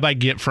 the vibe I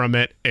get from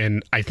it,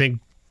 and I think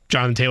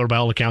Jonathan Taylor, by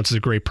all accounts, is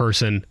a great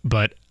person,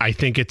 but I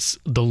think it's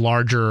the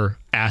larger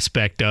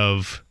aspect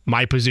of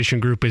my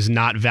position group is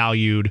not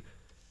valued.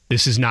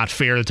 This is not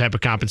fair, the type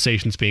of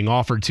compensation that's being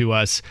offered to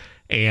us,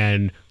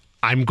 and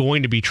I'm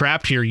going to be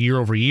trapped here year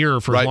over year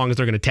for as long as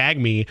they're going to tag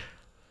me.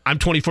 I'm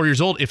 24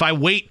 years old. If I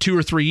wait 2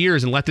 or 3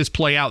 years and let this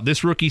play out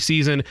this rookie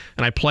season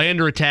and I play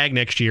under a tag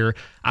next year,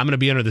 I'm going to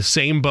be under the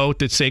same boat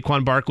that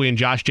Saquon Barkley and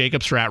Josh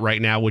Jacobs are at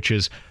right now, which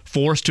is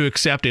forced to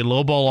accept a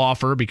lowball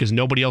offer because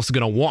nobody else is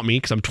going to want me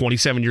because I'm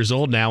 27 years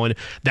old now, and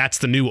that's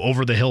the new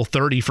over-the-hill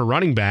 30 for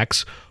running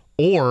backs.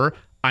 Or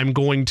I'm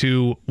going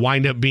to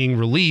wind up being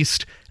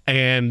released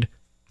and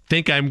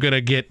think I'm going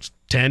to get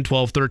 10,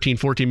 12, 13,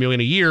 14 million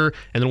a year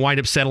and then wind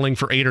up settling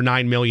for 8 or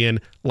 9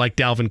 million like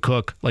Dalvin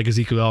Cook, like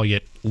Ezekiel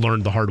Elliott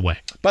learned the hard way.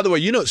 By the way,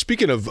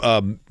 speaking of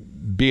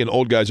being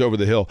old guys over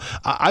the hill,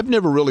 I've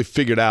never really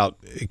figured out,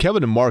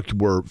 Kevin and Mark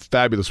were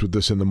fabulous with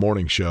this in the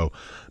morning show.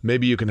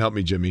 Maybe you can help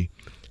me, Jimmy.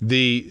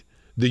 The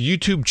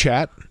YouTube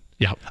chat.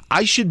 Yeah.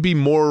 I should be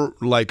more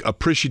like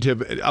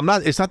appreciative.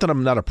 It's not that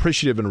I'm not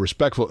appreciative and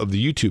respectful of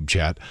the YouTube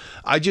chat.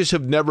 I just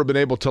have never been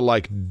able to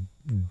like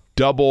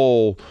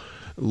double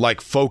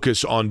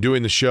focus on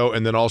doing the show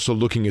and then also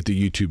looking at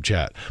the YouTube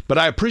chat. But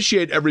I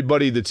appreciate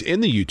everybody that's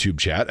in the YouTube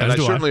chat, and I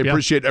certainly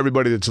appreciate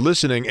everybody that's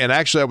listening. And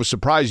actually, I was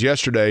surprised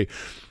yesterday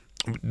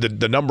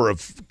the number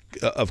of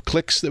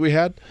clicks that we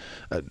had.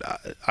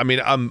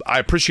 I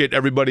appreciate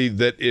everybody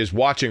that is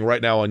watching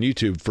right now on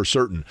YouTube for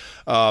certain.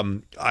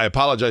 I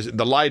apologize.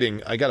 The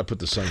lighting, I got to put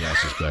the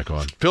sunglasses back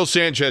on. Phil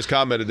Sanchez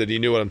commented that he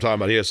knew what I'm talking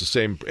about. He has the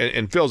same,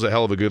 and Phil's a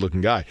hell of a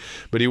good-looking guy,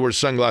 but he wears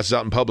sunglasses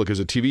out in public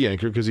as a TV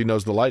anchor because he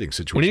knows the lighting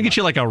situation. We need to get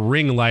you like a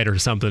ring light or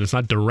something. It's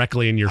not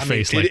directly in your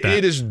face like that.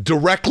 It is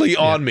directly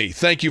on me.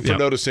 Thank you for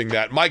noticing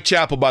that. Mike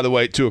Chappell, by the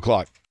way, at 2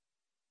 o'clock.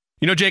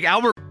 Jake,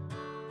 Albert.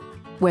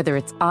 Whether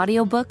it's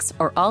audiobooks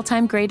or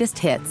all-time greatest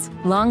hits,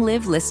 long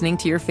live listening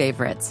to your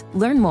favorites.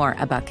 Learn more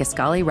about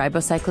Kisqali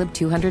Ribociclib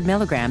 200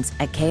 milligrams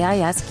at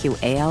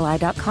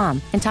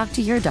KISQALI.com and talk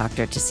to your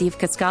doctor to see if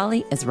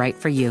Kisqali is right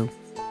for you.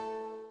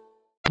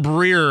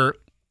 Breer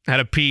had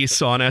a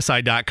piece on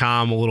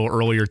SI.com a little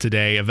earlier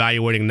today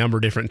evaluating a number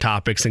of different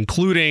topics,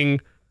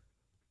 including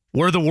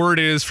where the word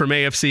is from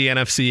AFC,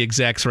 NFC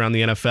execs around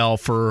the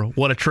NFL for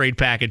what a trade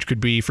package could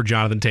be for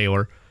Jonathan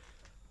Taylor.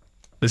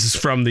 This is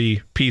from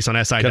the piece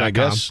on SI.com. Can I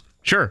guess?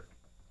 Sure.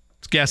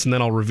 Let's guess, and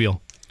then I'll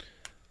reveal.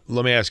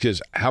 Let me ask you this.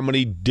 How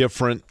many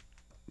different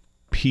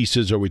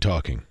pieces are we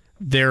talking?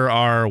 There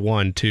are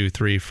 7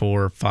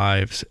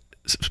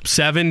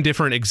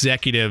 different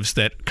executives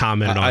that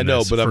commented on this. I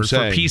know, but I'm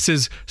saying. For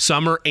pieces,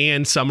 some are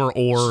and, some are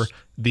or.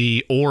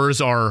 The ors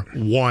are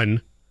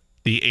 1.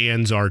 The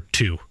ands are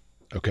 2.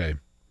 Okay.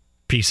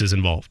 Pieces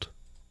involved.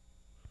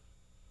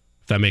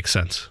 If that makes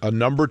sense. A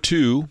number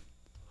 2.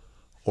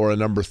 Or a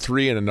number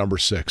 3 and a number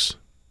 6.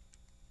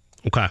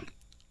 Okay.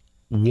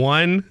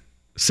 1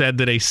 said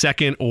that a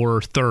second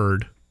or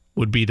third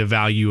would be the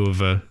value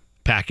of a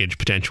package,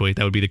 potentially.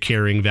 That would be the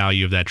carrying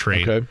value of that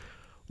trade. Okay.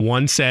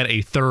 1 said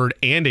a third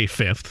and a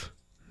fifth.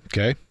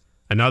 Okay.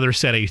 Another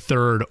said a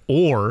third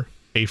or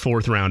a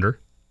fourth rounder.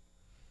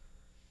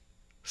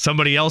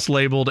 Somebody else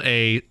labeled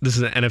this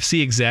is an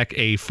NFC exec,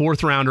 a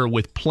fourth rounder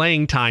with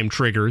playing time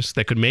triggers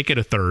that could make it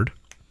a third.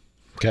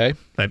 Okay.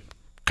 That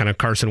kind of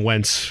Carson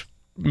Wentz,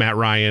 Matt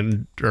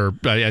Ryan, or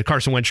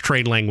Carson Wentz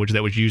trade language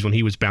that was used when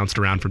he was bounced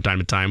around from time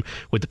to time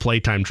with the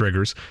playtime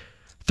triggers.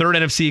 Third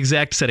NFC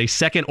exec said a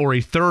second or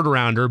a third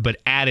rounder, but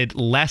added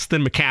less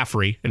than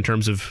McCaffrey in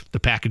terms of the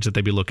package that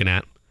they'd be looking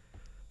at.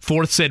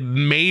 Fourth said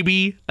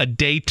maybe a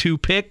day 2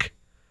 pick.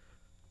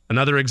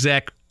 Another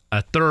exec,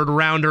 a third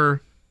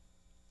rounder.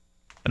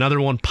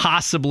 Another one,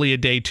 possibly a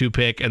day 2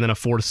 pick, and then a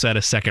fourth said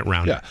a second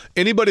rounder. Yeah.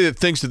 Anybody that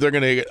thinks that they're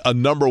going to get a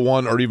number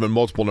 1 or even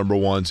multiple number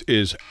 1s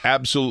is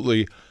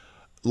absolutely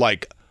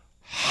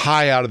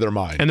high out of their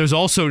mind. And there's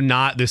also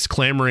not this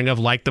clamoring of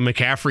like the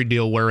McCaffrey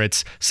deal where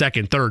it's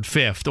second, third,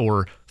 fifth,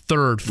 or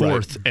third,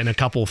 fourth, and a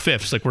couple of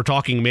fifths. We're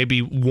talking maybe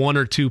 1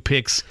 or 2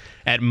 picks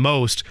at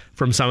most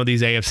from some of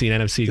these AFC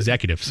and NFC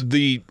executives.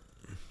 The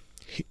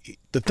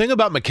thing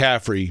about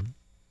McCaffrey's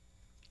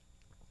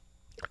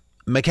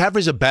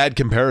a bad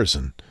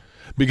comparison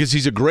because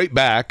he's a great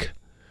back.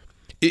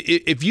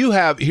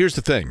 Here's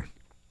the thing.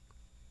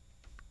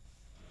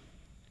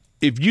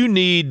 If you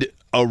need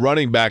a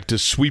running back to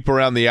sweep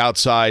around the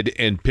outside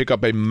and pick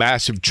up a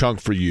massive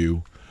chunk for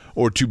you,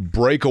 or to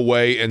break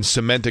away and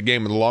cement a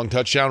game with a long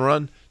touchdown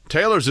run,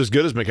 Taylor's as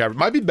good as McCaffrey.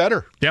 Might be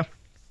better. Yeah.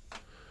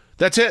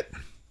 That's it.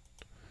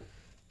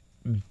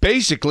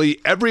 Basically,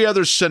 every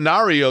other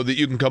scenario that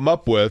you can come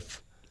up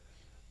with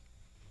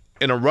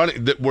in a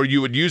running where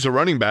you would use a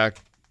running back,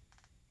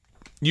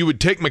 you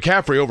would take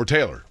McCaffrey over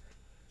Taylor.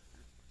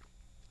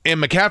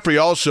 And McCaffrey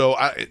also,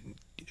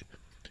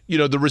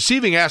 the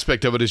receiving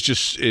aspect of it is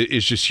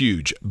just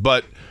huge.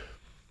 But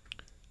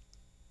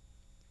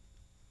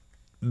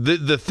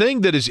the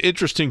thing that is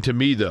interesting to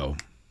me, though,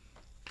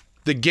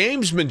 the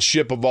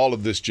gamesmanship of all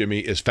of this, Jimmy,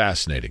 is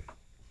fascinating.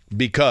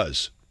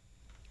 Because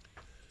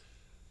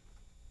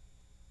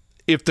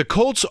if the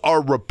Colts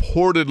are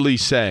reportedly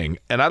saying,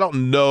 and I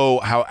don't know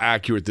how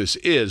accurate this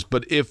is,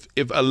 but if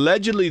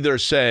allegedly they're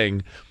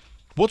saying,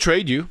 we'll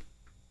trade you,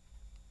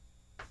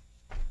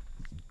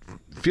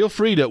 feel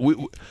free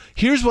to.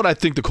 Here's what I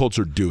think the Colts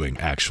are doing,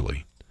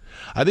 actually.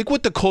 I think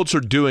what the Colts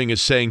are doing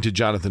is saying to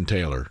Jonathan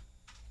Taylor,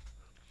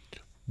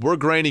 we're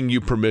granting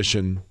you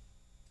permission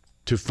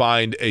to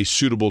find a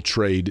suitable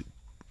trade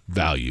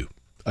value,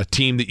 a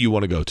team that you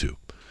want to go to,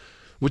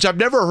 which I've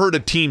never heard a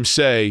team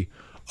say,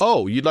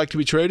 oh, you'd like to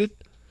be traded?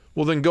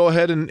 Well, then go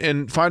ahead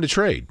and find a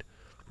trade.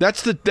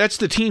 That's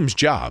the team's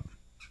job.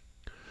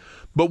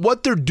 But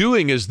what they're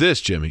doing is this,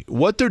 Jimmy.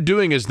 What they're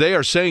doing is they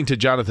are saying to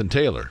Jonathan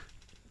Taylor,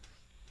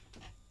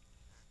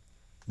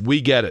 we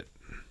get it.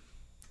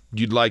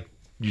 You'd like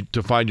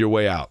to find your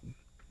way out.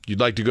 You'd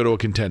like to go to a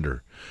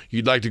contender.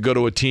 You'd like to go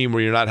to a team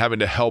where you're not having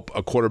to help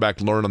a quarterback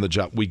learn on the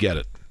job. We get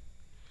it.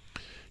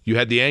 You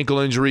had the ankle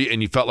injury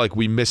and you felt like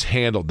we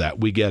mishandled that.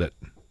 We get it.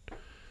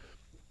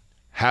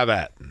 Have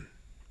at.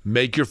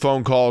 Make your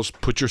phone calls.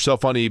 Put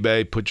yourself on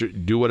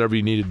eBay. Do whatever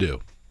you need to do.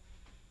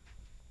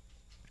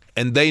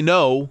 And they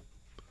know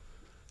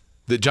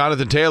that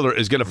Jonathan Taylor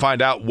is going to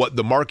find out what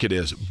the market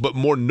is. But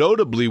more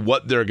notably,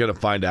 what they're going to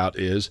find out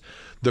is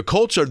the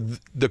Colts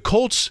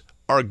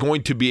are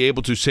going to be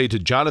able to say to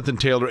Jonathan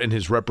Taylor and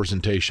his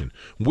representation,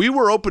 we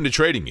were open to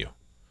trading you.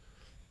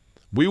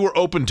 We were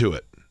open to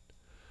it.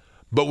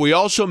 But we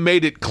also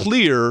made it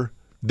clear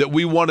that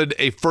we wanted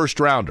a first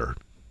rounder.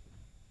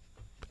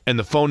 And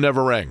the phone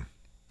never rang.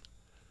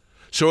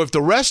 So if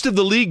the rest of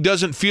the league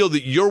doesn't feel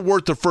that you're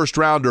worth a first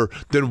rounder,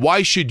 then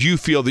why should you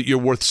feel that you're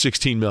worth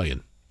 $16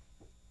 million?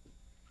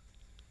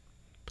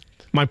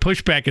 My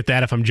pushback at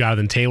that, if I'm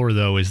Jonathan Taylor,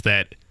 though, is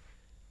that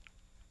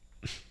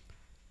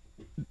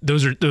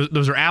those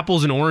are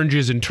apples and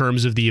oranges in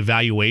terms of the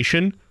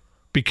evaluation,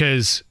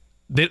 because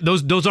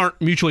those aren't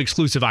mutually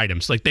exclusive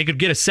items. Like, they could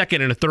get a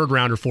second and a third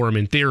rounder for him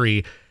in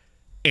theory,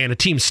 and a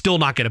team's still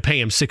not going to pay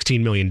him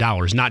 $16 million,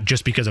 not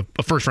just because a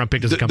first-round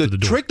pick doesn't come through the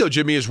door. The trick, though,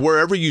 Jimmy, is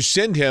wherever you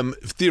send him,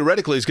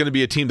 theoretically, is going to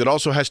be a team that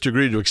also has to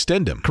agree to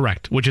extend him.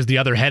 Correct, which is the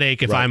other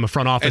headache if I'm a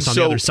front office on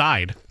the other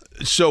side.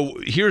 So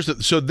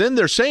then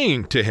they're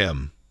saying to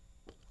him,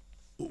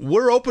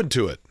 we're open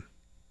to it.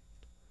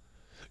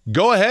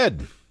 Go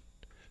ahead.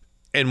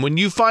 And when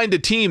you find a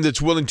team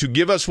that's willing to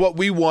give us what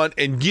we want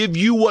and give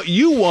you what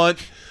you want,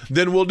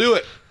 then we'll do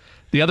it.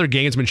 The other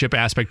gamesmanship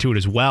aspect to it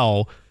as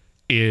well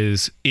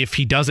is if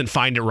he doesn't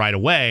find it right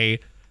away,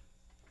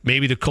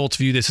 maybe the Colts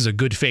view this as a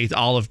good faith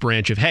olive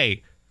branch of,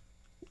 hey,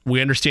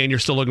 we understand you're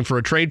still looking for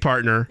a trade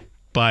partner,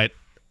 but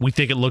we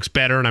think it looks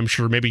better, and I'm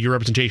sure maybe your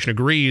representation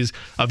agrees,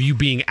 of you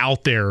being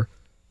out there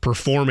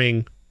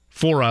performing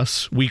for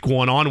us week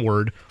one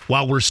onward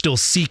while we're still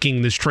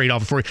seeking this trade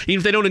offer for you. Even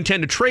if they don't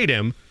intend to trade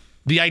him,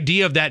 the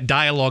idea of that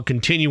dialogue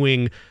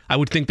continuing, I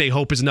would think they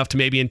hope is enough to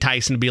maybe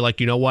entice him to be like,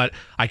 you know what,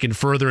 I can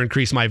further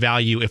increase my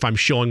value if I'm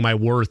showing my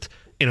worth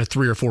in a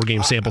 3 or 4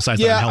 game sample size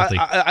that I'm healthy.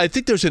 I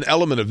think there's an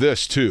element of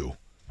this too.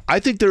 I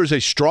think there is a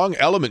strong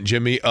element,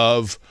 Jimmy,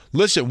 of,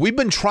 listen, we've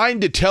been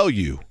trying to tell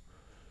you,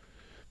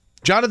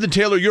 Jonathan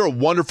Taylor, you're a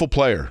wonderful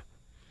player.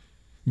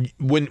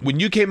 When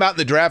you came out in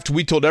the draft,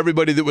 we told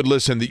everybody that would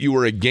listen that you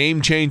were a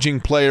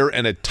game-changing player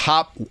and a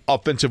top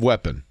offensive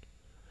weapon.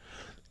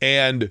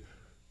 And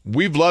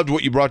we've loved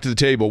what you brought to the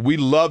table. We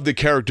love the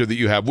character that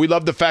you have. We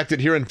love the fact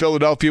that here in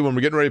Philadelphia, when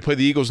we're getting ready to play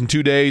the Eagles in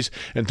 2 days,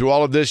 and through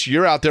all of this,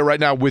 you're out there right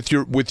now with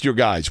your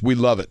guys. We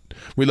love it.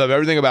 We love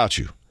everything about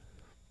you,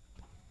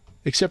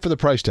 except for the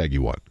price tag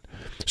you want.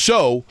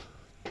 So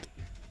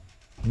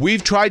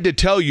we've tried to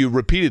tell you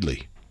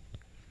repeatedly.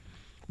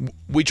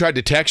 We tried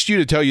to text you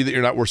to tell you that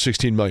you're not worth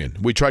 $16 million.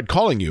 We tried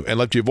calling you and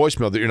left you a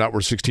voicemail that you're not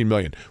worth $16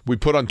 million. We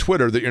put on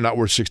Twitter that you're not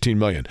worth $16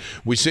 million.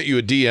 We sent you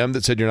a DM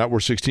that said you're not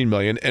worth $16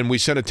 million, and we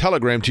sent a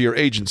telegram to your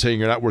agent saying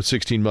you're not worth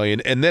 $16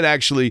 million. And then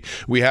actually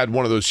we had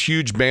one of those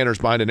huge banners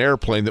behind an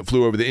airplane that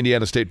flew over the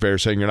Indiana State Fair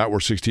saying you're not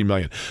worth $16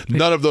 million.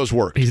 None of those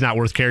worked. He's not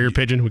worth carrier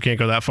pigeon? We can't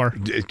go that far?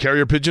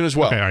 Carrier pigeon as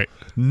well. Okay, all right.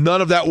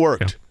 None of that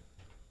worked. Okay.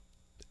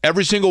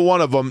 Every single one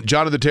of them,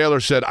 Jonathan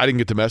Taylor said, I didn't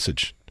get the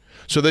message.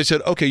 So they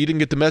said, okay, you didn't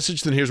get the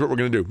message, then here's what we're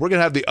going to do. We're going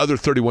to have the other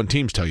 31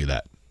 teams tell you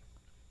that.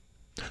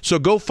 So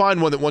go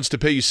find one that wants to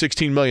pay you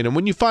 $16 million, and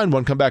when you find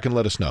one, come back and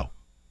let us know.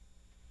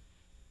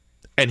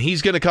 And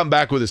he's going to come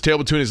back with his tail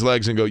between his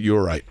legs and go, "You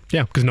were right."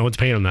 Yeah, because no one's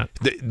paying him that.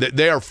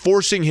 They are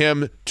forcing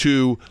him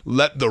to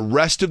let the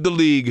rest of the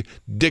league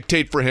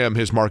dictate for him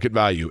his market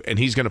value, and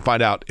he's going to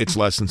find out it's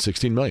less than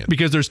 $16 million.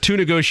 Because there's two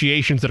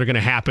negotiations that are going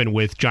to happen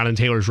with Jonathan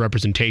Taylor's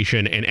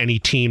representation and any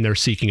team they're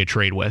seeking a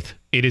trade with.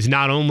 It is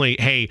not only,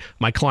 hey,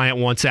 my client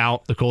wants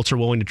out, the Colts are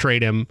willing to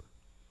trade him.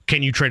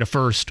 Can you trade a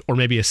first or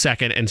maybe a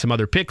second and some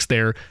other picks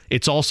there?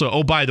 It's also,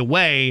 oh, by the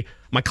way,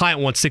 my client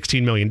wants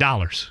 $16 million.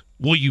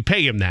 Will you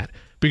pay him that?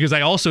 Because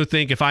I also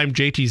think if I'm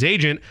JT's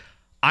agent,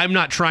 I'm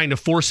not trying to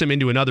force him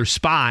into another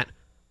spot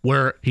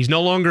where he's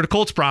no longer the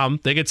Colts' problem.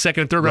 They get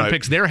second and third round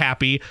picks. They're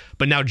happy.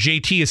 But now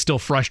JT is still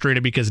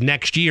frustrated because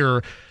next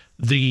year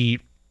the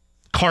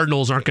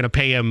Cardinals aren't going to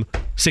pay him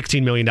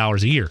 $16 million a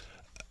year.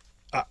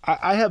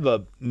 I have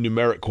a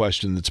numeric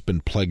question that's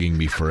been plaguing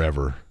me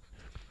forever,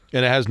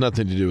 and it has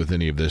nothing to do with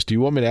any of this. Do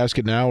you want me to ask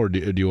it now, or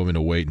do you want me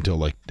to wait until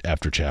like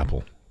after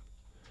Chappell?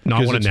 No,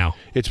 I want it now.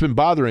 It's been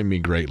bothering me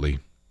greatly.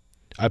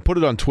 I put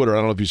it on Twitter. I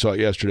don't know if you saw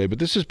it yesterday, but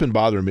this has been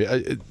bothering me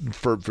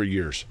for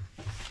years.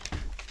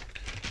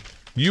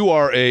 You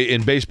are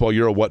in baseball,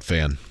 you're a what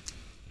fan?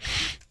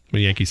 I'm a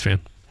Yankees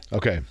fan.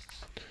 Okay.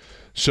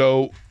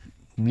 So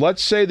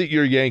let's say that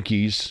your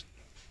Yankees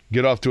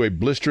get off to a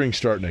blistering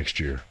start next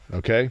year,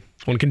 okay?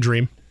 One can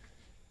dream.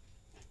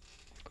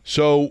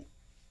 So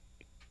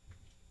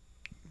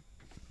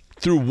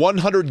through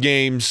 100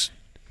 games,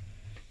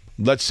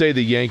 let's say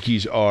the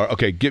Yankees are,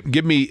 okay,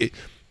 give me,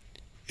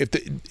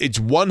 it's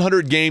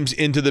 100 games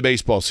into the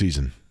baseball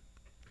season.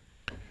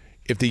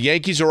 If the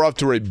Yankees are off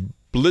to a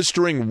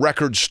blistering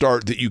record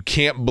start that you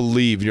can't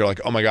believe, and you're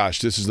like, oh my gosh,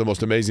 this is the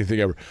most amazing thing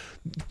ever,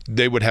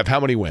 they would have how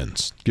many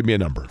wins? Give me a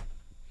number.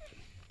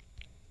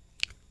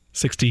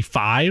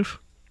 65.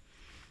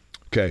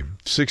 Okay,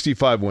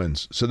 65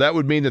 wins. So that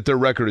would mean that their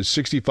record is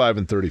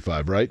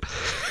 65-35, right?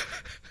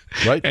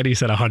 Right? And he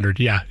said 100.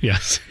 Yeah,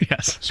 yes.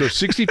 So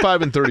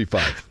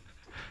 65-35.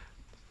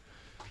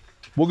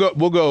 We'll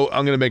go.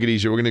 I'm going to make it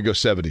easier. We're going to go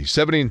 70.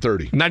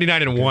 70-30.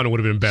 99-1 would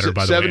have been better,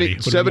 by the way.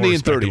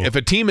 70-30. If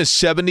a team is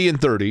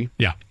 70-30.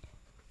 Yeah.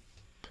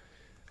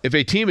 If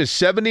a team is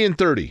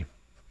 70-30,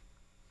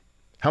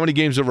 how many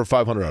games over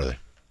 500 are they?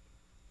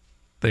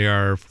 They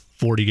are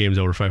 40 games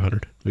over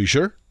 500. Are you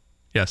sure?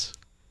 Yes.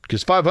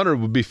 Because 500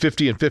 would be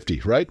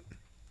 50-50, right?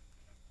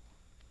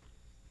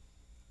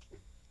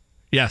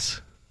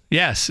 Yes.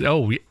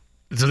 Oh,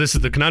 so this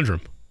is the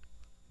conundrum.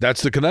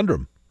 That's the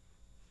conundrum.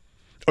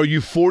 Are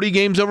you 40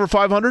 games over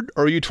 500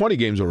 or are you 20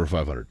 games over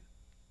 500?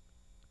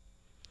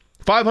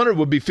 500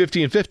 would be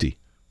 50-50.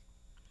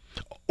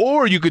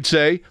 Or you could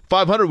say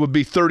 500 would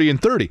be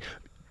 30-30.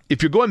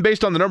 If you're going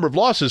based on the number of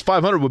losses,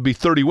 500 would be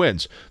 30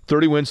 wins.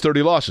 30 wins,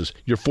 30 losses.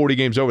 You're 40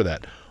 games over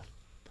that.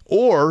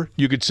 Or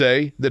you could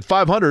say that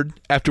 500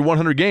 after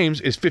 100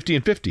 games is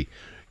 50-50.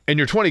 And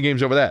you're 20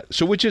 games over that.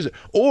 So which is it?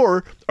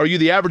 Or are you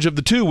the average of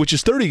the two, which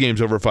is 30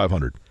 games over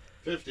 500?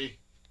 50.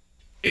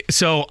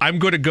 So I'm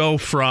going to go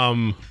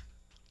from...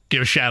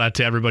 give a shout out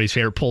to everybody's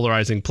favorite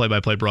polarizing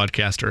play-by-play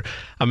broadcaster.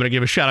 I'm going to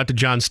give a shout out to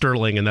John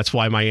Sterling, and that's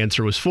why my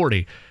answer was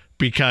 40.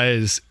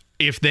 Because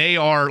if they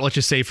are, let's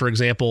just say, for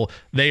example,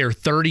 they are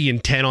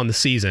 30-10 on the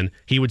season,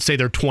 he would say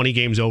they're 20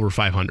 games over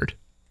 500.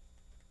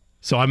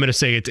 So I'm going to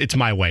say it's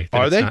my way.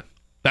 Are they?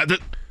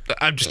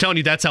 I'm just telling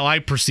you that's how I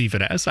perceive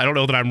it as. I don't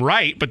know that I'm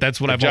right, but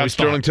that's what I've always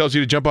thought. John Sterling tells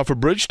you to jump off a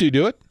bridge, do you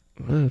do it?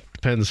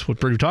 Depends what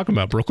bridge you're talking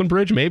about. Brooklyn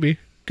Bridge, maybe.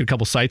 Get a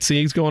couple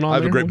sightseeings going on. I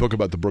have a great book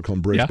about the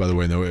Brooklyn Bridge, by the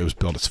way, and the way it was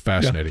built. It's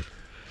fascinating.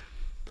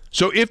 Yeah.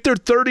 So if they're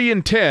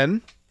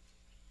 30-10,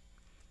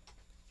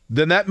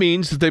 then that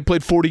means that they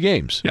played 40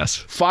 games. Yes.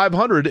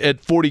 500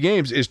 at 40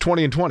 games is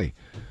 20-20.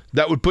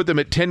 That would put them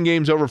at 10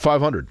 games over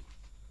 500.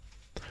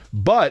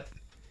 But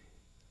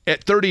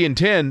at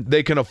 30-10,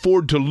 they can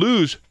afford to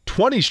lose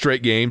 20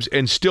 straight games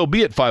and still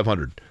be at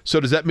 500. So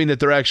does that mean that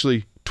they're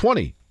actually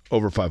 20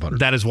 over 500?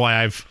 That is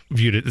why I've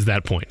viewed it as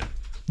that point.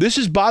 This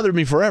has bothered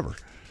me forever.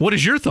 What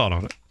is your thought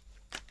on it?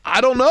 I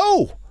don't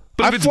know.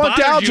 I flunked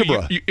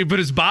algebra. But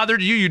it's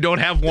bothered you? You don't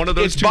have one of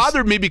those? It's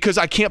bothered me because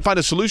I can't find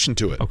a solution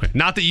to it. Okay.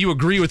 Not that you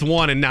agree with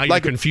one and now you're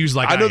confused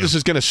like I know this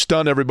is going to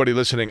stun everybody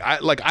listening.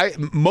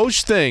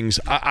 Most things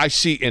I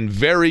see in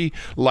very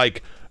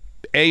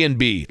A and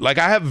B. I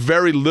have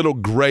very little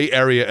gray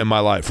area in my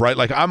life, right?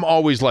 I'm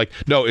always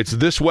no, it's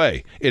this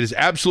way. It is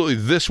absolutely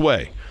this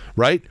way,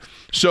 right?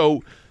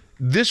 So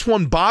this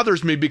one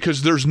bothers me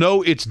because there's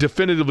no, it's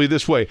definitively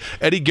this way.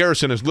 Eddie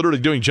Garrison is literally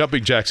doing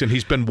jumping jacks, and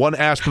he's been one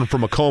aspirin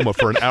from a coma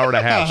for an hour and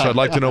a half. So I'd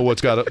like to know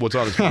what's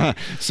on his mind.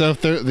 So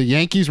if the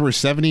Yankees were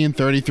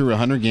 70-30 through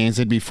 100 games,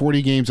 it'd be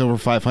 40 games over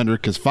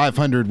 500 because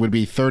 500 would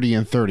be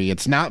 30-30.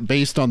 It's not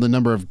based on the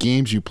number of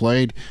games you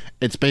played.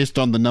 It's based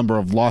on the number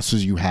of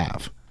losses you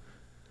have.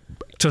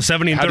 So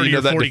 70-30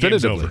 or 40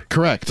 games over.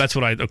 Correct. That's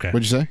what okay.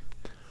 What'd you say?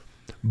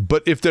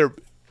 But if they're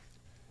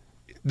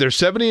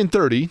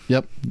 70-30.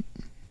 Yep.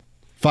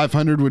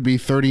 500 would be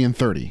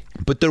 30-30.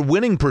 But their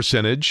winning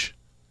percentage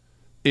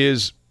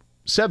is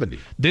 70.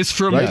 This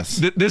from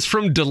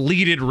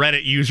deleted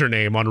Reddit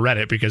username on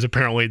Reddit, because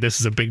apparently this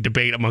is a big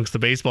debate amongst the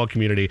baseball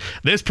community.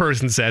 This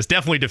person says,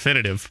 definitely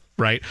definitive,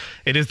 right?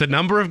 It is the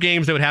number of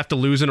games they would have to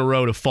lose in a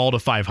row to fall to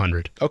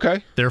 500.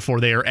 Okay. Therefore,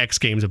 they are X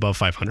games above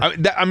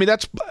 500.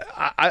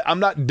 I'm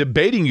not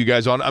debating you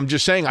guys on. I'm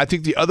just saying I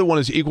think the other one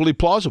is equally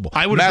plausible.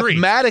 I would agree.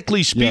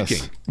 Mathematically speaking.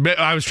 Yes. But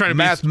I was trying to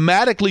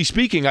Mathematically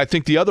speaking, I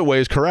think the other way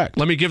is correct.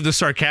 Let me give the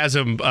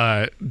sarcasm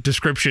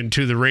description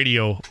to the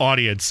radio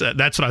audience.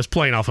 That's what I was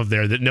playing off of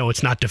there. That no,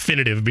 it's not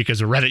definitive because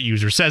a Reddit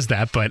user says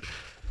that, but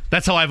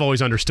that's how I've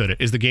always understood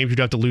it, is the games you'd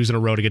have to lose in a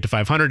row to get to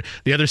 500.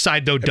 The other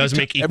side, though, does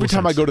make equal Every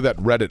time sense. I go to that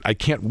Reddit, I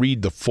can't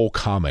read the full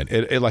comment.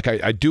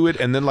 I do it,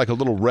 and then like a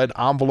little red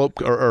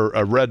envelope or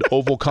a red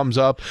oval comes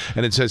up,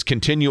 and it says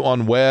continue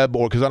on web,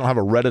 or because I don't have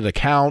a Reddit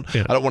account.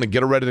 Yeah. I don't want to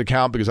get a Reddit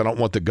account because I don't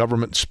want the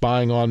government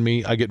spying on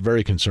me. I get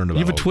very concerned about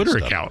You have a all this Twitter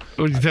stuff. account.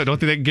 Don't think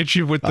that can get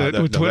you with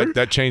Twitter?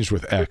 That changed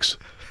with X.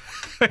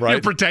 Right?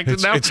 You're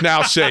protected now? It's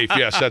now safe.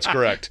 Yes, that's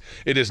correct.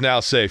 It is now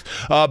safe.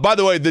 By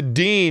the way, the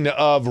dean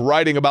of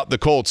writing about the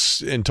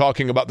Colts and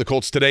talking about the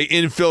Colts today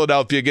in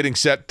Philadelphia, getting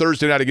set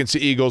Thursday night against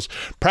the Eagles.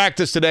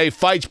 Practice today,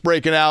 fights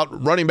breaking out,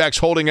 running backs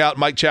holding out.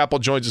 Mike Chappell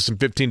joins us in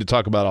 15 to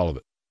talk about all of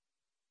it.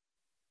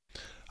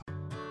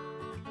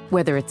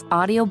 Whether it's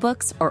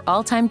audiobooks or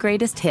all-time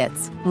greatest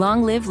hits,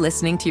 long live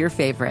listening to your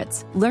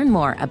favorites. Learn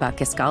more about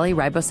Kisqali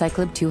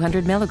Ribociclib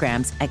 200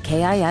 milligrams at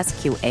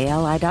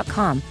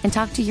KISQALI.com and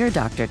talk to your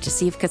doctor to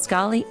see if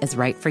Kisqali is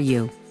right for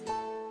you.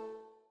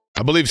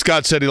 I believe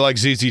Scott said he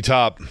likes ZZ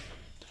Top.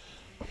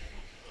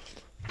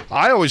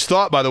 I always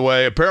thought, by the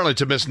way, apparently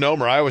it's a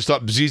misnomer, I always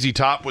thought ZZ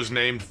Top was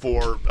named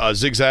for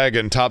Zigzag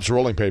and Topps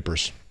rolling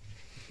papers.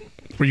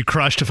 Were you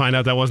crushed to find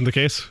out that wasn't the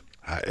case?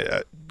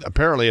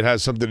 Apparently it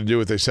has something to do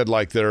with, they said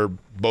like they're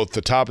both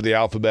the top of the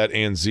alphabet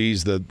and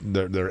Z's,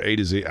 they're A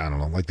to Z. I don't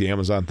know, like the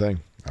Amazon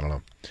thing. I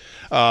don't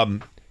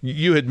know.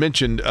 You had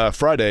mentioned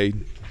Friday.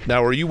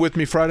 Now, are you with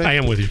me Friday? I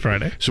am with you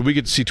Friday. So we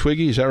get to see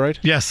Twiggy, is that right?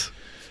 Yes.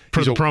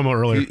 For the promo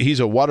earlier. He's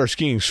a water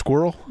skiing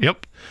squirrel?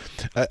 Yep.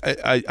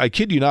 I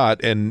kid you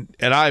not, and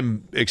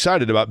I'm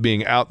excited about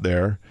being out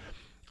there.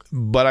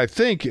 But I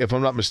think, if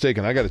I'm not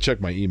mistaken, I got to check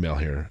my email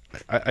here.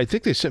 I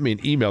think they sent me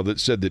an email that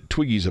said that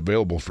Twiggy's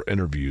available for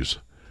interviews,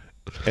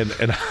 and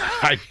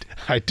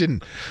I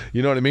didn't.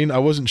 You know what I mean? I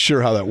wasn't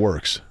sure how that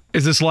works.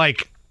 Is this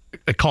like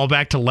a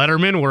callback to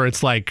Letterman, where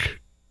it's like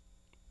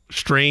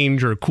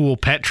strange or cool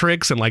pet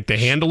tricks, and like the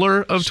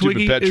handler of Stupid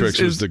Twiggy pet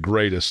tricks was the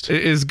greatest.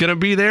 Is gonna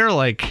be there?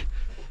 Like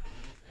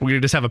we're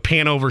gonna just have a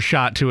pan over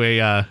shot to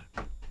a.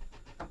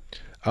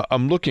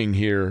 I'm looking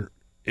here.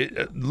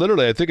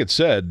 Literally, I think it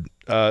said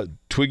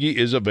Twiggy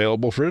is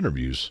available for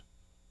interviews.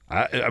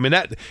 I mean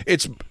that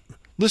it's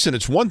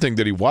one thing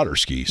that he water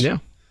skis. Yeah.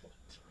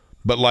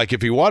 But like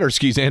if he water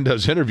skis and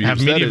does interviews, have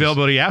media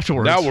availability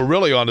afterwards. Now we're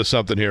really onto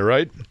something here,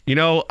 right? You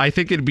know, I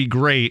think it'd be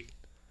great.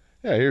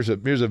 Yeah, here's a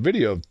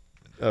video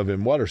of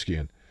him water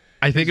skiing.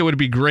 I think it would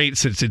be great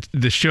since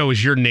the show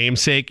is your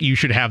namesake. You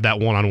should have that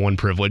one-on-one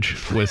privilege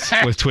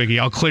with Twiggy.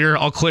 I'll clear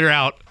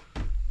out.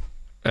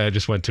 I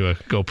just went to a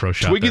GoPro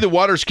shot. Twiggy there. the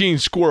water skiing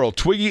squirrel.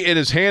 Twiggy and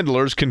his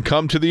handlers can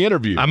come to the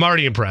interview. I'm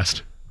already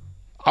impressed.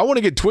 I want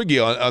to get Twiggy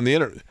on the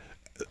interview.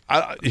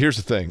 Here's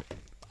the thing.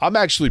 I'm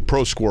actually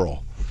pro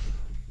squirrel.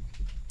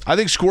 I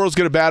think squirrels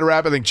get a bad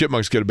rap. I think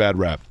chipmunks get a bad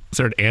rap. Is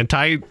there an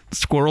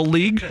anti-squirrel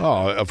league?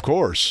 Oh, of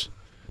course.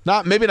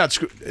 Maybe not.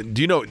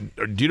 Do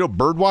you know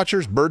bird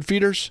watchers, bird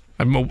feeders?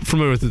 I'm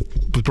familiar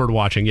with bird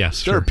watching.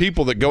 Yes, there sure. are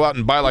people that go out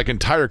and buy like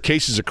entire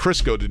cases of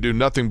Crisco to do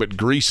nothing but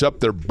grease up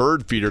their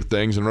bird feeder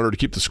things in order to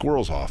keep the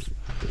squirrels off.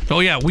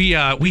 Oh yeah, we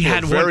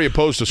had very one,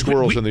 opposed to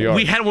squirrels in the yard.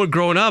 We had one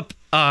growing up.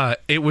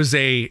 It was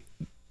the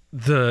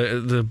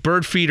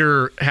bird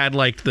feeder had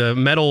like the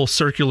metal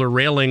circular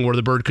railing where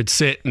the bird could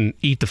sit and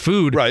eat the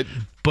food. Right.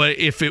 But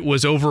if it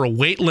was over a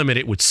weight limit,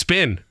 it would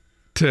spin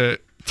to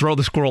throw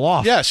the squirrel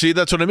off. Yeah, see,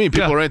 that's what I mean.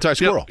 People are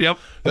anti-squirrel. Yep.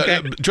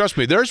 Okay. Trust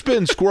me, there's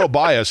been squirrel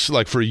bias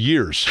like for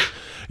years.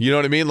 You know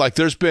what I mean? Like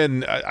there's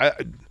been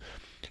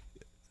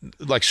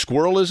like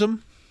squirrelism,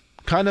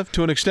 kind of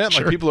to an extent.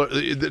 Sure. Like people are.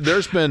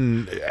 There's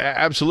been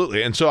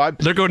absolutely, and so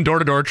they're going door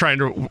to door trying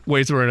to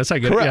raise awareness. I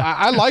get correct. it. Yeah.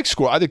 I like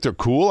squirrel. I think they're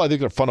cool. I think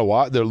they're fun to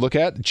watch. They're look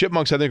at.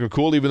 Chipmunks, I think, are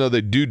cool, even though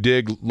they do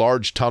dig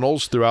large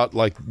tunnels throughout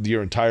like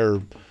your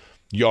entire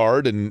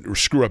yard and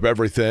screw up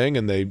everything.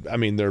 And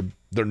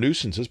they're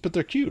nuisances, but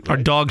they're cute. Right?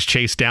 Our dogs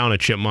chase down a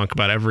chipmunk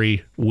about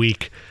every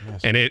week,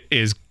 and it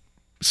is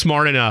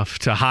smart enough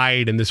to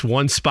hide in this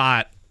one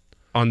spot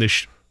on the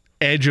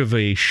edge of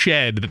a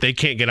shed that they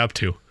can't get up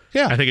to.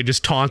 Yeah. I think it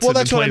just taunts them.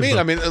 Well, that's what I mean. them.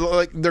 I mean,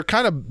 like they're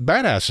kind of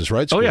badasses,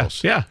 right?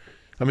 Squirrels. Oh, yeah.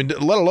 I mean,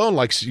 let alone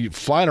like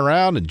flying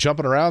around and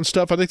jumping around and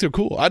stuff. I think they're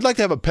cool. I'd like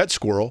to have a pet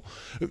squirrel.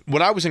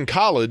 When I was in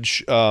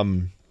college,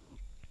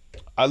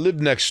 I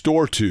lived next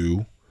door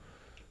to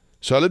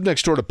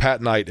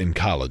Pat Knight in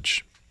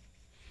college.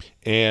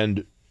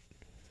 And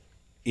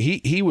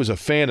he was a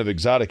fan of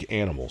exotic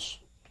animals.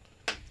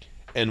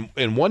 And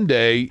one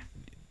day,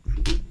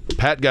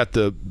 Pat got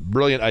the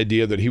brilliant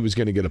idea that he was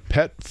going to get a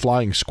pet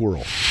flying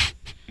squirrel.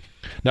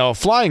 Now, a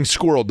flying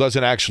squirrel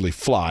doesn't actually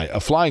fly. A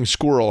flying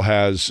squirrel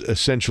has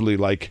essentially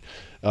like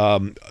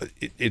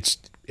its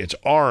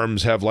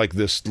arms have like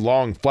this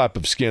long flap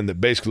of skin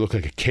that basically look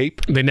like a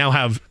cape. They now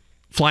have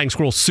flying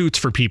squirrel suits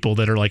for people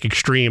that are like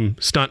extreme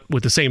stunt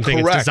with the same thing.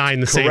 Correct, it's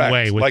designed the same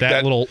way with like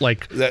that little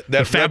like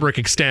the fabric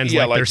extends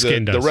like their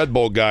skin does. The Red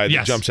Bull guy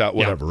that jumps out,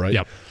 whatever, right?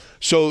 Yep.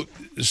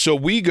 So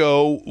we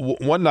go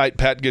one night.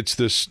 Pat gets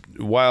this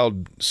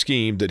wild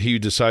scheme that he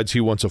decides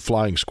he wants a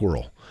flying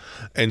squirrel,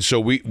 and so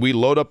we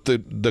load up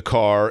the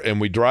car and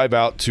we drive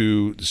out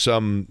to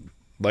some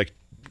like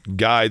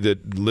guy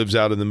that lives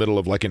out in the middle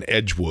of like an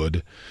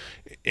Edgewood,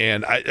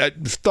 and I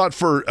thought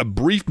for a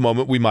brief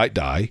moment we might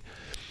die,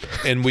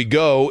 and we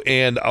go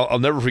and I'll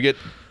never forget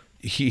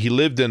he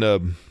lived in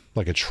a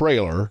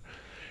trailer,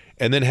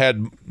 and then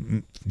had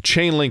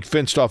chain link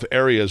fenced off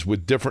areas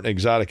with different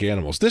exotic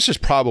animals. This is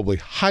probably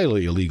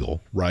highly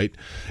illegal, right?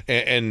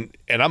 And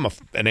I'm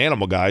an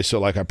animal guy, so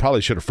like I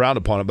probably should have frowned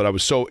upon it, but I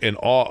was so in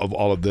awe of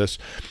all of this.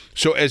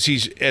 So as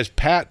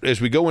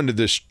we go into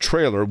this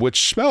trailer,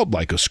 which smelled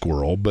like a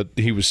squirrel, but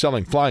he was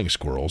selling flying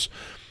squirrels,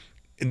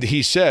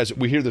 he says,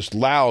 we hear this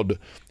loud,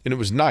 and it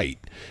was night,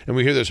 and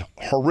we hear this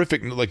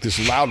horrific, like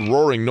this loud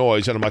roaring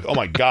noise, and I'm like, oh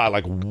my God,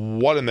 like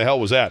what in the hell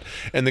was that?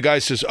 And the guy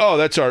says, oh,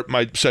 that's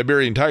my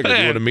Siberian tiger. Do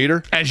you want to meet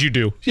her? As you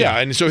do. Yeah,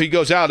 and so he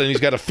goes out, and he's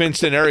got a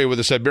fenced-in area with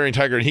a Siberian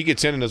tiger, and he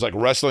gets in and is like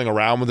wrestling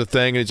around with the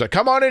thing, and he's like,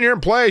 come on in here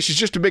and play. She's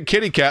just a big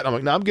kitty cat. And I'm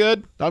like, no,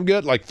 I'm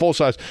good, like full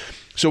size.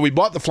 So we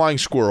bought the flying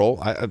squirrel.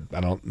 I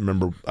don't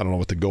know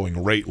what the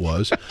going rate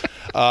was,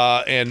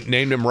 and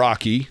named him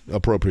Rocky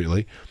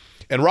appropriately.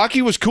 And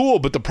Rocky was cool,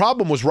 but the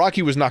problem was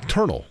Rocky was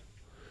nocturnal.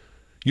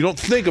 You don't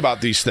think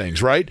about these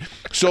things, right?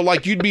 So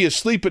like you'd be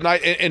asleep at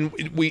night, and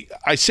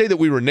I say that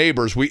we were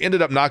neighbors. We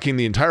ended up knocking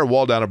the entire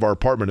wall down of our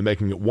apartment and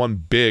making it one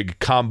big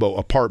combo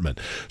apartment.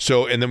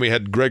 So, and then we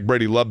had Greg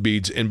Brady love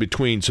beads in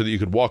between so that you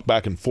could walk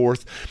back and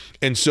forth.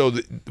 And so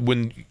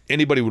when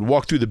anybody would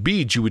walk through the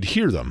beads, you would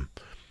hear them.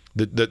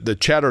 The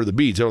chatter of the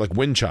beads, they're like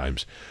wind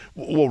chimes.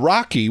 Well,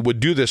 Rocky would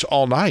do this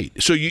all night.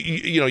 So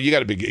you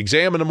got a big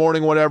exam in the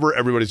morning, whatever.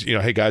 Everybody's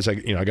hey guys, I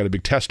got a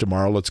big test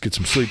tomorrow. Let's get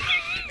some sleep.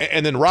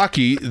 And then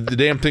Rocky, the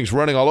damn thing's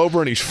running all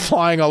over and he's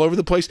flying all over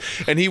the place.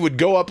 And he would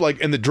go up like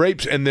in the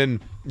drapes and then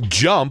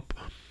jump.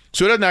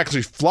 So he doesn't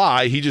actually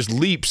fly. He just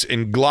leaps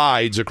and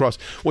glides across.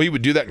 Well, he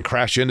would do that and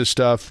crash into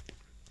stuff.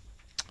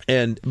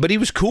 But he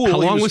was cool. How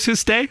long was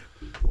his stay?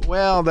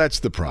 Well, that's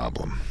the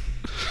problem.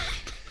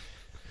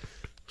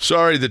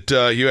 Sorry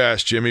that you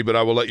asked, Jimmy, but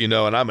I will let you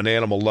know, and I'm an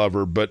animal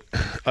lover, but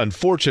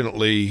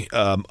unfortunately,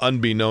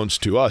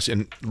 unbeknownst to us,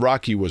 and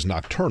Rocky was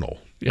nocturnal.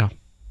 Yeah.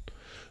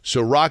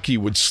 So Rocky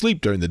would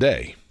sleep during the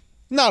day,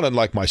 not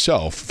unlike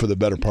myself for the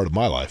better part of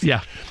my life.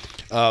 Yeah.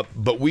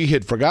 But we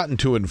had forgotten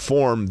to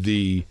inform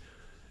the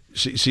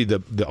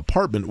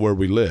apartment where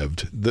we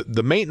lived.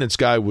 The maintenance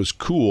guy was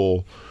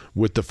cool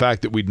with the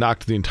fact that we'd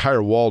knocked the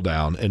entire wall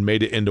down and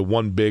made it into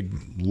one big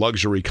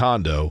luxury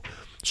condo,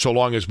 so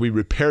long as we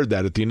repaired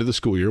that at the end of the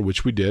school year,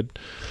 which we did.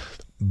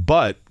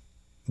 But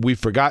we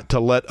forgot to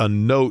leave a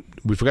note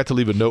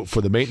for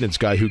the maintenance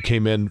guy who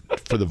came in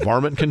for the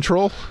varmint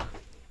control.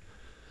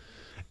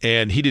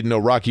 And he didn't know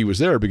Rocky was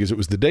there because it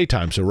was the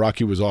daytime. So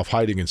Rocky was off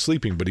hiding and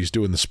sleeping, but he's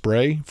doing the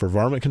spray for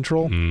varmint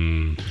control.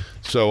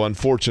 So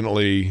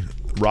unfortunately,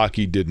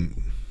 Rocky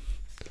didn't.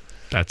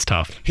 That's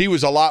tough. He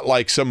was a lot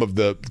like some of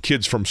the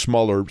kids from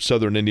smaller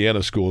southern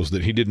Indiana schools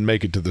that he didn't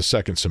make it to the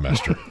second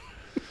semester.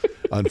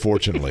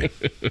 Unfortunately.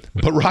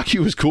 But Rocky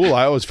was cool.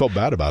 I always felt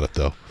bad about it,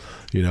 though.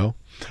 You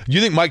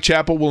think Mike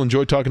Chappell will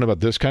enjoy talking about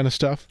this kind of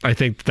stuff? I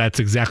think that's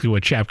exactly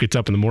what Chap gets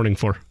up in the morning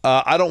for.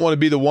 I don't want to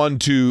be the one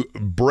to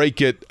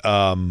break it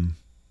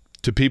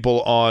to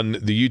people on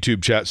the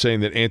YouTube chat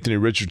saying that Anthony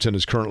Richardson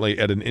is currently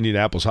at an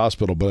Indianapolis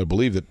hospital, but I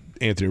believe that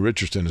Anthony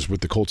Richardson is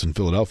with the Colts in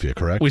Philadelphia,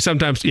 correct? We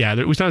sometimes have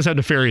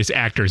nefarious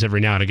actors every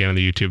now and again on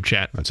the YouTube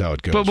chat. That's how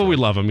it goes. But we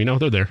love them,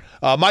 they're there.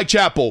 Mike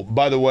Chappell,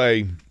 by the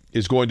way,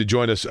 is going to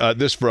join us.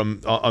 This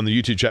from on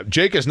the YouTube chat.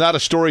 Jake is not a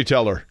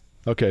storyteller.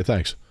 Okay,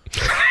 thanks.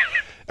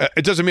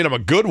 It doesn't mean I'm a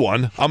good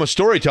one. I'm a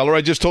storyteller.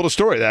 I just told a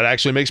story. That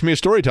actually makes me a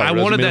storyteller. I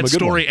wanted that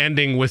story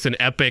ending with an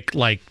epic,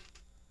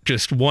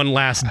 just one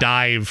last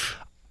dive.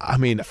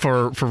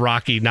 For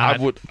Rocky,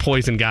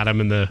 poison got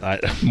him in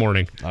the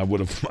morning. I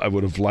would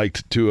have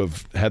liked to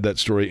have had that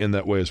story in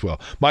that way as well.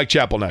 Mike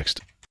Chappell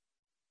next.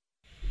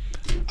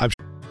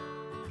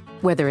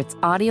 Whether it's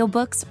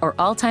audiobooks or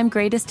all-time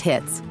greatest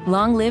hits,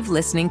 long live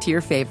listening to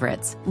your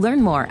favorites. Learn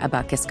more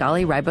about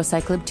Kisqali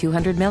Ribociclib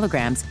 200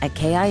 milligrams at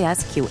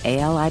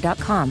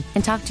KISQALI.com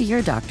and talk to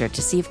your doctor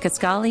to see if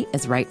Kisqali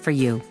is right for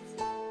you.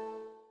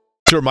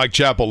 Sure, Mike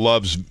Chappell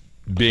loves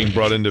being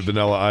brought into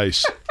Vanilla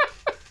Ice.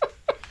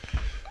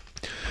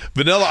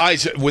 Vanilla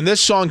Ice, when this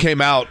song came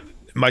out,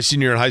 my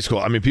senior year in high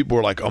school, people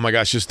were like, oh my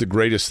gosh, just the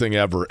greatest thing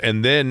ever.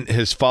 And then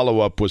his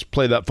follow-up was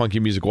Play That Funky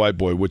Music, White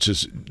Boy, which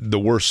is the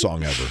worst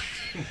song ever.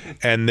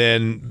 And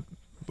then,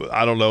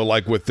 I don't know,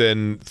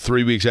 within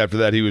 3 weeks after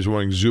that, he was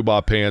wearing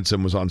Zubaa pants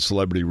and was on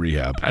Celebrity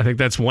Rehab. I think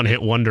that's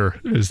one-hit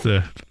wonder is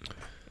the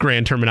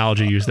grand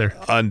terminology used there.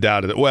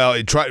 Undoubtedly. Well,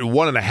 it tried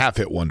 1.5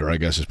 hit wonder, I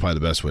guess is probably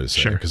the best way to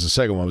say it, because the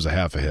second one was a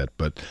half a hit.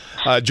 But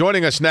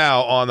joining us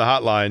now on the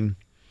hotline,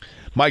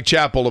 Mike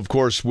Chappell, of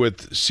course,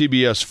 with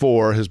CBS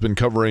 4, has been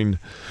covering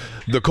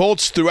The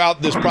Colts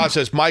throughout this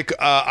process, Mike,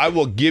 I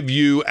will give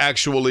you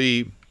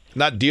actually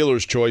not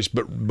dealer's choice,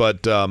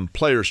 but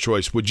player's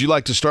choice. Would you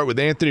like to start with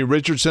Anthony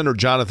Richardson or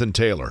Jonathan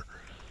Taylor?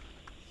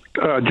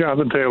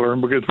 Jonathan Taylor,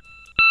 because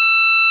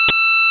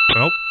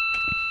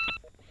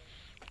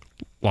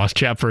Lost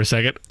Chap for a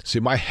second. See,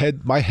 my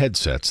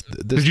headsets.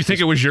 Did you think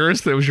it was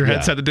yours? That was your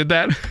headset that did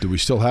that? Do we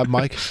still have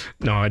Mike?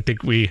 No, I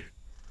think we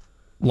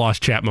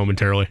lost Chap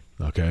momentarily.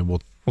 Okay, we'll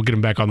get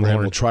him back on the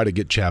horn. We'll try to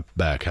get Chap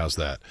back. How's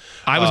that?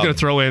 I was going to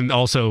throw in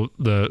also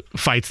the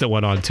fights that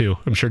went on, too.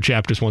 I'm sure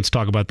Chap just wants to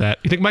talk about that.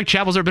 You think Mike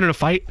Chappell's ever been in a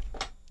fight?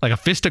 Like a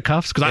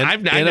fisticuffs? Because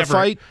I've never, a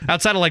fight?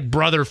 Outside of like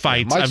brother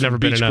fights, I've never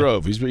been in a... Beach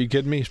Grove. Are you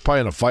kidding me? He's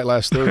probably in a fight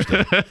last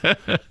Thursday.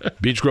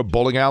 Beach Grove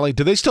Bowling Alley.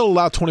 Do they still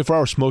allow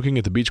 24-hour smoking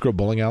at the Beach Grove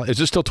Bowling Alley?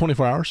 Is it still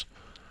 24 hours?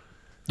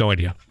 No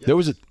idea. There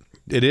was it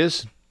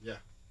is? Yeah.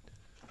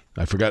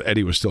 I forgot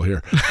Eddie was still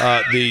here.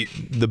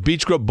 The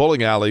Beach Grove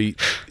Bowling Alley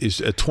is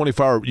a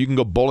 24-hour. You can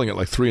go bowling at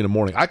like 3 in the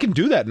morning. I can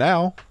do that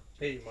now.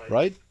 Hey, Mike.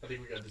 Right? I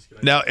think we got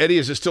disconnected. Now, Eddie,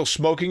 is it still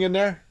smoking in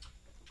there?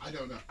 I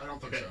don't know. I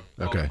don't think so.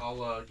 Okay.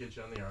 I'll get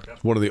you on the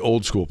archive. One of the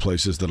old school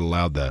places that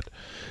allowed that.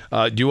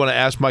 Do you want to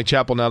ask Mike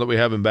Chappell, now that we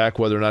have him back,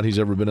 whether or not he's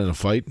ever been in a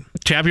fight?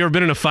 Chap, you ever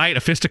been in a fight, a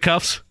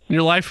fisticuffs in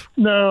your life?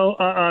 no,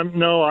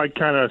 I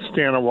kind of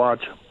stand and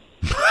watch.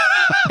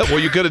 Well,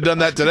 you could have done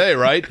that today,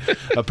 right?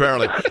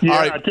 Apparently. Yeah, All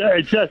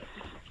right.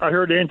 I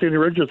heard Anthony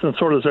Richardson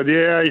sort of said,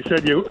 he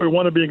said you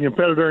want to be a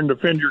competitor and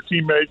defend your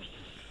teammates,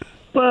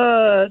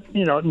 but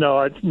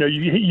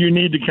you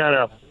need to kind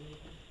of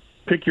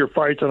pick your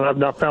fights, and I've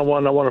not found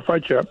one I want to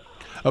fight yet.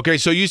 Okay,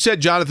 so you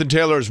said Jonathan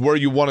Taylor is where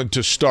you wanted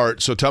to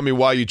start, so tell me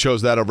why you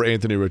chose that over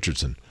Anthony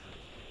Richardson.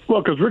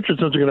 Well, because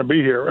Richardson's going to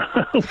be here.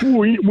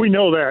 we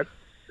know that.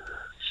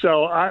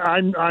 So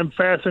I'm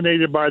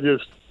fascinated by this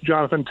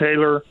Jonathan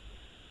Taylor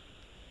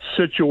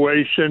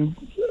situation.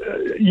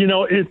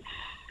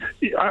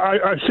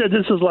 I said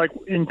this is like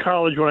in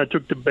college when I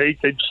took debate.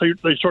 They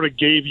sort of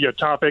gave you a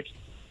topic,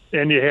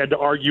 and you had to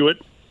argue it,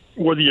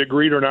 whether you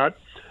agreed or not.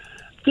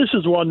 This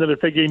is one that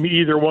if they gave me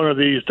either one of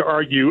these to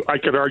argue, I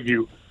could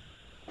argue.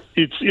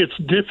 It's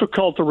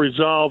difficult to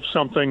resolve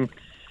something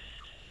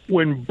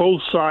when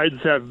both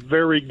sides have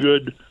very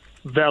good,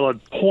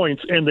 valid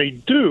points, and they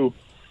do.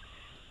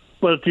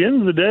 But at the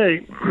end of the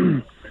day,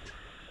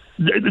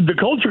 the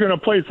Colts are going to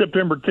play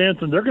September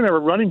 10th, and they're going to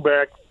have a running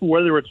back,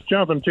 whether it's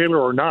Jonathan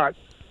Taylor or not.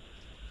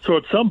 So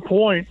at some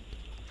point,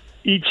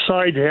 each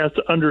side has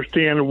to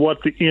understand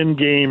what the end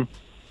game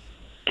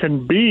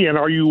can be, and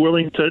are you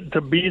willing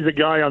to be the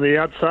guy on the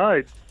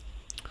outside?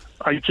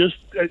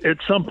 At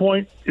some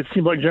point, it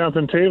seems like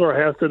Jonathan Taylor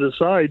has to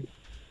decide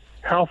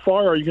how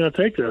far are you going to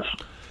take this.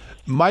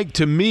 Mike,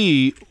 to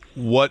me,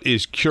 what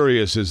is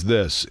curious is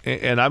this,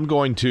 and I'm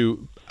going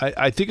to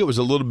I think it was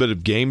a little bit of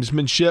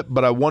gamesmanship,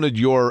 but I wanted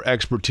your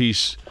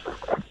expertise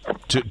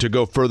to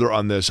go further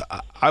on this.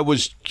 I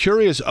was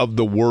curious of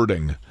the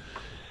wording.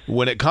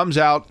 When it comes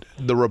out,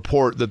 the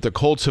report that the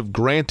Colts have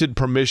granted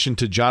permission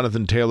to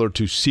Jonathan Taylor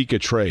to seek a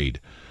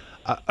trade.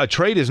 A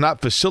trade is not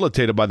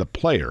facilitated by the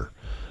player.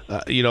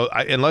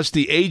 Unless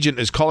the agent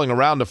is calling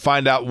around to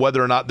find out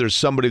whether or not there's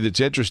somebody that's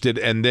interested,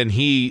 and then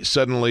he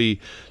suddenly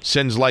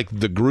sends like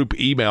the group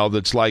email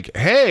that's like,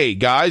 "Hey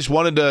guys,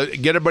 wanted to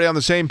get everybody on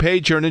the same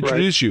page here and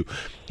introduce you."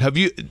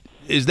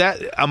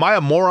 Am I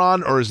a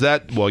moron, or is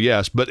that, well,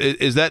 yes, but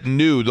is that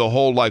new, the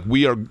whole like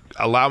we are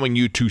allowing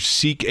you to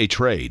seek a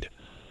trade?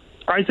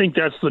 I think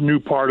that's the new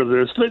part of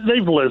this.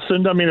 They've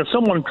listened. I mean, if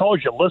someone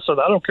calls you, listen,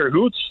 I don't care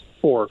who it's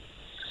for.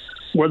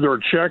 Whether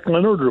it's Shaq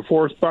Leonard or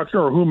DeForest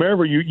Buckner or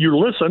whomever, you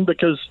listen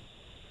because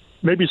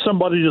maybe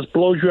somebody just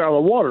blows you out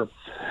of the water.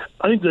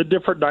 I think the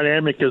different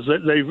dynamic is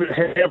that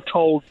they have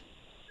told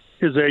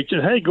his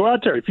agent, hey, go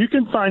out there. If you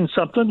can find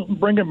something,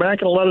 bring it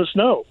back and let us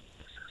know.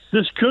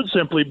 This could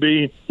simply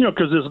be,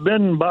 because it's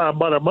been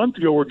about a month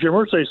ago where Jim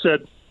Irsay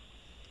said,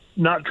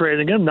 not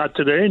trading him, not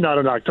today, not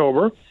in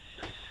October.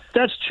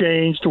 That's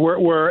changed to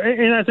where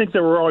and I think they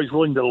were always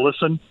willing to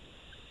listen.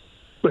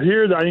 But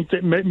here, I think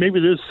that maybe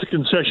this is a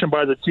concession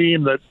by the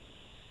team that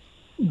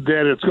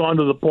it's gone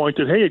to the point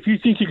that, hey, if you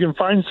think you can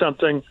find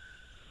something,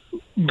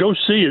 go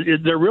see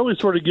it. They're really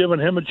sort of giving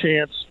him a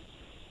chance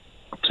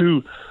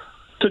to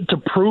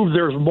prove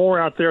there's more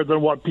out there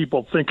than what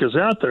people think is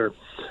out there.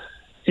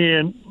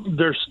 And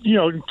there's,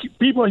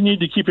 people need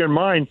to keep in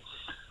mind.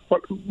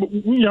 But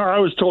I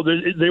was told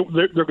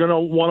that they're going to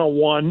want a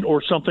 1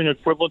 or something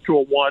equivalent to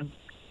a 1,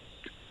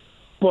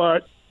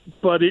 but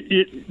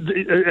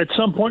it at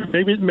some point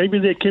maybe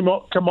they come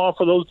off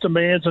of those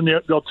demands and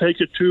they'll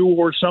take a 2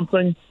 or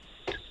something.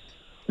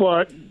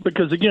 But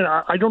because again,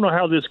 I don't know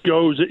how this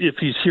goes if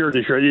he's here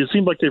this year. It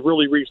seems like they've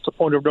really reached the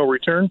point of no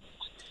return.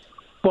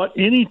 But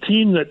any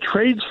team that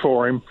trades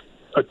for him,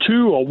 a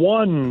 2, a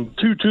 1,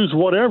 2 2s,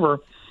 whatever,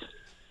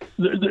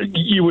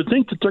 you would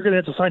think that they're going to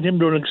have to sign him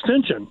to an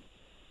extension.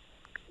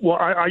 Well,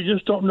 I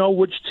just don't know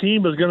which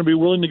team is going to be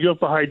willing to give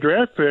up a high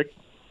draft pick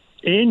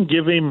and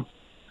give him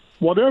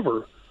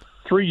whatever,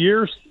 3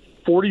 years,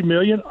 $40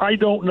 million. I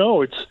don't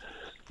know. It's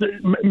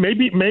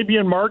maybe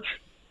in March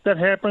that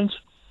happens.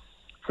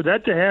 for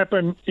that to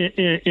happen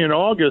in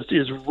August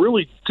is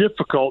really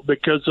difficult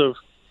because of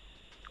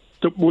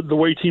the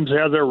way teams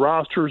have their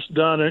rosters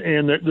done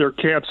and their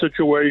cap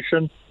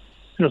situation.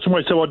 You know,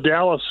 somebody said, well,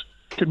 Dallas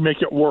can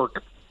make it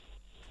work.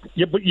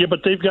 Yeah,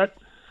 but they've got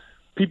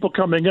people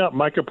coming up,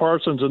 Micah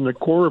Parsons and the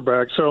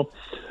quarterback. So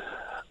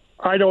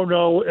I don't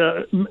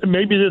know.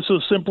 Maybe this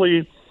is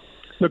simply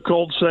the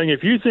Colts saying,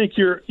 if you think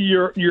you're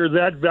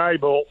that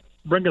valuable,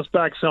 bring us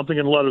back something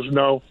and let us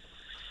know.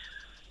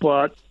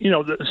 But, you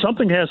know,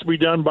 something has to be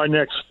done by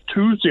next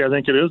Tuesday, I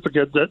think it is,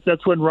 because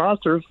that's when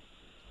rosters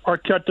are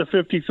cut to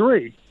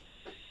 53.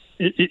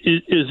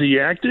 Is he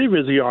active?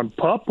 Is he on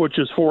PUP, which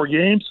is 4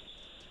 games?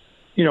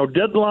 You know,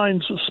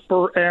 deadlines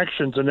spur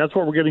actions, and that's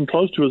what we're getting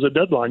close to is a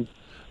deadline.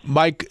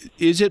 Mike,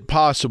 is it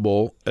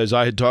possible, as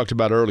I had talked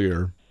about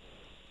earlier,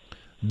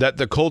 that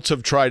the Colts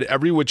have tried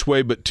every which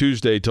way but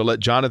Tuesday to let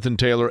Jonathan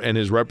Taylor and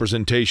his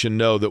representation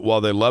know that while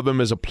they love him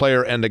as a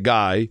player and a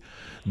guy,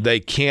 they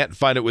can't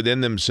find it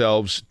within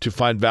themselves to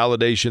find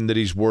validation that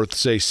he's worth,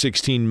 say,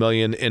 $16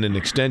 million in an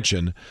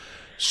extension?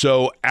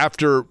 So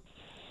after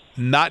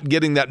not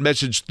getting that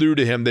message through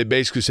to him, they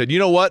basically said, you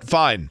know what,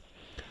 fine,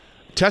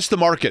 test the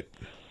market.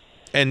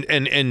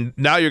 And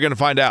now you're going to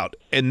find out.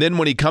 And then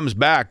when he comes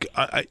back,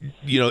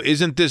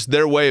 isn't this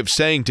their way of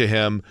saying to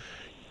him,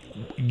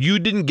 you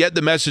didn't get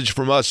the message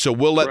from us, so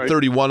we'll let right.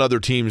 31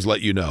 other teams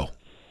let you know?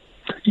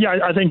 Yeah,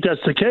 I think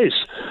that's the case.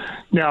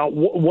 Now,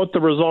 what the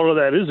result of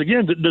that is,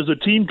 again, does a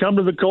team come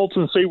to the Colts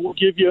and say, we'll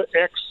give you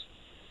X,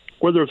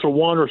 whether it's a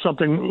 1 or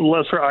something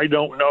lesser, I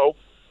don't know.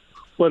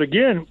 But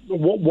again,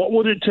 what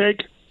would it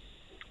take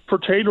for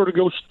Taylor to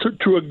go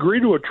to agree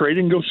to a trade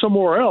and go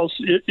somewhere else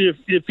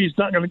if he's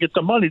not going to get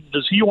the money?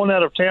 Does he want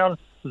out of town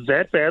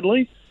that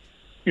badly?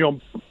 You know,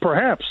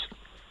 perhaps.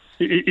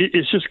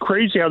 It's just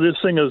crazy how this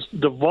thing has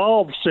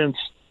devolved since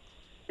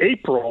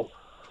April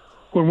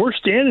when we're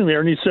standing there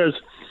and he says,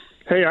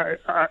 hey,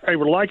 I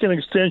would like an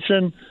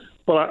extension,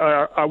 but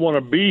I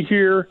want to be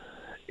here.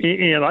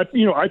 And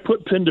I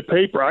put pen to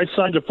paper. I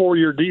signed a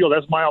 4-year deal.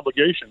 That's my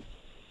obligation.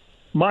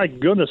 My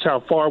goodness,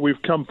 how far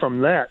we've come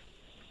from that.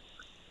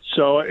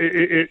 So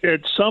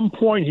at some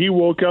point he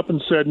woke up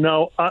and said,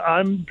 no,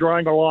 I'm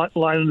drawing a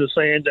line in the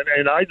sand,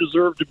 and I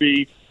deserve to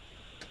be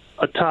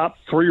a top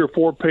 3 or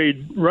 4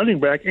 paid running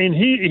back. And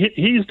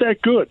he's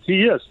that good.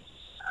 He is.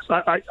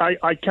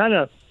 I kind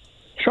of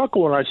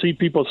chuckle when I see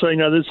people saying,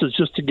 no, this is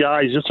just a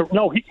guy.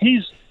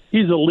 He's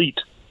elite.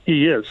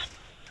 He is.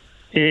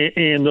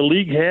 And the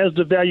league has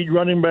devalued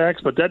running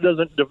backs, but that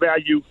doesn't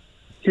devalue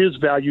his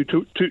value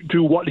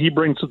to what he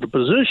brings to the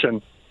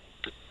position.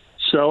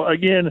 So,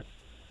 again,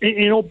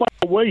 by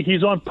the way,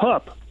 he's on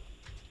PUP.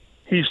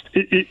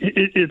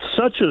 It's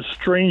such a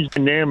strange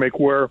dynamic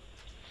where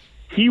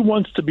he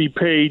wants to be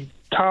paid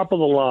top of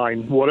the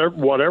line,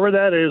 whatever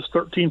that is,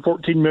 $13,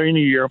 $14 million a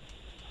year,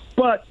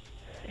 but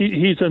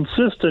he's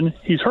insistent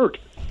he's hurt.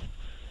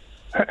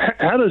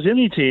 How does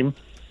any team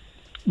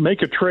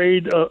make a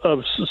trade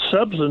of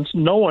substance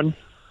knowing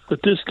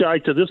that this guy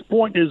to this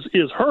point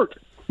is hurt?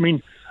 I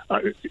mean,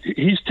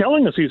 he's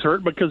telling us he's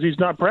hurt because he's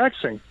not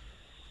practicing.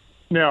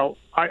 Now,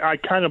 I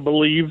kind of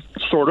believe,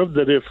 sort of,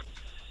 that if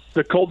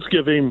the Colts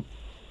give him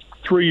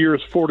 3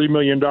 years, $40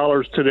 million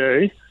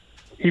today,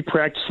 he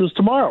practices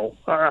tomorrow.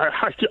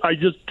 I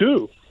just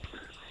do.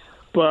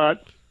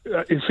 But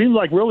it seems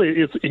like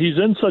really he's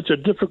in such a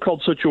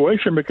difficult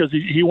situation because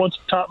he wants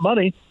top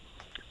money,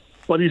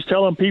 but he's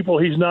telling people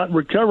he's not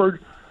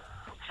recovered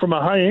from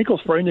a high ankle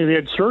sprain that he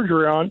had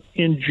surgery on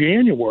in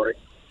January.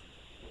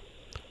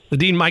 The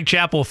Dean Mike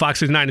Chappell,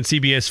 Fox News 9 and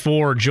CBS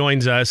 4,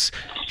 joins us.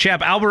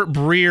 Chap, Albert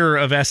Breer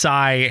of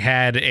SI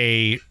had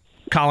a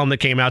column that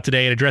came out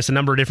today and addressed a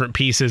number of different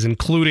pieces,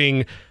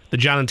 including the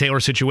Jonathan Taylor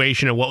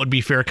situation and what would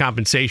be fair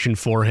compensation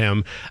for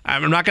him.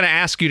 I'm not going to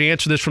ask you to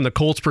answer this from the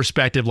Colts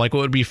perspective, like what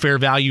would be fair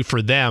value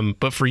for them.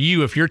 But for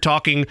you, if you're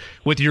talking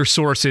with your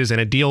sources and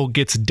a deal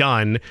gets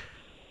done,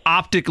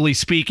 optically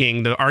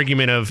speaking, the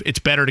argument of it's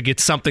better to get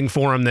something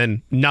for him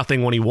than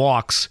nothing when he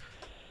walks,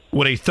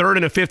 would a 3rd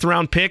and a 5th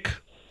round pick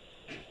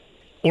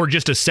or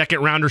just a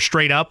 2nd rounder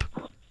straight up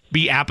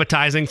be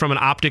appetizing from an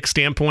optic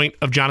standpoint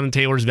of Jonathan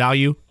Taylor's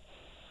value?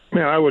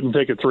 Man, I wouldn't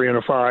take a 3 and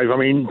a 5. I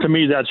mean, to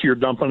me, that's you're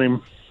dumping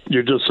him.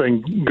 You're just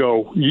saying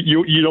go.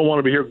 You don't want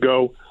to be here.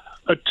 Go.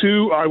 A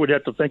 2, I would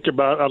have to think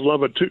about. I'd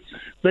love a 2.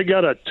 They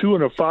got a 2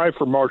 and a 5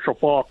 for Marshall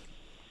Faulk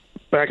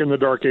back in the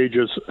dark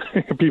ages.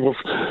 People,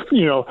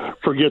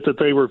 forget that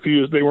they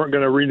refused. They weren't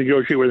going to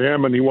renegotiate with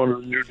him, and he wanted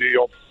a new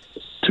deal.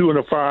 2 and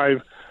a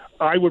 5.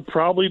 I would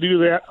probably do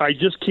that. I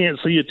just can't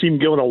see a team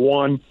giving a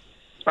 1.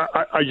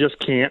 I just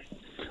can't.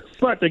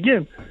 But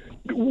again,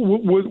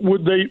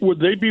 would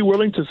they be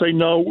willing to say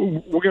no?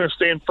 We're going to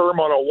stand firm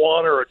on a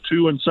 1 or a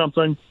 2 and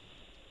something.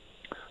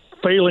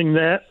 Failing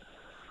that,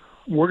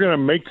 we're going to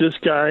make this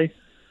guy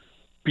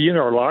be in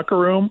our locker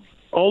room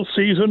all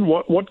season.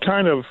 What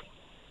kind of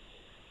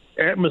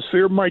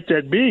atmosphere might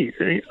that be?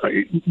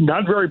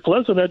 Not very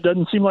pleasant. That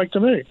doesn't seem like to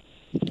me.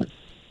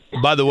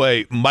 By the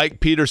way, Mike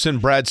Peterson,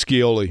 Brad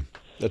Scioli.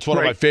 That's one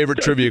of my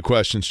favorite trivia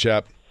questions,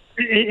 Chap.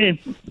 And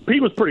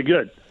Pete was pretty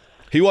good.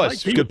 He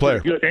was a good player.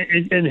 Good.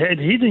 And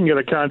he didn't get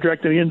a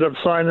contract, and he ended up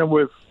signing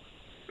with,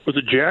 was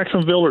it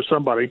Jacksonville or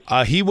somebody?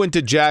 He went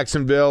to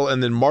Jacksonville,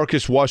 and then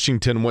Marcus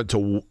Washington went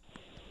to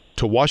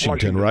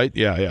Washington, right?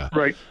 Yeah.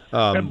 Right.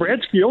 And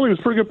Brad Skeoly was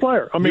a pretty good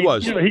player. I mean, he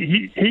was.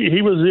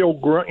 He was the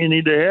old grunt you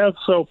need to have.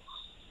 So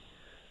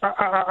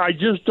I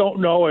just don't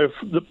know if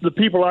the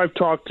people I've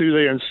talked to,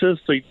 they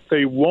insist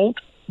they won't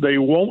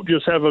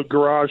just have a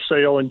garage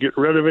sale and get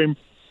rid of him.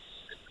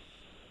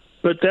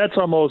 But that's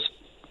almost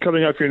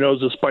cutting off your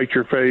nose to spite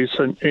your face,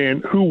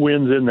 and who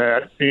wins in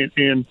that?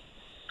 And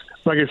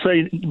like I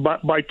say,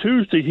 by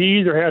Tuesday, he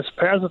either has to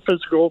pass a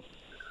physical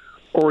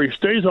or he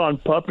stays on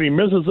PUP and he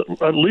misses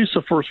at least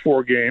the first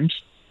 4 games.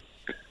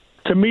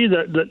 To me,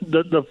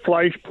 the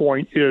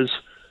flashpoint is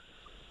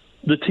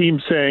the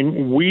team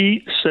saying,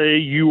 we say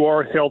you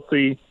are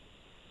healthy,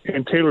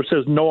 and Taylor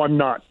says, no, I'm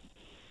not.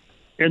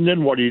 And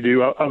then what do you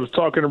do? I was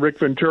talking to Rick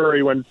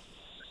Venturi when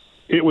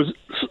it was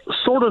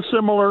sort of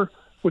similar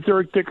with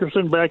Eric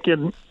Dickerson back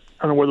in,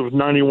 I don't know whether it was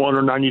 91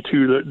 or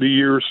 92, the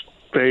years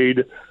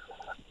fade.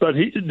 But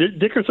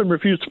Dickerson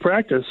refused to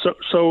practice,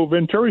 so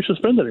Venturi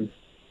suspended him.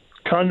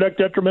 Conduct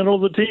detrimental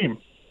to the team.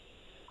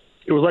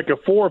 It was like a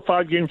 4 or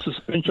 5 game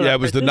suspension. Yeah,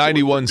 it was the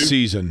 91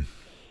 season.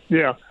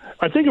 Yeah,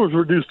 I think it was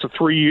reduced to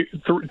three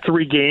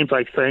games.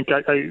 I think.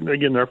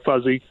 Again, they're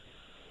fuzzy,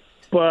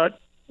 but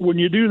when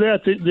you do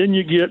that, then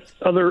you get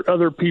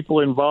other people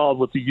involved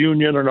with the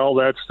union and all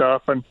that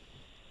stuff, and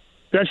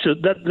that's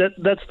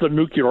the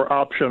nuclear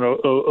option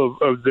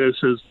of this,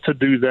 is to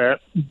do that.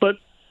 But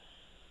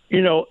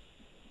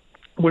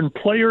when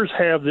players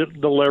have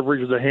the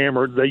leverage, the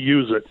hammer, they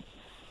use it.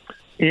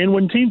 And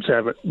when teams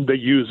have it, they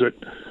use it.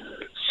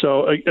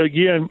 So,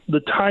 again,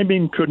 the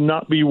timing could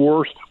not be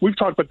worse. We've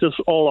talked about this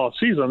all off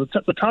season.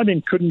 The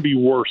timing couldn't be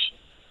worse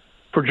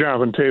for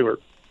Jonathan Taylor.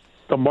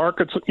 The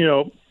market's,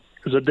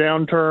 is a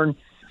downturn.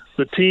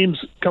 The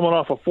team's coming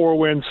off a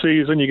 4-win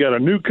season. You got a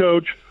new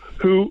coach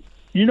who,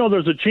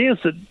 there's a chance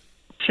that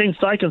Shane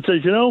Steichen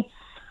says,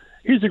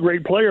 he's a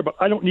great player, but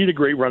I don't need a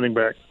great running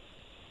back.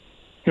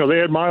 They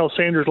had Miles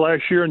Sanders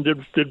last year and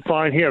did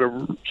fine. He had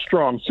a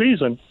strong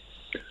season.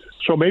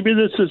 So maybe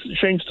this is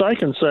Shane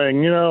Steichen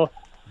saying,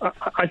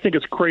 I think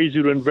it's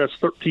crazy to invest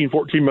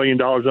 $13-14 million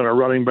in a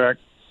running back.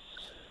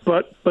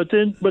 But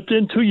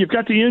then too, you've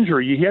got the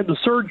injury. You had the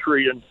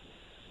surgery, and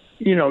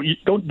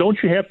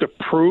don't you have to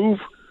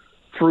prove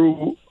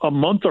through a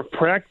month of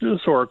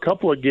practice or a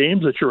couple of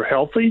games that you're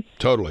healthy?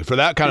 Totally, for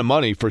that kind of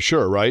money, for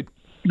sure, right?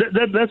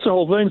 That's the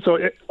whole thing. So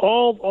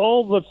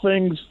all the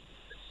things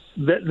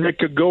that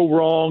could go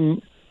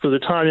wrong for the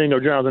timing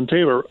of Jonathan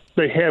Taylor,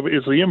 they have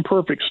is the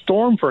imperfect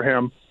storm for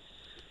him.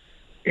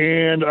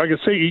 And like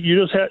I say,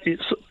 you just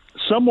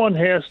someone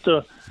has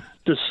to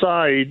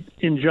decide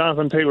in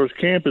Jonathan Taylor's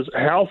camp is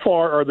how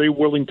far are they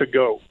willing to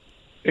go.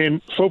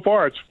 And so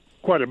far, it's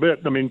quite a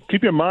bit. I mean,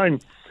 keep in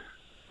mind,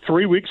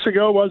 3 weeks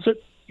ago, was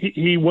it?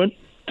 He went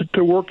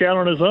to work out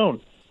on his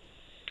own.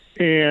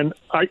 And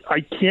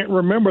I can't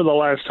remember the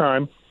last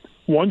time,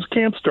 once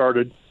camp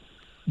started,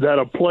 that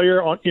a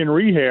player in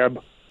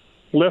rehab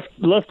left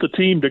the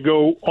team to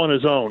go on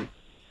his own.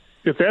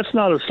 If that's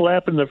not a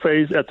slap in the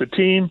face at the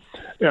team,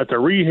 at the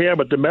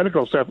rehab, at the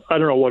medical staff, I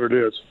don't know what it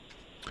is.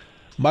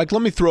 Mike,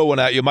 let me throw one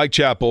at you. Mike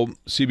Chappell,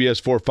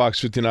 CBS 4 Fox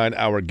 59,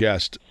 our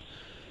guest.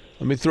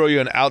 Let me throw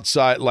you an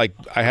outside,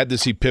 I had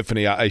this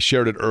epiphany. I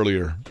shared it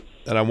earlier,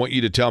 and I want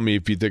you to tell me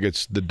if you think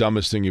it's the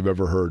dumbest thing you've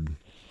ever heard.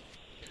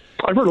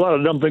 I've heard a lot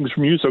of dumb things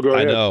from you, so go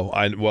ahead.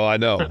 I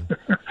know.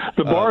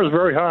 The bar is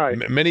very high.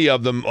 Many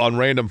of them on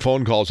random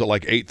phone calls at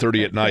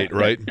 8:30 at night,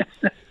 right?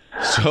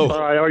 So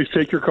I always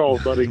take your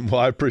calls, buddy. Well,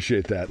 I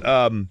appreciate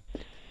that.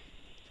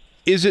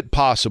 Is it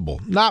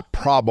possible, not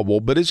probable,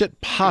 but is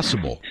it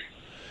possible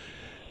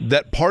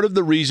that part of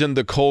the reason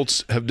the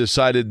Colts have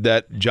decided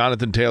that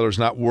Jonathan Taylor's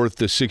not worth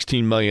the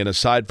 $16 million,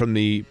 aside from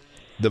the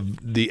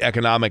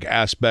economic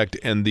aspect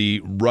and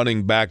the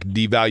running back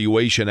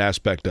devaluation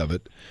aspect of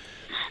it,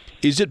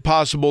 is it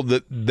possible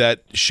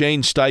that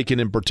Shane Steichen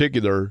in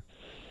particular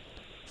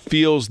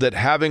feels that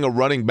having a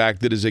running back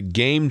that is a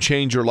game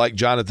changer like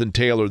Jonathan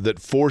Taylor that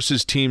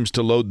forces teams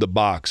to load the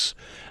box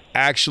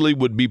actually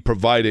would be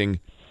providing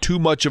too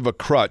much of a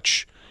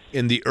crutch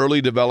in the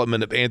early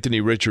development of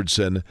Anthony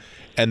Richardson,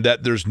 and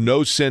that there's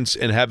no sense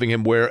in having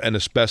him wear an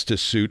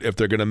asbestos suit if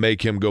they're going to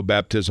make him go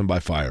baptism by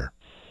fire?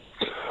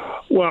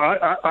 Well,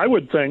 I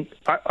would think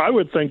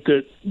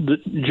that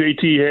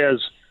JT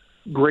has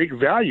great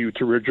value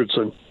to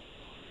Richardson,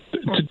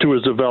 to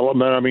his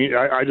development. I mean,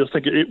 I just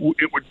think it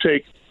would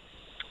take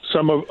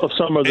some of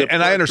the.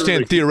 And I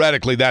understand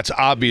theoretically that's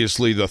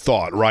obviously the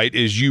thought, right?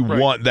 Is you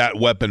want that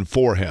weapon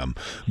for him.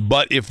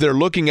 But if they're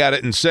looking at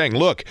it and saying,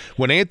 look,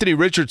 when Anthony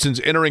Richardson's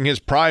entering his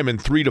prime in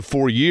 3 to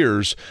 4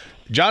 years,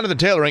 Jonathan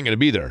Taylor ain't going to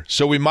be there.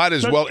 So we might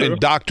as well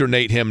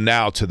indoctrinate him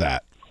now to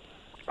that.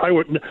 I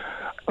would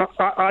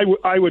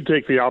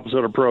take the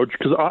opposite approach,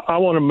 because I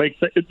want to make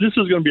this is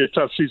going to be a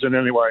tough season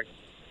anyway.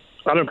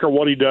 I don't care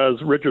what he does,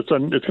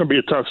 Richardson. It's going to be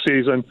a tough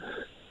season.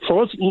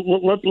 So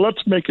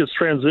let's make his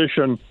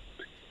transition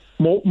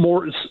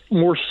more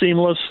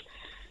seamless.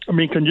 I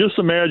mean, can just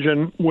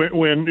imagine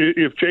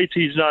if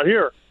JT's not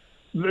here,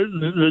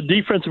 the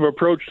defensive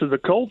approach to the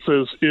Colts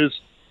is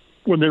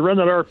when they run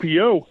that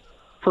RPO,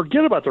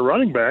 forget about the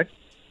running back.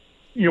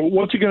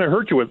 What's he going to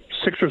hurt you with,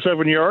 6 or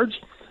 7 yards?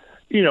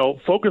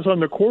 Focus on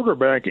the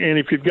quarterback. And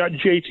if you've got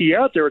JT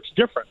out there, it's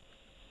different.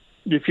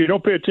 If you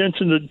don't pay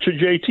attention to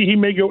JT, he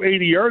may go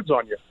 80 yards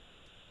on you.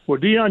 Well,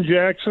 Deion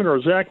Jackson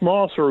or Zach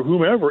Moss or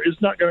whomever is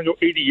not going to go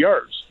 80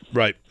 yards.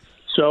 Right.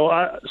 So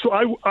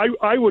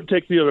I would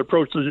take the other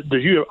approach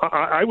that you have.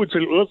 I would say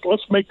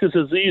let's make this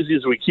as easy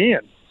as we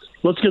can.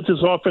 Let's get this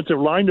offensive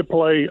line to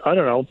play,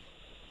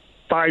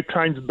 5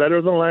 times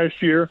better than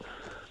last year.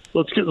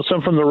 Let's get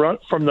some from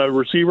the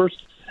receivers,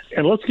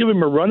 and let's give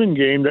him a running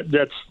game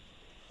that's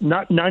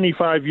not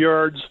 95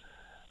 yards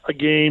a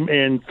game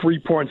and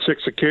 3.6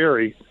 a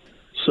carry.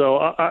 So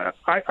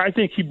I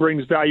think he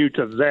brings value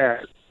to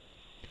that.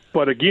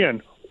 But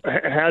again,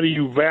 how do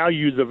you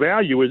value the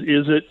value?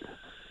 Is it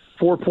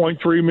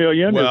 $4.3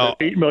 million? Well,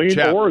 is it $8 million?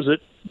 Chap, or is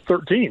it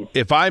 13?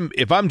 If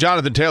I'm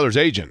Jonathan Taylor's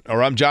agent,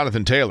 or I'm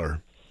Jonathan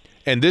Taylor,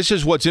 and this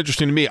is what's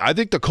interesting to me, I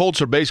think the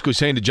Colts are basically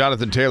saying to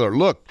Jonathan Taylor,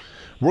 look,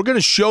 we're going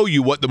to show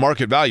you what the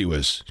market value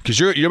is, because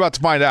you're about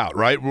to find out,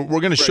 right?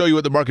 We're going to show you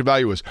what the market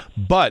value is.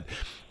 But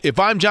if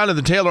I'm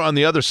Jonathan Taylor on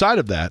the other side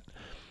of that,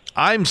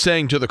 I'm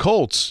saying to the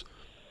Colts,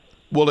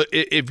 well,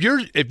 if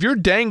you're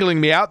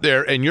dangling me out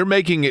there and you're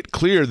making it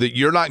clear that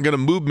you're not going to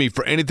move me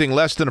for anything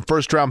less than a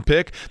first-round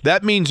pick,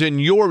 that means in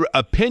your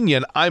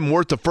opinion I'm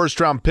worth a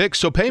first-round pick,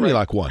 so pay me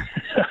like one.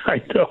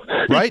 I know.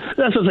 Right?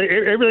 That's what I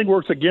say. Everything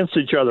works against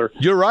each other.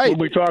 You're right. When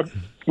we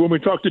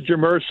talk to Jim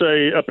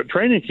Irsay up at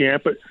training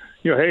camp,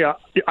 hey,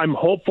 I'm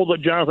hopeful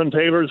that Jonathan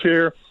Taylor's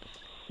here.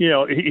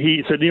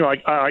 He said,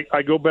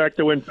 I go back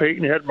to when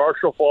Peyton had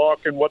Marshall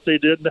Faulk and what they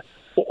did.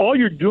 Well, all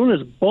you're doing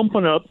is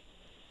bumping up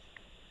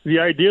the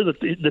idea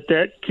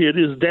that kid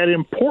is that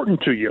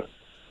important to you,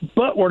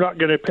 but we're not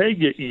going to pay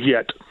you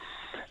yet.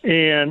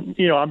 And,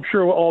 I'm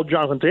sure all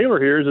Jonathan Taylor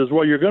hears is,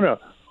 well, you're going to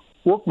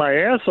work my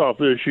ass off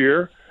this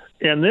year,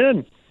 and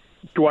then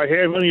do I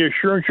have any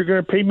assurance you're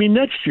going to pay me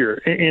next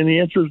year? And the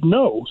answer is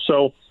no.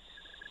 So,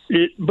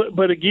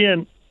 but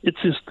again,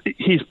 it's just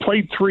he's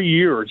played 3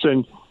 years,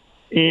 and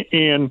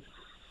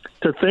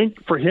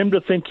for him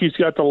to think he's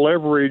got the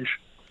leverage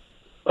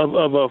of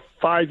a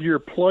 5-year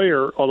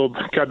player, although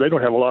God, they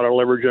don't have a lot of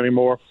leverage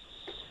anymore.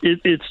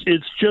 It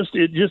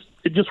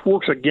just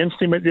works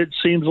against him. It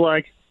seems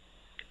like,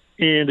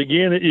 and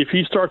again, if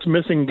he starts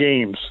missing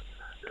games,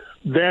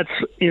 that's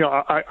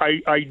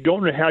I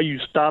don't know how you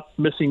stop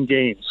missing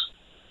games.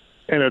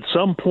 And at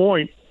some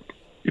point,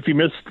 if he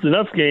misses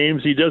enough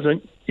games, he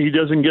doesn't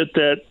get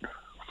that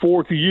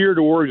 4th year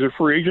to where he's a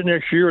free agent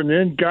next year, and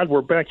then God,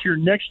 we're back here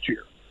next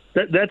year.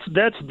 That's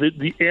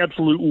the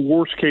absolute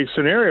worst case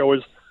scenario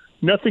is.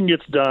 Nothing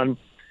gets done.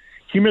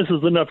 He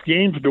misses enough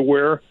games to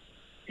where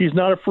he's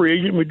not a free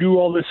agent. We do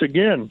all this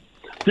again.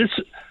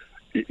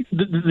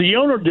 The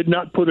owner did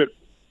not put it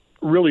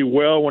really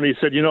well when he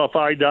said, if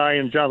I die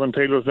and Jonathan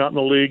Taylor's not in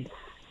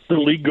the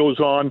league goes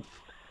on.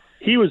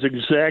 He was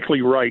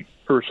exactly right,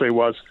 Irsay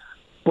was.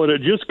 But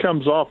it just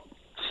comes off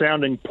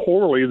sounding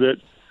poorly that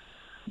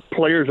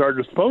players are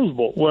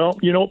disposable. Well,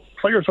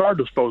 players are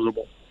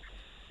disposable.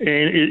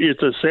 And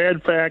it's a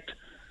sad fact.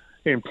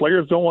 And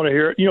players don't want to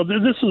hear it.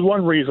 This is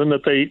one reason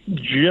that they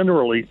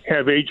generally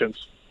have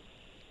agents.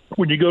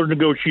 When you go to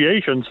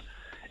negotiations,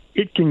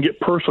 it can get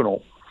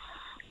personal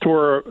to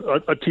where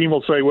a team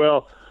will say,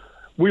 well,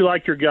 we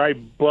like your guy,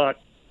 but,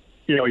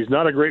 he's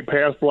not a great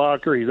pass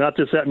blocker. He's not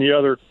this, that, and the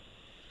other.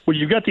 Well,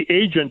 you've got the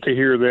agent to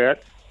hear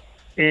that.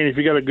 And if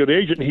you got a good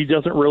agent, he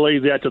doesn't relay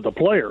that to the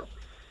player.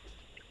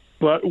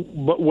 But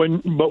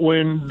when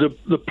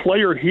the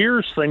player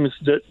hears things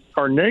that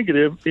are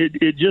negative,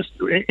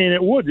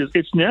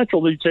 it's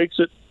natural that he takes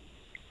it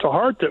to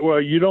heart that, well,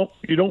 you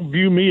don't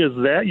view me as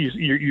that.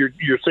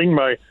 You're seeing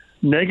my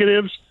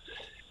negatives.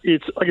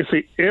 It's like I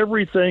say,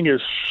 everything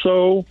is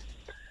so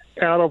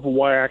out of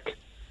whack,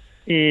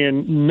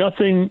 and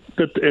nothing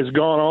that has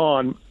gone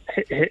on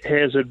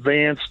has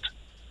advanced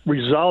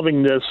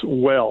resolving this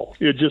well.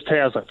 It just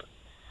hasn't.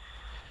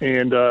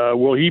 And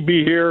will he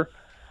be here?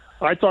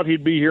 I thought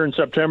he'd be here in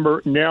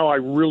September. Now I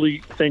really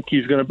think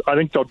he's going to – I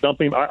think they'll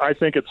dump him. I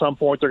think at some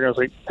point they're going to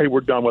say, hey,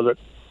 we're done with it.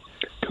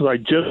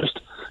 Because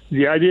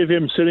the idea of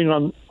him sitting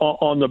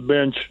on the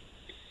bench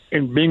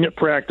and being at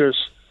practice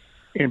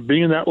and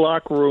being in that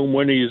locker room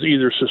when he's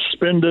either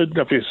suspended –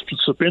 if he's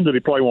suspended, he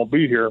probably won't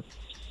be here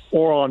 –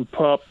 or on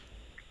PUP,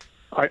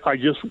 I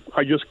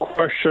just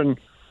question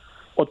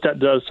what that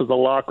does to the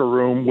locker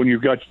room when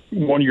you've got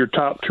one of your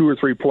top 2 or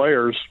 3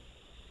 players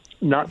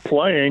not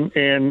playing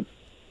and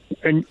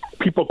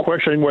people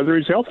questioning whether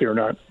he's healthy or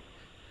not.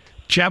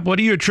 Chap, what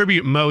do you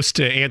attribute most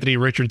to Anthony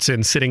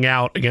Richardson sitting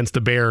out against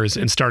the Bears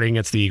and starting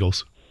against the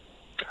Eagles?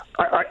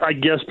 I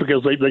guess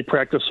because they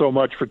practiced so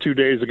much for 2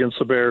 days against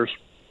the Bears.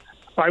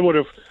 I would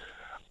have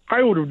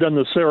done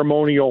the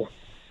ceremonial,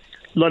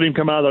 let him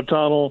come out of the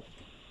tunnel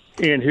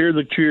and hear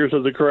the cheers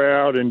of the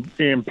crowd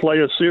and play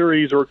a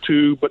series or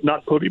 2, but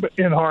not put him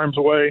in harm's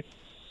way.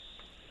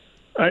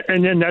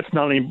 And then that's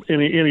not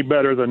any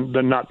better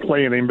than not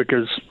playing him,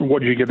 because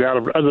what do you get out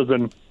of it other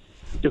than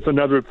it's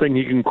another thing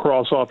he can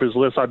cross off his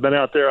list. I've been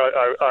out there.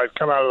 I've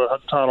come out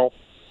of the tunnel.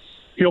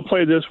 He'll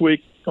play this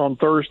week on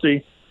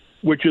Thursday,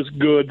 which is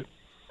good.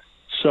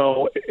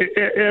 So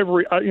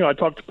I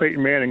talked to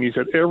Peyton Manning. He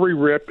said every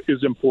rep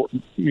is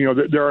important.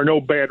 There are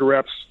no bad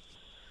reps,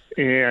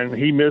 and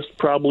he missed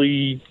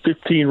probably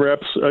 15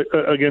 reps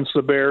against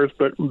the Bears,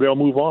 but they'll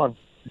move on.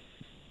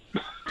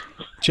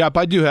 Chap,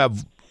 I do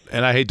have,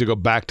 and I hate to go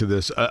back to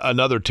this,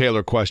 another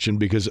Taylor question,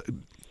 because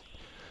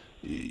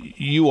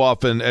you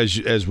often,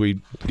 as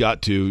we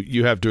got to,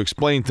 you have to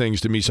explain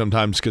things to me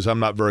sometimes because I'm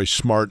not very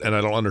smart and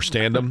I don't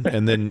understand them,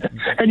 and then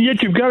and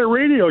yet you've got a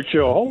radio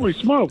show. Holy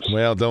smokes!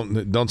 Well,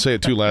 don't say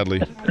it too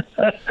loudly.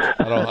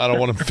 I don't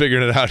want to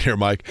figure it out here,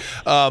 Mike.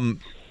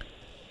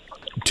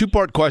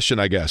 Two-part question,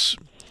 I guess.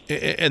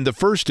 And the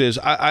first is,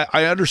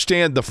 I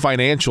understand the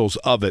financials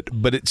of it,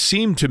 but it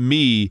seemed to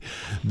me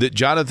that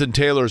Jonathan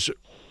Taylor's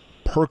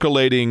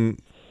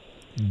percolating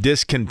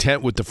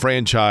discontent with the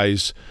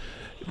franchise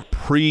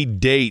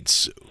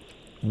predates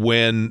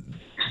when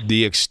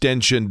the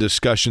extension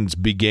discussions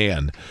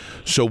began.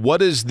 So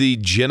what is the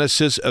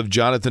genesis of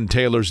Jonathan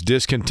Taylor's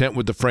discontent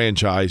with the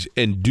franchise,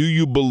 and do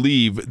you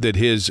believe that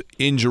his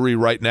injury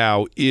right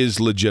now is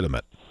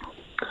legitimate?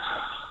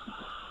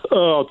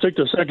 I'll take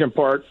the second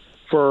part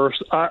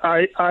first.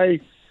 I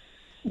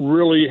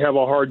really have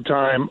a hard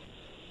time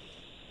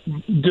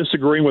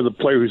disagreeing with a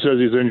player who says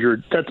he's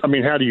injured.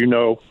 How do you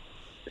know?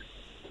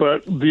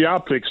 But the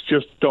optics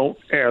just don't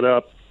add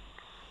up.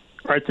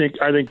 I think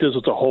this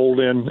is a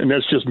hold-in, and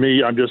that's just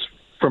me. I'm just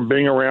from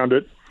being around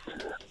it.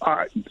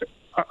 I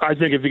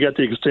think if he got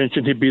the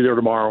extension, he'd be there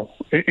tomorrow.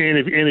 And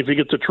if he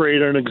gets a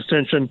trade or an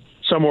extension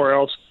somewhere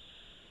else,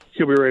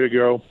 he'll be ready to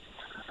go.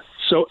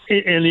 So,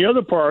 and the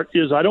other part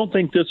is, I don't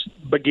think this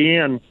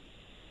began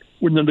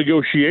when the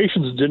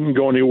negotiations didn't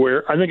go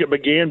anywhere. I think it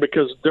began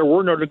because there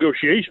were no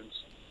negotiations.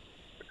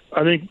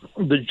 I think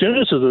the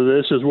genesis of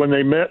this is when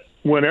they met,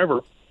 whenever,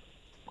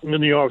 in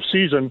the off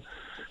season,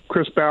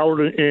 Chris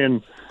Ballard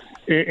and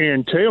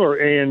Taylor,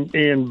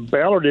 and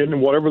Ballard did,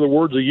 and whatever the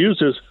words he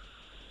uses,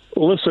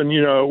 listen,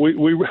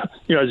 we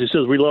as he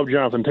says, we love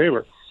Jonathan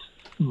Taylor,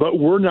 but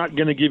we're not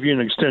going to give you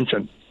an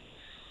extension,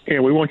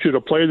 and we want you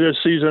to play this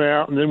season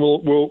out, and then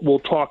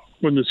we'll talk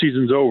when the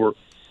season's over.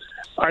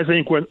 I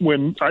think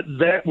when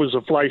that was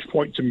a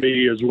flashpoint to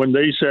me, is when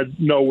they said,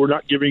 no, we're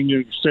not giving you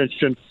an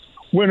extension.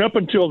 Up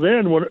until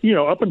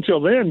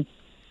then,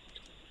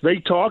 they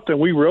talked, and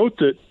we wrote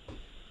that,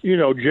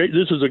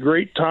 this is a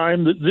great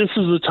time. This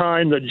is the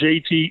time that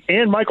JT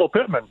and Michael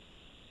Pittman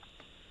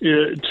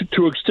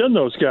to extend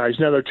those guys.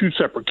 Now, they're two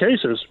separate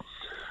cases,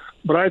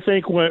 but I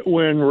think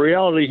when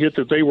reality hit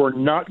that they were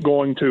not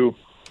going to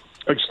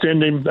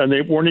extend him and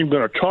they weren't even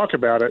going to talk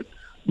about it,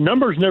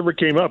 numbers never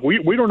came up. We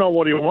don't know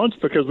what he wants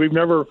because we've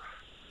never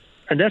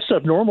 – and that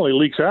stuff normally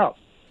leaks out.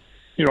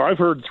 I've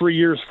heard 3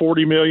 years,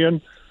 $40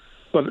 million,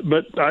 but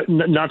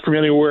not from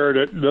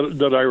anywhere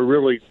that I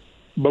really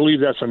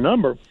believe that's a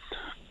number.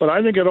 But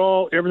I think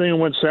everything that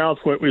went south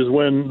was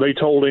when they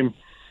told him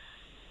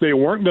they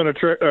weren't going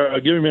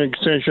to give him an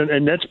extension,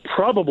 and that's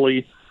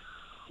probably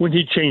when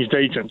he changed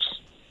agents.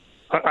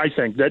 I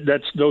think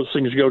that's those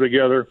things go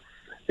together.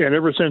 And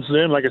ever since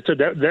then, like I said,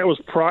 that was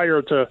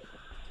prior to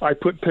I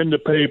put pen to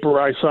paper,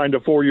 I signed a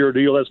 4-year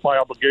deal, that's my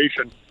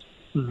obligation.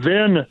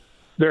 Then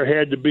there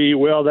had to be,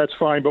 well, that's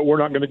fine, but we're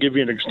not going to give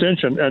you an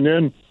extension. And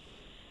then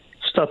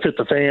stuff hit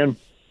the fan,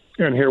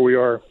 and here we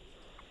are.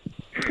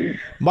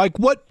 Mike,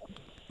 what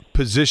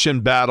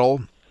position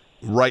battle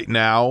right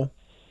now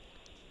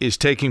is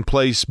taking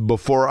place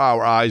before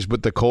our eyes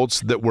with the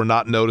Colts that we're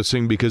not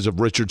noticing because of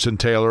Richardson,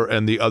 Taylor,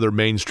 and the other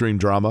mainstream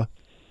drama?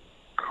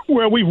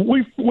 Well,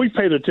 we've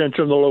paid attention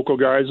to the local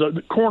guys,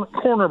 the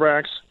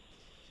cornerbacks,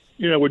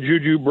 with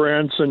Juju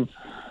Brents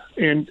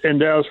and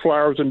Dallas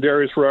Flowers and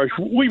Darius Rush.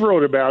 We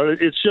wrote about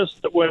it. It's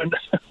just that when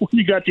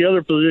you got the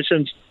other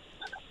positions,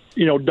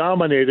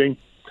 dominating.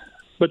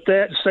 But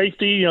that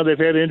safety, they've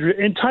had injury,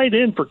 and tight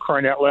end, for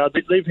crying out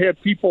loud. They've had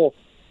people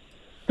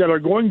that are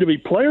going to be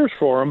players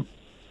for them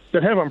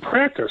that haven't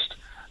practiced.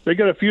 They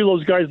got a few of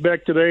those guys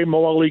back today,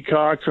 Mo Ali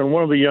Cox and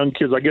one of the young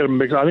kids. I get them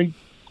mixed.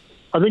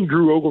 I think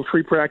Drew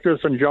Ogletree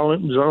practiced and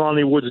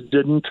Jelani Woods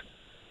didn't.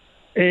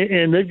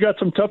 And they've got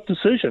some tough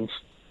decisions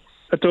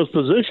at those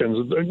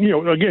positions.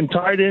 Again,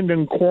 tight end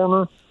and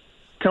corner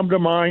come to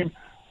mind.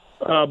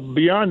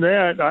 Beyond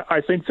that,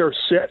 I think they're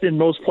set in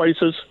most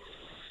places.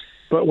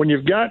 But when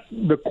you've got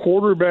the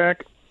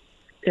quarterback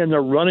and the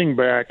running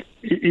back,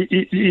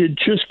 it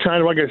just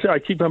kind of, like I said, I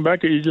keep coming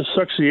back to it, just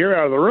sucks the air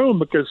out of the room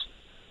because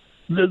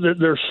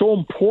they're so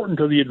important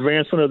to the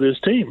advancement of this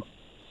team.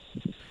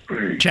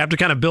 Chap, to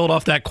kind of build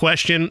off that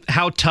question,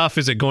 how tough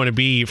is it going to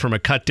be from a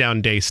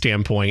cut-down day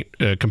standpoint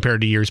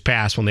compared to years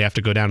past when they have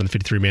to go down to the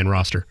 53-man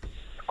roster?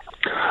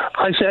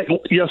 I sat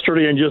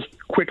yesterday and just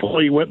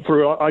quickly went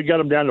through. I got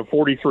them down to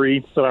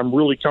 43 that I'm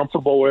really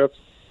comfortable with.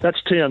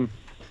 That's 10.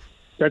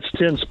 That's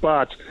 10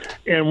 spots.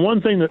 And one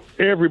thing that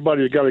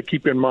everybody's got to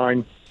keep in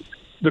mind,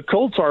 the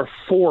Colts are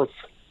fourth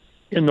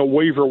in the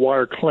waiver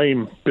wire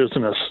claim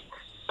business.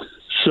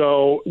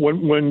 So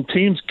when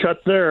teams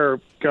cut there,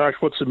 gosh,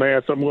 what's the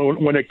math? I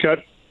mean, when they cut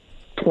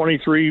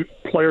 23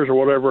 players or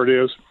whatever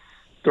it is,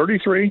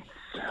 33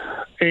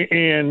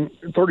 and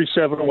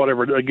 37 or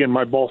whatever. Again,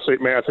 my Ball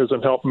State math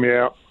isn't helping me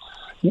out.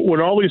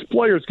 When all these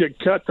players get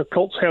cut, the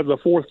Colts have the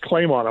fourth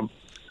claim on them.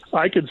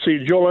 I could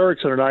see Joel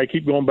Erickson and I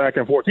keep going back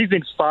and forth. He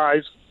thinks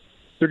 5.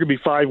 There could be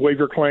 5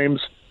 waiver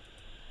claims.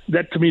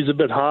 That to me is a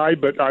bit high,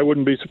 but I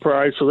wouldn't be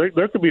surprised. So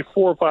there could be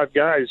 4 or 5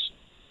 guys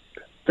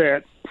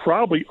that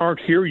probably aren't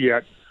here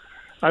yet.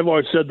 I've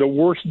always said the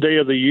worst day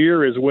of the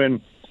year is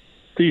when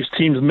these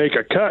teams make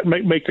a cut,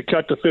 make the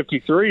cut to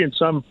 53, and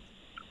some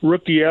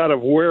rookie out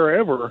of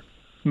wherever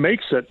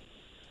makes it,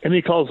 and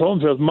he calls home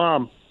and says,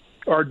 "Mom,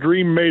 our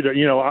dream made it.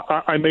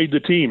 I made the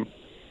team."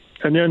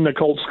 And then the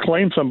Colts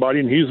claim somebody,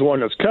 and he's the one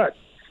that's cut.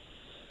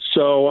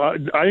 So I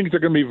think they're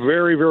going to be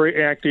very,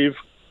 very active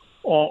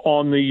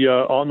on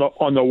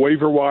the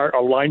waiver wire,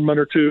 a lineman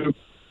or two,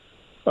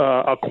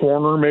 a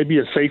corner, maybe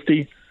a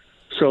safety.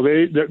 So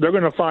they're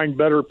going to find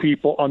better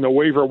people on the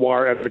waiver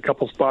wire at a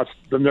couple spots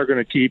than they're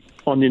going to keep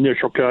on the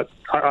initial cut.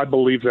 I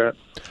believe that.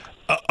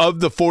 Of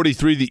the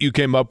 43 that you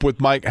came up with,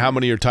 Mike, how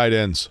many are tight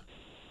ends?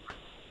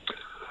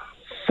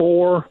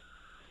 4.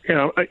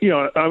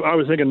 I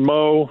was thinking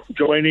Mo,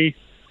 Delaney,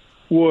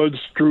 Woods,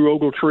 Drew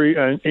Ogletree,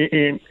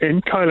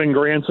 and Kylan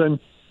Granson,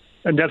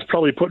 and that's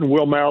probably putting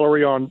Will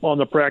Mallory on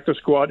the practice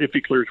squad if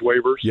he clears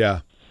waivers. Yeah.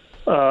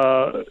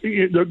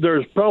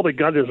 There's probably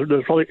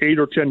 8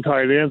 or 10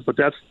 tight ends, but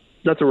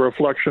that's a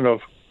reflection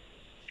of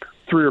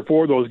 3 or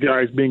 4 of those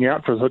guys being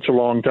out for such a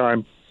long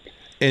time.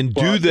 And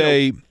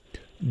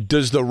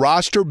does the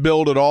roster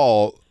build at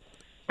all,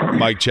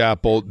 Mike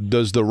Chappell,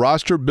 does the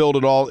roster build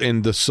at all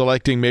in the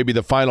selecting maybe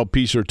the final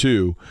piece or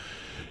two?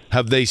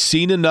 Have they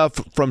seen enough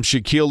from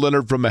Shaquille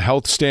Leonard from a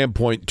health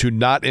standpoint to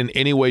not in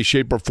any way,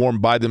 shape, or form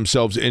buy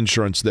themselves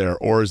insurance there?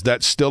 Or is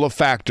that still a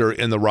factor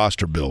in the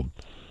roster build?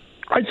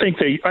 I think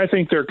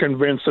they're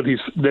convinced that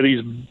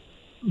he's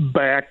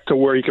back to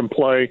where he can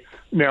play.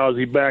 Now, is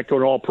he back to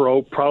an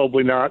all-pro?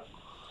 Probably not.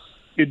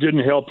 It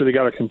didn't help that he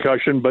got a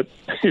concussion, but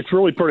it's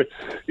really pretty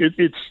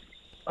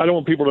I don't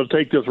want people to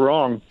take this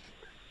wrong,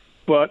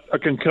 but a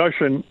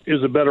concussion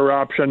is a better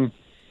option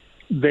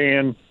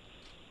than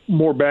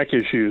more back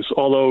issues.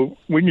 Although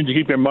we need to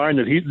keep in mind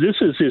that this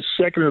is his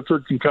second or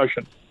third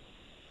concussion,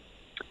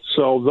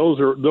 so those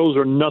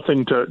are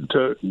nothing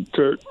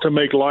to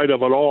make light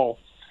of at all.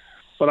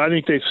 But I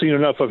think they've seen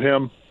enough of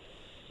him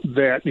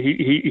that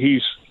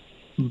he's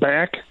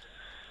back.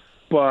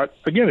 But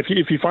again,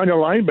 if you find a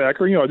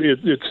linebacker,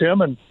 it's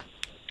him and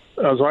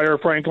Zaire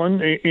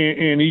Franklin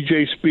and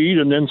EJ Speed,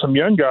 and then some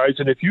young guys.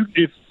 And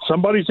if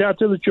somebody's out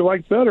there that you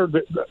like better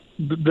than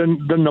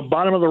the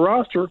bottom of the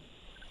roster,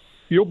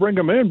 you'll bring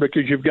them in,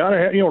 because you've got to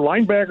have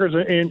linebackers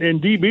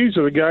and DBs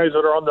are the guys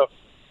that are on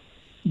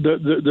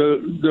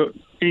the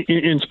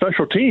in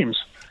special teams.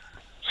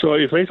 So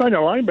if they find a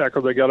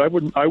linebacker they got, I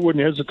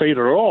wouldn't hesitate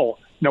at all.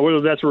 Now,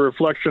 whether that's a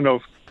reflection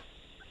of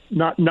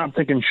not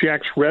thinking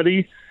Shaq's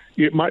ready,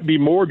 it might be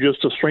more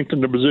just to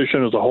strengthen the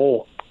position as a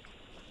whole.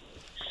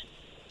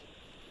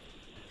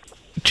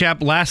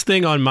 Chap, last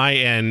thing on my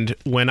end,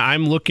 when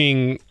I'm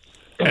looking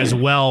as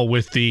well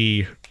with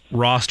the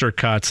roster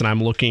cuts and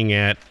I'm looking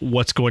at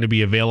what's going to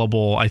be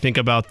available, I think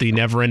about the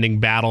never-ending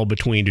battle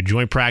between do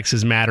joint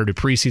practices matter, do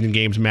preseason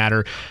games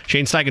matter.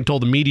 Shane Steichen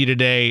told the media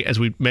today, as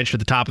we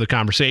mentioned at the top of the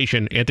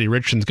conversation, Anthony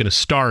Richardson's going to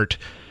start.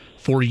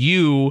 For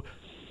you,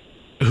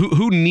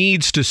 who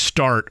needs to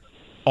start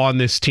on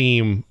this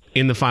team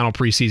in the final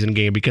preseason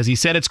game? Because he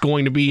said it's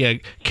going to be a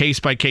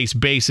case-by-case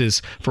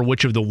basis for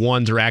which of the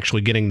ones are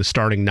actually getting the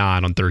starting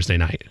nod on Thursday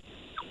night.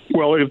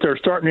 Well, if they're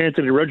starting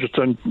Anthony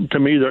Richardson, to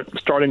me, the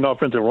starting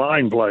offensive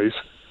line plays,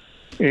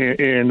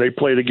 and they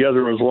play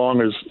together as long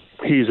as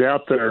he's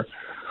out there.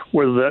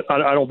 Whether that,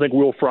 I don't think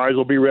Will Fries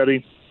will be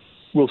ready.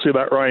 We'll see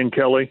about Ryan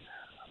Kelly.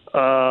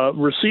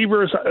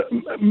 Receivers,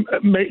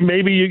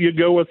 maybe you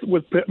go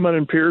with Pittman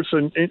and Pierce,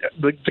 and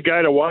the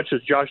guy to watch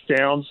is Josh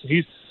Downs.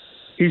 He's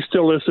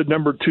still listed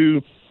number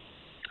 2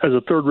 as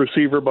a third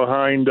receiver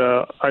behind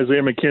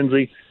Isaiah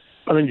McKenzie.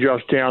 I think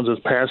Josh Downs has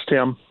passed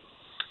him.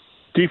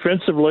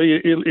 Defensively,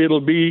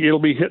 it'll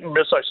be hit and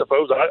miss, I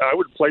suppose. I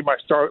would play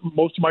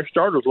most of my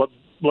starters.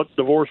 Let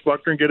DeVorce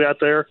Buckner get out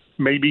there.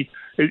 Maybe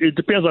it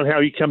depends on how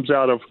he comes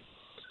out of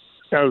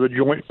the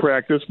joint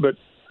practice. But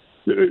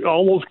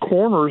all those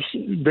corners,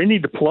 they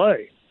need to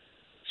play.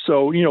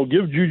 So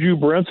give Juju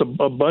Brents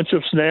a bunch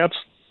of snaps.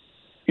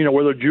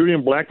 Whether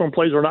Julian Blackmon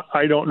plays or not,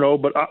 I don't know.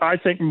 But I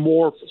think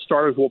more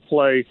starters will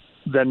play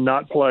than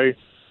not play.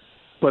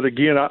 But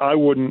again, I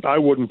wouldn't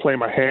play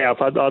them a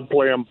half. I'd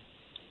play them.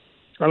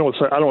 I don't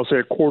want to say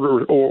a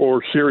quarter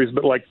or series,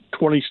 but like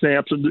 20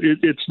 snaps.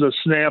 It's the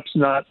snaps,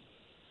 not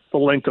the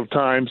length of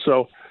time.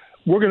 So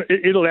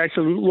it'll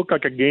actually look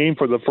like a game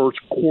for the first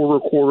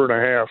quarter and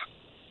a half.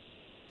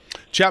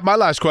 Chap, my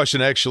last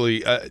question,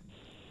 actually,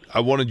 I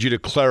wanted you to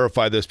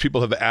clarify this.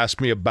 People have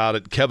asked me about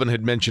it. Kevin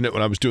had mentioned it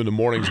when I was doing the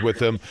mornings with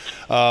him.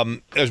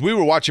 As we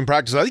were watching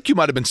practice, I think you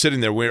might have been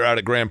sitting there. We were out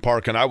at Grand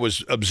Park, and I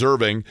was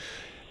observing.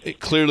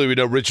 Clearly, we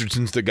know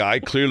Richardson's the guy.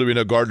 Clearly, we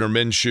know Gardner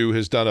Minshew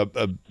has done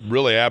a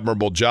really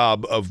admirable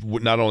job of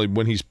not only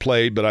when he's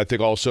played, but I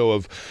think also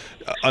of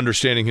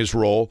understanding his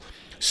role.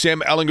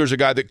 Sam Ehlinger's a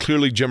guy that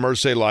clearly Jim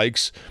Irsay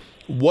likes.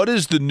 What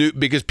is the new –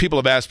 because people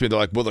have asked me, they're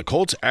like, will the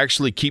Colts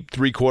actually keep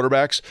 3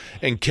 quarterbacks?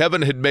 And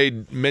Kevin had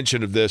made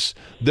mention of this.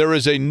 There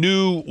is a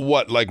new,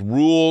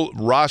 rule,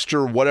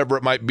 roster, whatever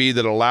it might be,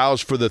 that allows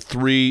for the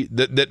 3 –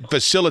 that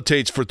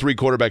facilitates for 3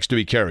 quarterbacks to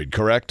be carried,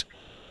 correct?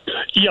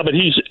 Yeah, but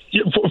he's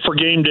for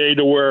game day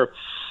to where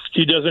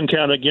he doesn't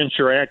count against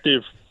your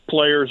active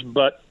players.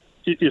 But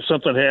if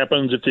something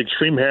happens, if the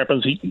extreme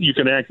happens, he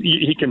can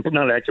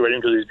not activate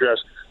him because he's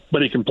dressed,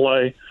 but he can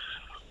play.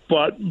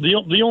 But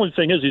the only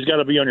thing is he's got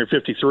to be on your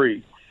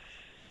 53.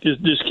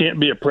 This can't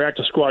be a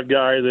practice squad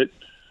guy that,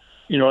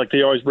 like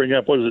they always bring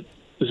up. What is it?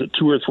 Is it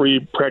 2 or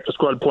 3 practice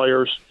squad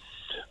players?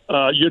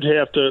 He'd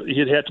have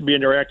to be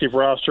in your active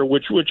roster,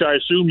 which I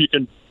assume you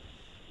can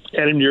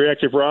add him to your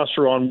active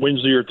roster on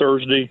Wednesday or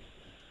Thursday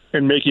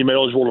and make him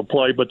eligible to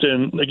play. But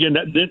then again,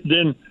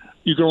 then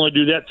you can only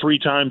do that 3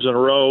 times in a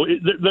row.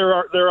 There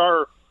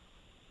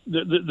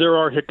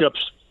are hiccups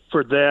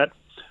for that.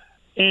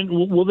 And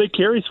will they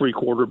carry 3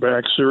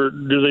 quarterbacks, or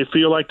do they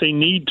feel like they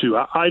need to?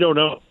 I don't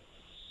know.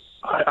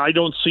 I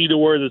don't see to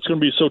where it's going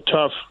to be so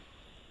tough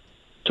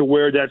to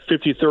where that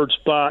 53rd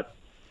spot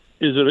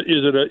is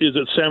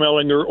it Sam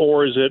Ehlinger,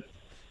 or is it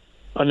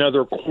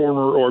another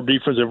corner or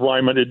defensive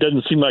lineman? It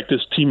doesn't seem like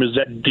this team is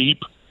that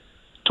deep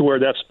to where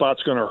that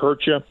spot's going to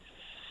hurt you.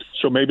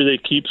 So maybe they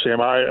keep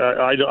Sam.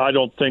 I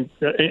don't think.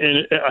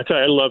 And I tell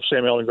you, I love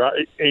Sam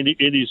Ehlinger, and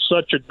he's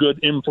such a good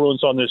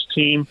influence on this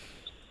team.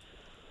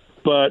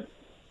 But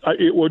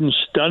it wouldn't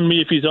stun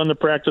me if he's on the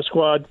practice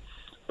squad,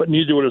 but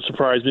neither would it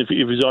surprise me if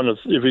he's on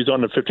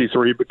the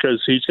 53,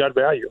 because he's got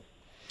value.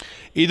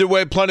 Either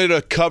way, plenty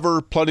to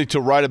cover, plenty to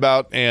write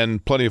about,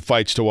 and plenty of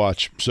fights to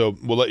watch. So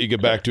we'll let you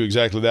get back to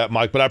exactly that,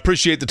 Mike. But I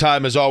appreciate the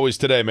time as always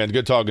today, man.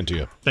 Good talking to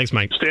you. Thanks,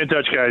 Mike. Stay in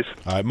touch, guys.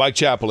 All right, Mike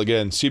Chappell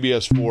again,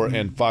 CBS 4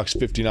 and Fox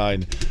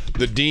 59,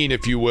 the dean,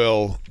 if you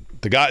will,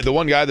 the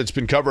one guy that's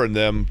been covering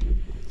them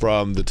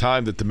from the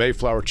time that the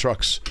Mayflower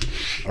trucks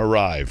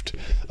arrived.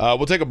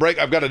 We'll take a break.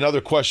 I've got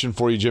another question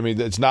for you, Jimmy.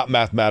 It's not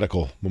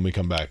mathematical when we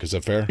come back. Is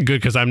that fair? Good,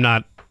 because I'm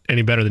not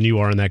any better than you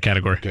are in that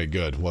category. Okay,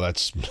 good. Well,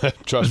 that's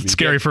trust me. It's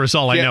scary for us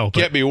all, I know.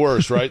 Can't be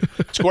worse, right?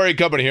 Square A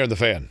Company here in the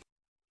Fan.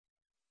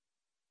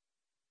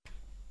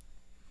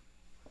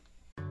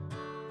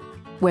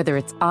 Whether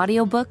it's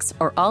audiobooks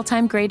or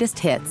all-time greatest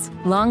hits,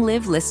 long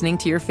live listening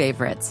to your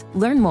favorites.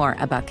 Learn more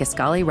about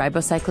Kisqali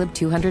Ribociclib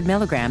 200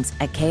 milligrams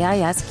at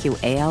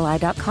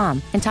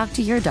KISQALI.com and talk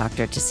to your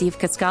doctor to see if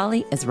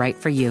Kisqali is right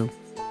for you.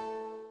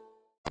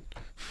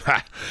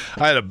 I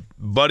had a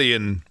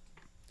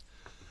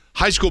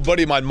high school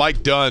buddy of mine,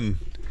 Mike Dunn.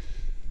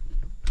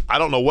 I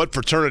don't know what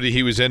fraternity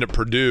he was in at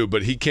Purdue,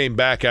 but he came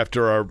back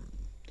after our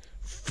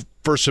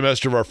first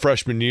semester of our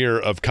freshman year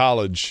of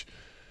college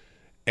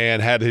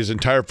and had his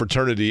entire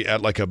fraternity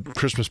at like a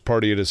Christmas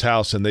party at his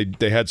house, and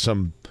they had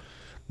some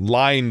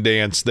line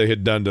dance they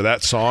had done to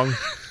that song.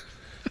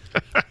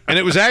 And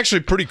it was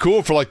actually pretty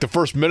cool for like the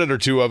first minute or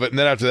 2 of it, and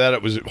then after that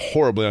it was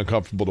horribly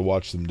uncomfortable to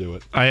watch them do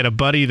it. I had a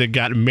buddy that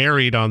got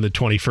married on the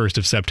 21st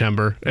of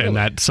September, and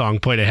that song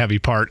played a heavy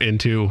part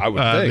into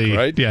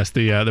right? Yes,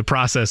 the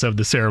process of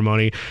the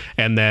ceremony.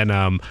 And then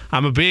I'm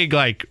a big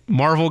like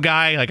Marvel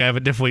guy. Like I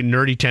have definitely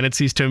nerdy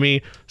tendencies to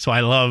me, so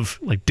I love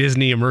like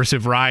Disney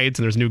immersive rides,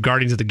 and there's new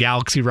Guardians of the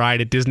Galaxy ride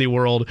at Disney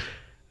World.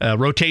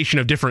 Rotation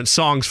of different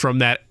songs from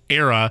that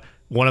era.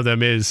 One of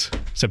them is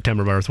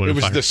September by Earth, Wind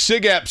 & Fire. It was the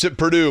SIG Apps at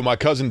Purdue. My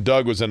cousin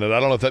Doug was in it. I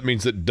don't know if that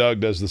means that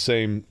Doug does the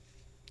same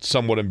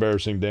somewhat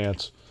embarrassing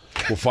dance.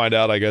 We'll find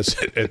out, I guess,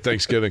 at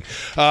Thanksgiving.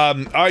 All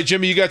right,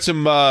 Jimmy, you got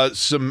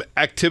some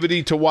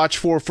activity to watch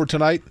for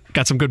tonight?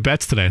 Got some good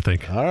bets today, I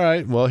think. All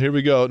right, well, here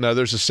we go. Now,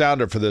 there's a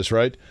sounder for this,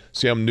 right?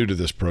 See, I'm new to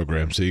this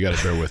program, so you got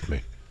to bear with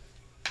me.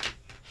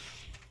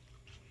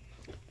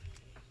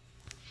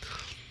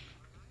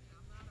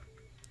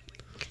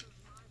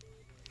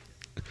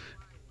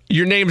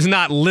 Your name's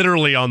not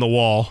literally on the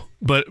wall,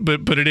 but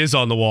it is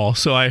on the wall.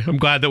 So I'm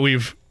glad that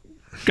we've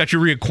got you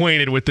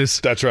reacquainted with this.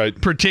 That's right.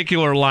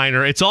 Particular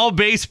liner. It's all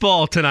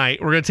baseball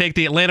tonight. We're going to take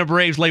the Atlanta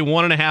Braves, lay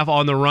 1.5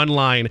 on the run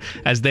line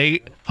as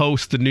they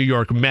host the New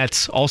York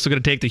Mets. Also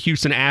going to take the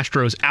Houston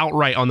Astros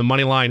outright on the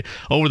money line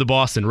over the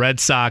Boston Red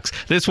Sox.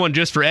 This one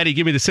just for Eddie.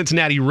 Give me the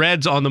Cincinnati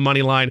Reds on the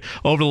money line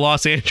over the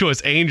Los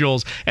Angeles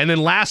Angels. And then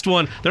last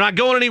one, they're not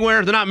going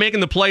anywhere. They're not making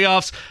the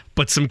playoffs,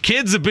 but some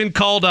kids have been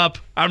called up.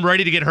 I'm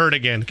ready to get hurt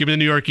again. Give me the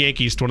New York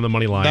Yankees to one of the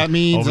money line. That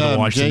means, over the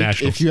Washington Jake,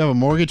 Nationals. if you have a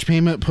mortgage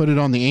payment, put it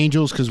on the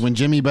Angels, because when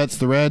Jimmy bets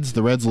the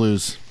Reds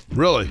lose.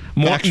 Really?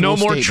 No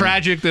more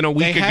tragic than a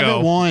week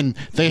ago.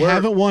 They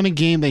haven't won a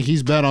game that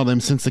he's bet on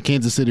them since the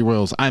Kansas City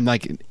Royals. I'm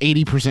like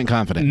 80%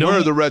 confident. Where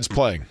are the Reds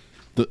playing?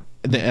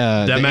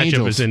 That the matchup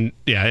Angels. is in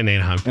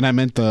Anaheim. And I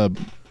meant the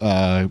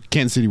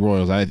Kansas City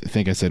Royals. I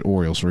think I said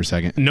Orioles for a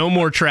second. No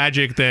more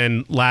tragic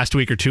than last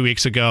week or 2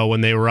 weeks ago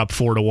when they were up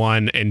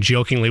 4-1, and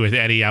jokingly with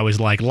Eddie, I was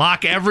like,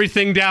 lock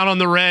everything down on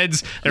the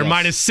Reds. They're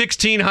minus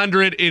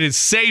 1,600. It is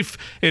safe.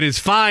 It is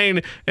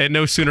fine. And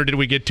no sooner did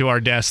we get to our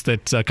desk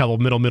that a couple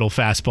middle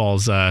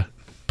fastballs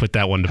put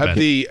that one to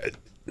bed.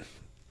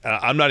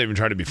 I'm not even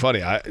trying to be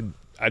funny. I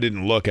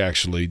didn't look,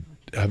 actually.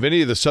 Have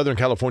any of the Southern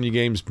California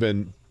games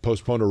been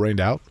postponed or rained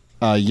out?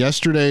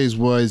 Yesterday's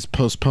was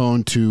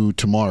postponed to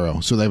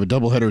tomorrow, so they have a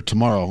doubleheader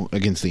tomorrow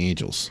against the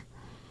Angels.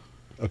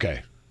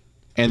 Okay.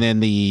 And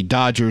then the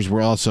Dodgers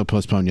were also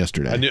postponed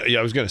yesterday.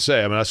 I was going to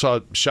say. I mean, I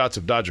saw shots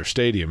of Dodger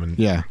Stadium. And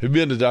Yeah. Have you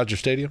been to Dodger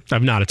Stadium?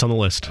 I've not. It's on the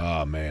list.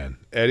 Oh, man.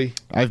 Eddie?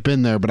 I've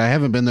been there, but I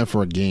haven't been there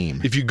for a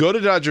game. If you go to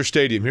Dodger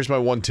Stadium, here's my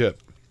one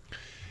tip.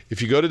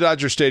 If you go to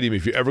Dodger Stadium,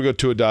 if you ever go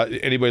to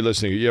anybody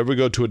listening, you ever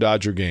go to a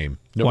Dodger game,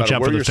 no watch matter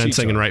out where for the your seats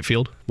fencing in are- right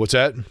field. What's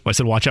that? I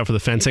said watch out for the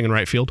fencing in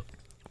right field.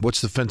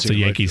 What's the fencing? It's a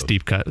in right Yankees field?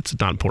 deep cut. It's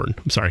not important.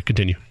 I'm sorry.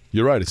 Continue.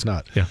 You're right. It's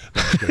not. Yeah.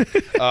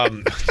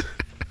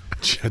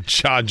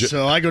 John,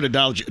 So I go to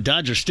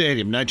Dodger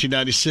Stadium,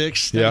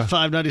 1996, Yeah.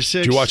 95,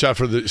 96. did you watch out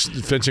for the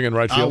fencing in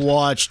right I field?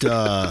 watched,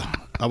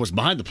 I was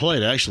behind the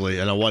plate, actually,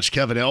 and I watched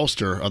Kevin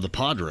Elster of the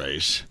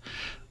Padres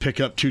pick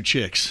up 2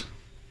 chicks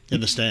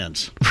in the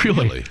stands.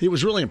 Really? He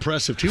was really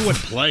impressive, too. He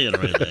wasn't playing or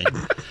anything,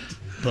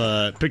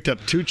 but picked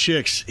up 2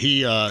 chicks.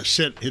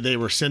 They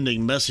were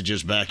sending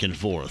messages back and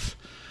forth.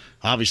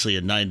 Obviously,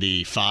 in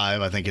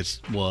 95, I think it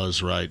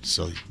was, right?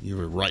 So you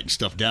were writing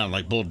stuff down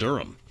like Bull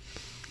Durham.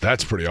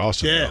 That's pretty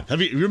awesome. Yeah. though.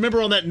 You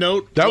remember on that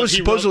note? That what was he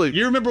supposedly- wrote?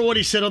 You remember what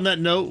he said on that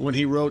note when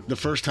he wrote the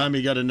first time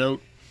he got a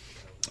note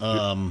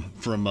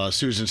from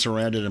Susan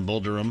Sarandon and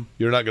Bull Durham?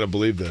 You're not going to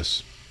believe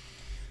this.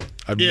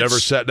 I've It's- never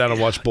sat down and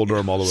watched Bull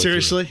Durham all the way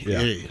Seriously? through.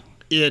 Yeah.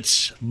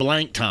 It's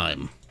blank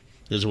time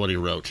is what he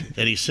wrote.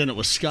 And he sent it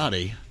with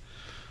Scotty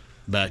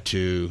back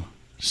to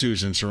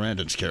Susan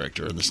Sarandon's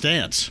character in the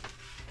stands,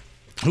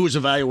 who was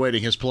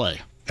evaluating his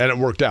play. And it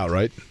worked out,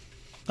 right?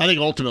 I think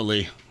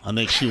ultimately,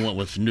 she went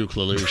with Nuke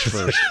LaLoosh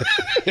first.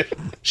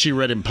 She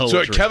read him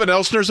poetry. So Kevin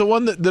Elstner's the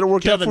one that it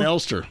worked Kevin out for?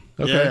 Elster.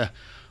 Okay. Yeah.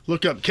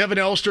 Look up Kevin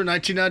Elster,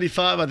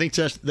 1995. I think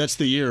that's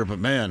the year, but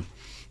man.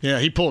 Yeah,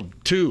 he pulled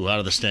 2 out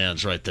of the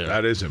stands right there.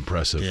 That is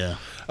impressive. Yeah.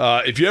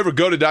 If you ever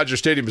go to Dodger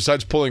Stadium,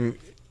 besides pulling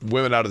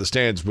women out of the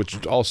stands,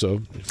 which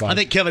also fine. I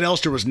think Kevin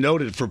Elster was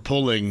noted for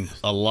pulling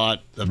a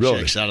lot of Really?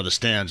 chicks out of the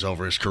stands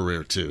over his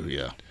career, too.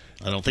 Yeah.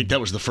 I don't think that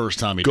was the first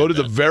time he go did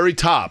to that. the very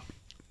top.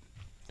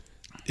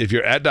 If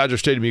you're at Dodger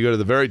Stadium, you go to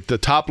the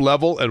top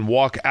level and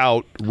walk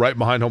out right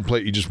behind home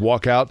plate. You just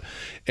walk out,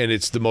 and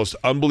it's the most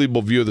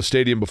unbelievable view of the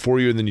stadium before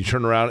you, and then you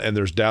turn around, and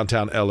there's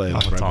downtown L.A.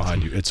 right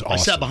behind you. It's awesome. I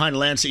sat behind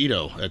Lance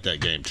Ito at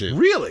that game, too.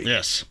 Really?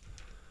 Yes.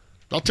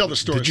 I'll tell the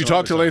story. Did you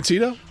talk to Lance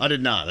Ito? I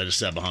did not. I just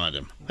sat behind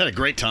him. Had a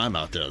great time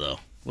out there, though.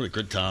 What a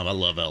good time. I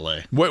love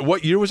L.A.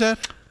 What year was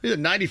that? Either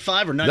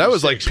 95 or 96. That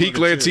was like peak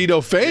Lance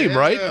Ito fame,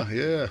 right?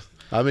 Yeah.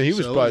 I mean, he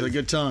was So it probably was a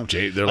good time.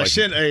 They're I like,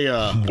 sent a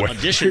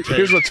audition tape.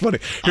 Here's what's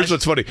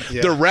funny.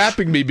 Yeah. They're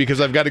rapping me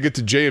because I've got to get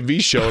to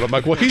J&V's show, and I'm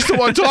like, well, he's the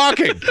one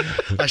talking.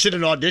 I sent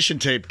an audition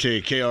tape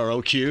to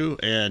KROQ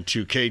and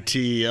to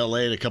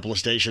KTLA and a couple of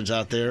stations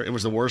out there. It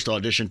was the worst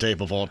audition tape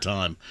of all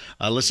time.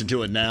 I listen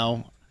to it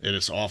now, and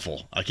it's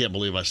awful. I can't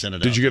believe I sent it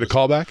out. Did you get a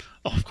call back?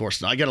 Oh, of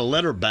course not. I got a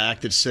letter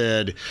back that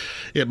said,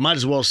 it might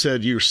as well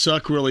said, you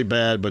suck really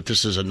bad, but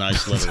this is a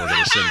nice letter we're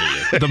going to send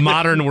to you. The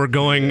modern, we're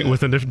going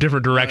with a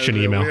different direction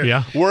email.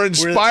 Yeah. We're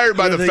inspired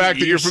by the fact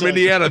that you're from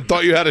Indiana and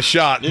thought you had a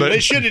shot. But They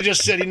should have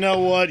just said, you know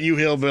what, you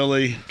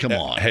hillbilly, come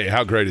on. Hey,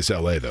 how great is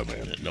L.A., though,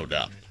 man? No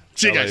doubt.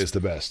 See you LA guys. is the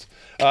best.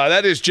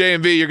 That is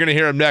J&V. You're going to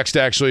hear him next,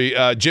 actually.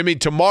 Jimmy,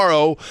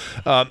 tomorrow,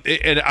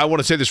 and I want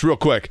to say this real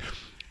quick.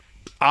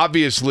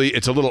 Obviously,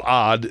 it's a little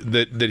odd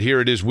that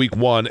here it is week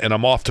 1 and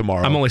I'm off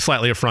tomorrow. I'm only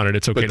slightly affronted.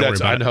 It's okay. But Don't worry that's,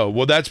 about I know.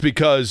 Well, that's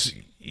because,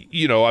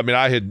 I mean,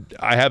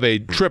 I have a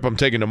trip I'm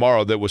taking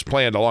tomorrow that was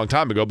planned a long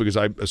time ago because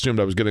I assumed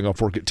I was getting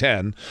off work at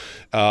 10.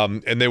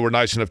 And they were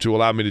nice enough to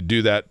allow me to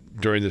do that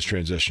during this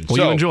transition. Well,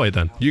 so, you enjoy it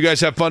then. You guys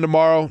have fun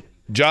tomorrow.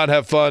 John,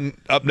 have fun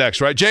up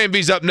next, right?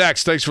 J&B's up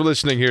next. Thanks for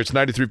listening here. It's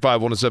 93.5,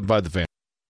 107.5 The Fan.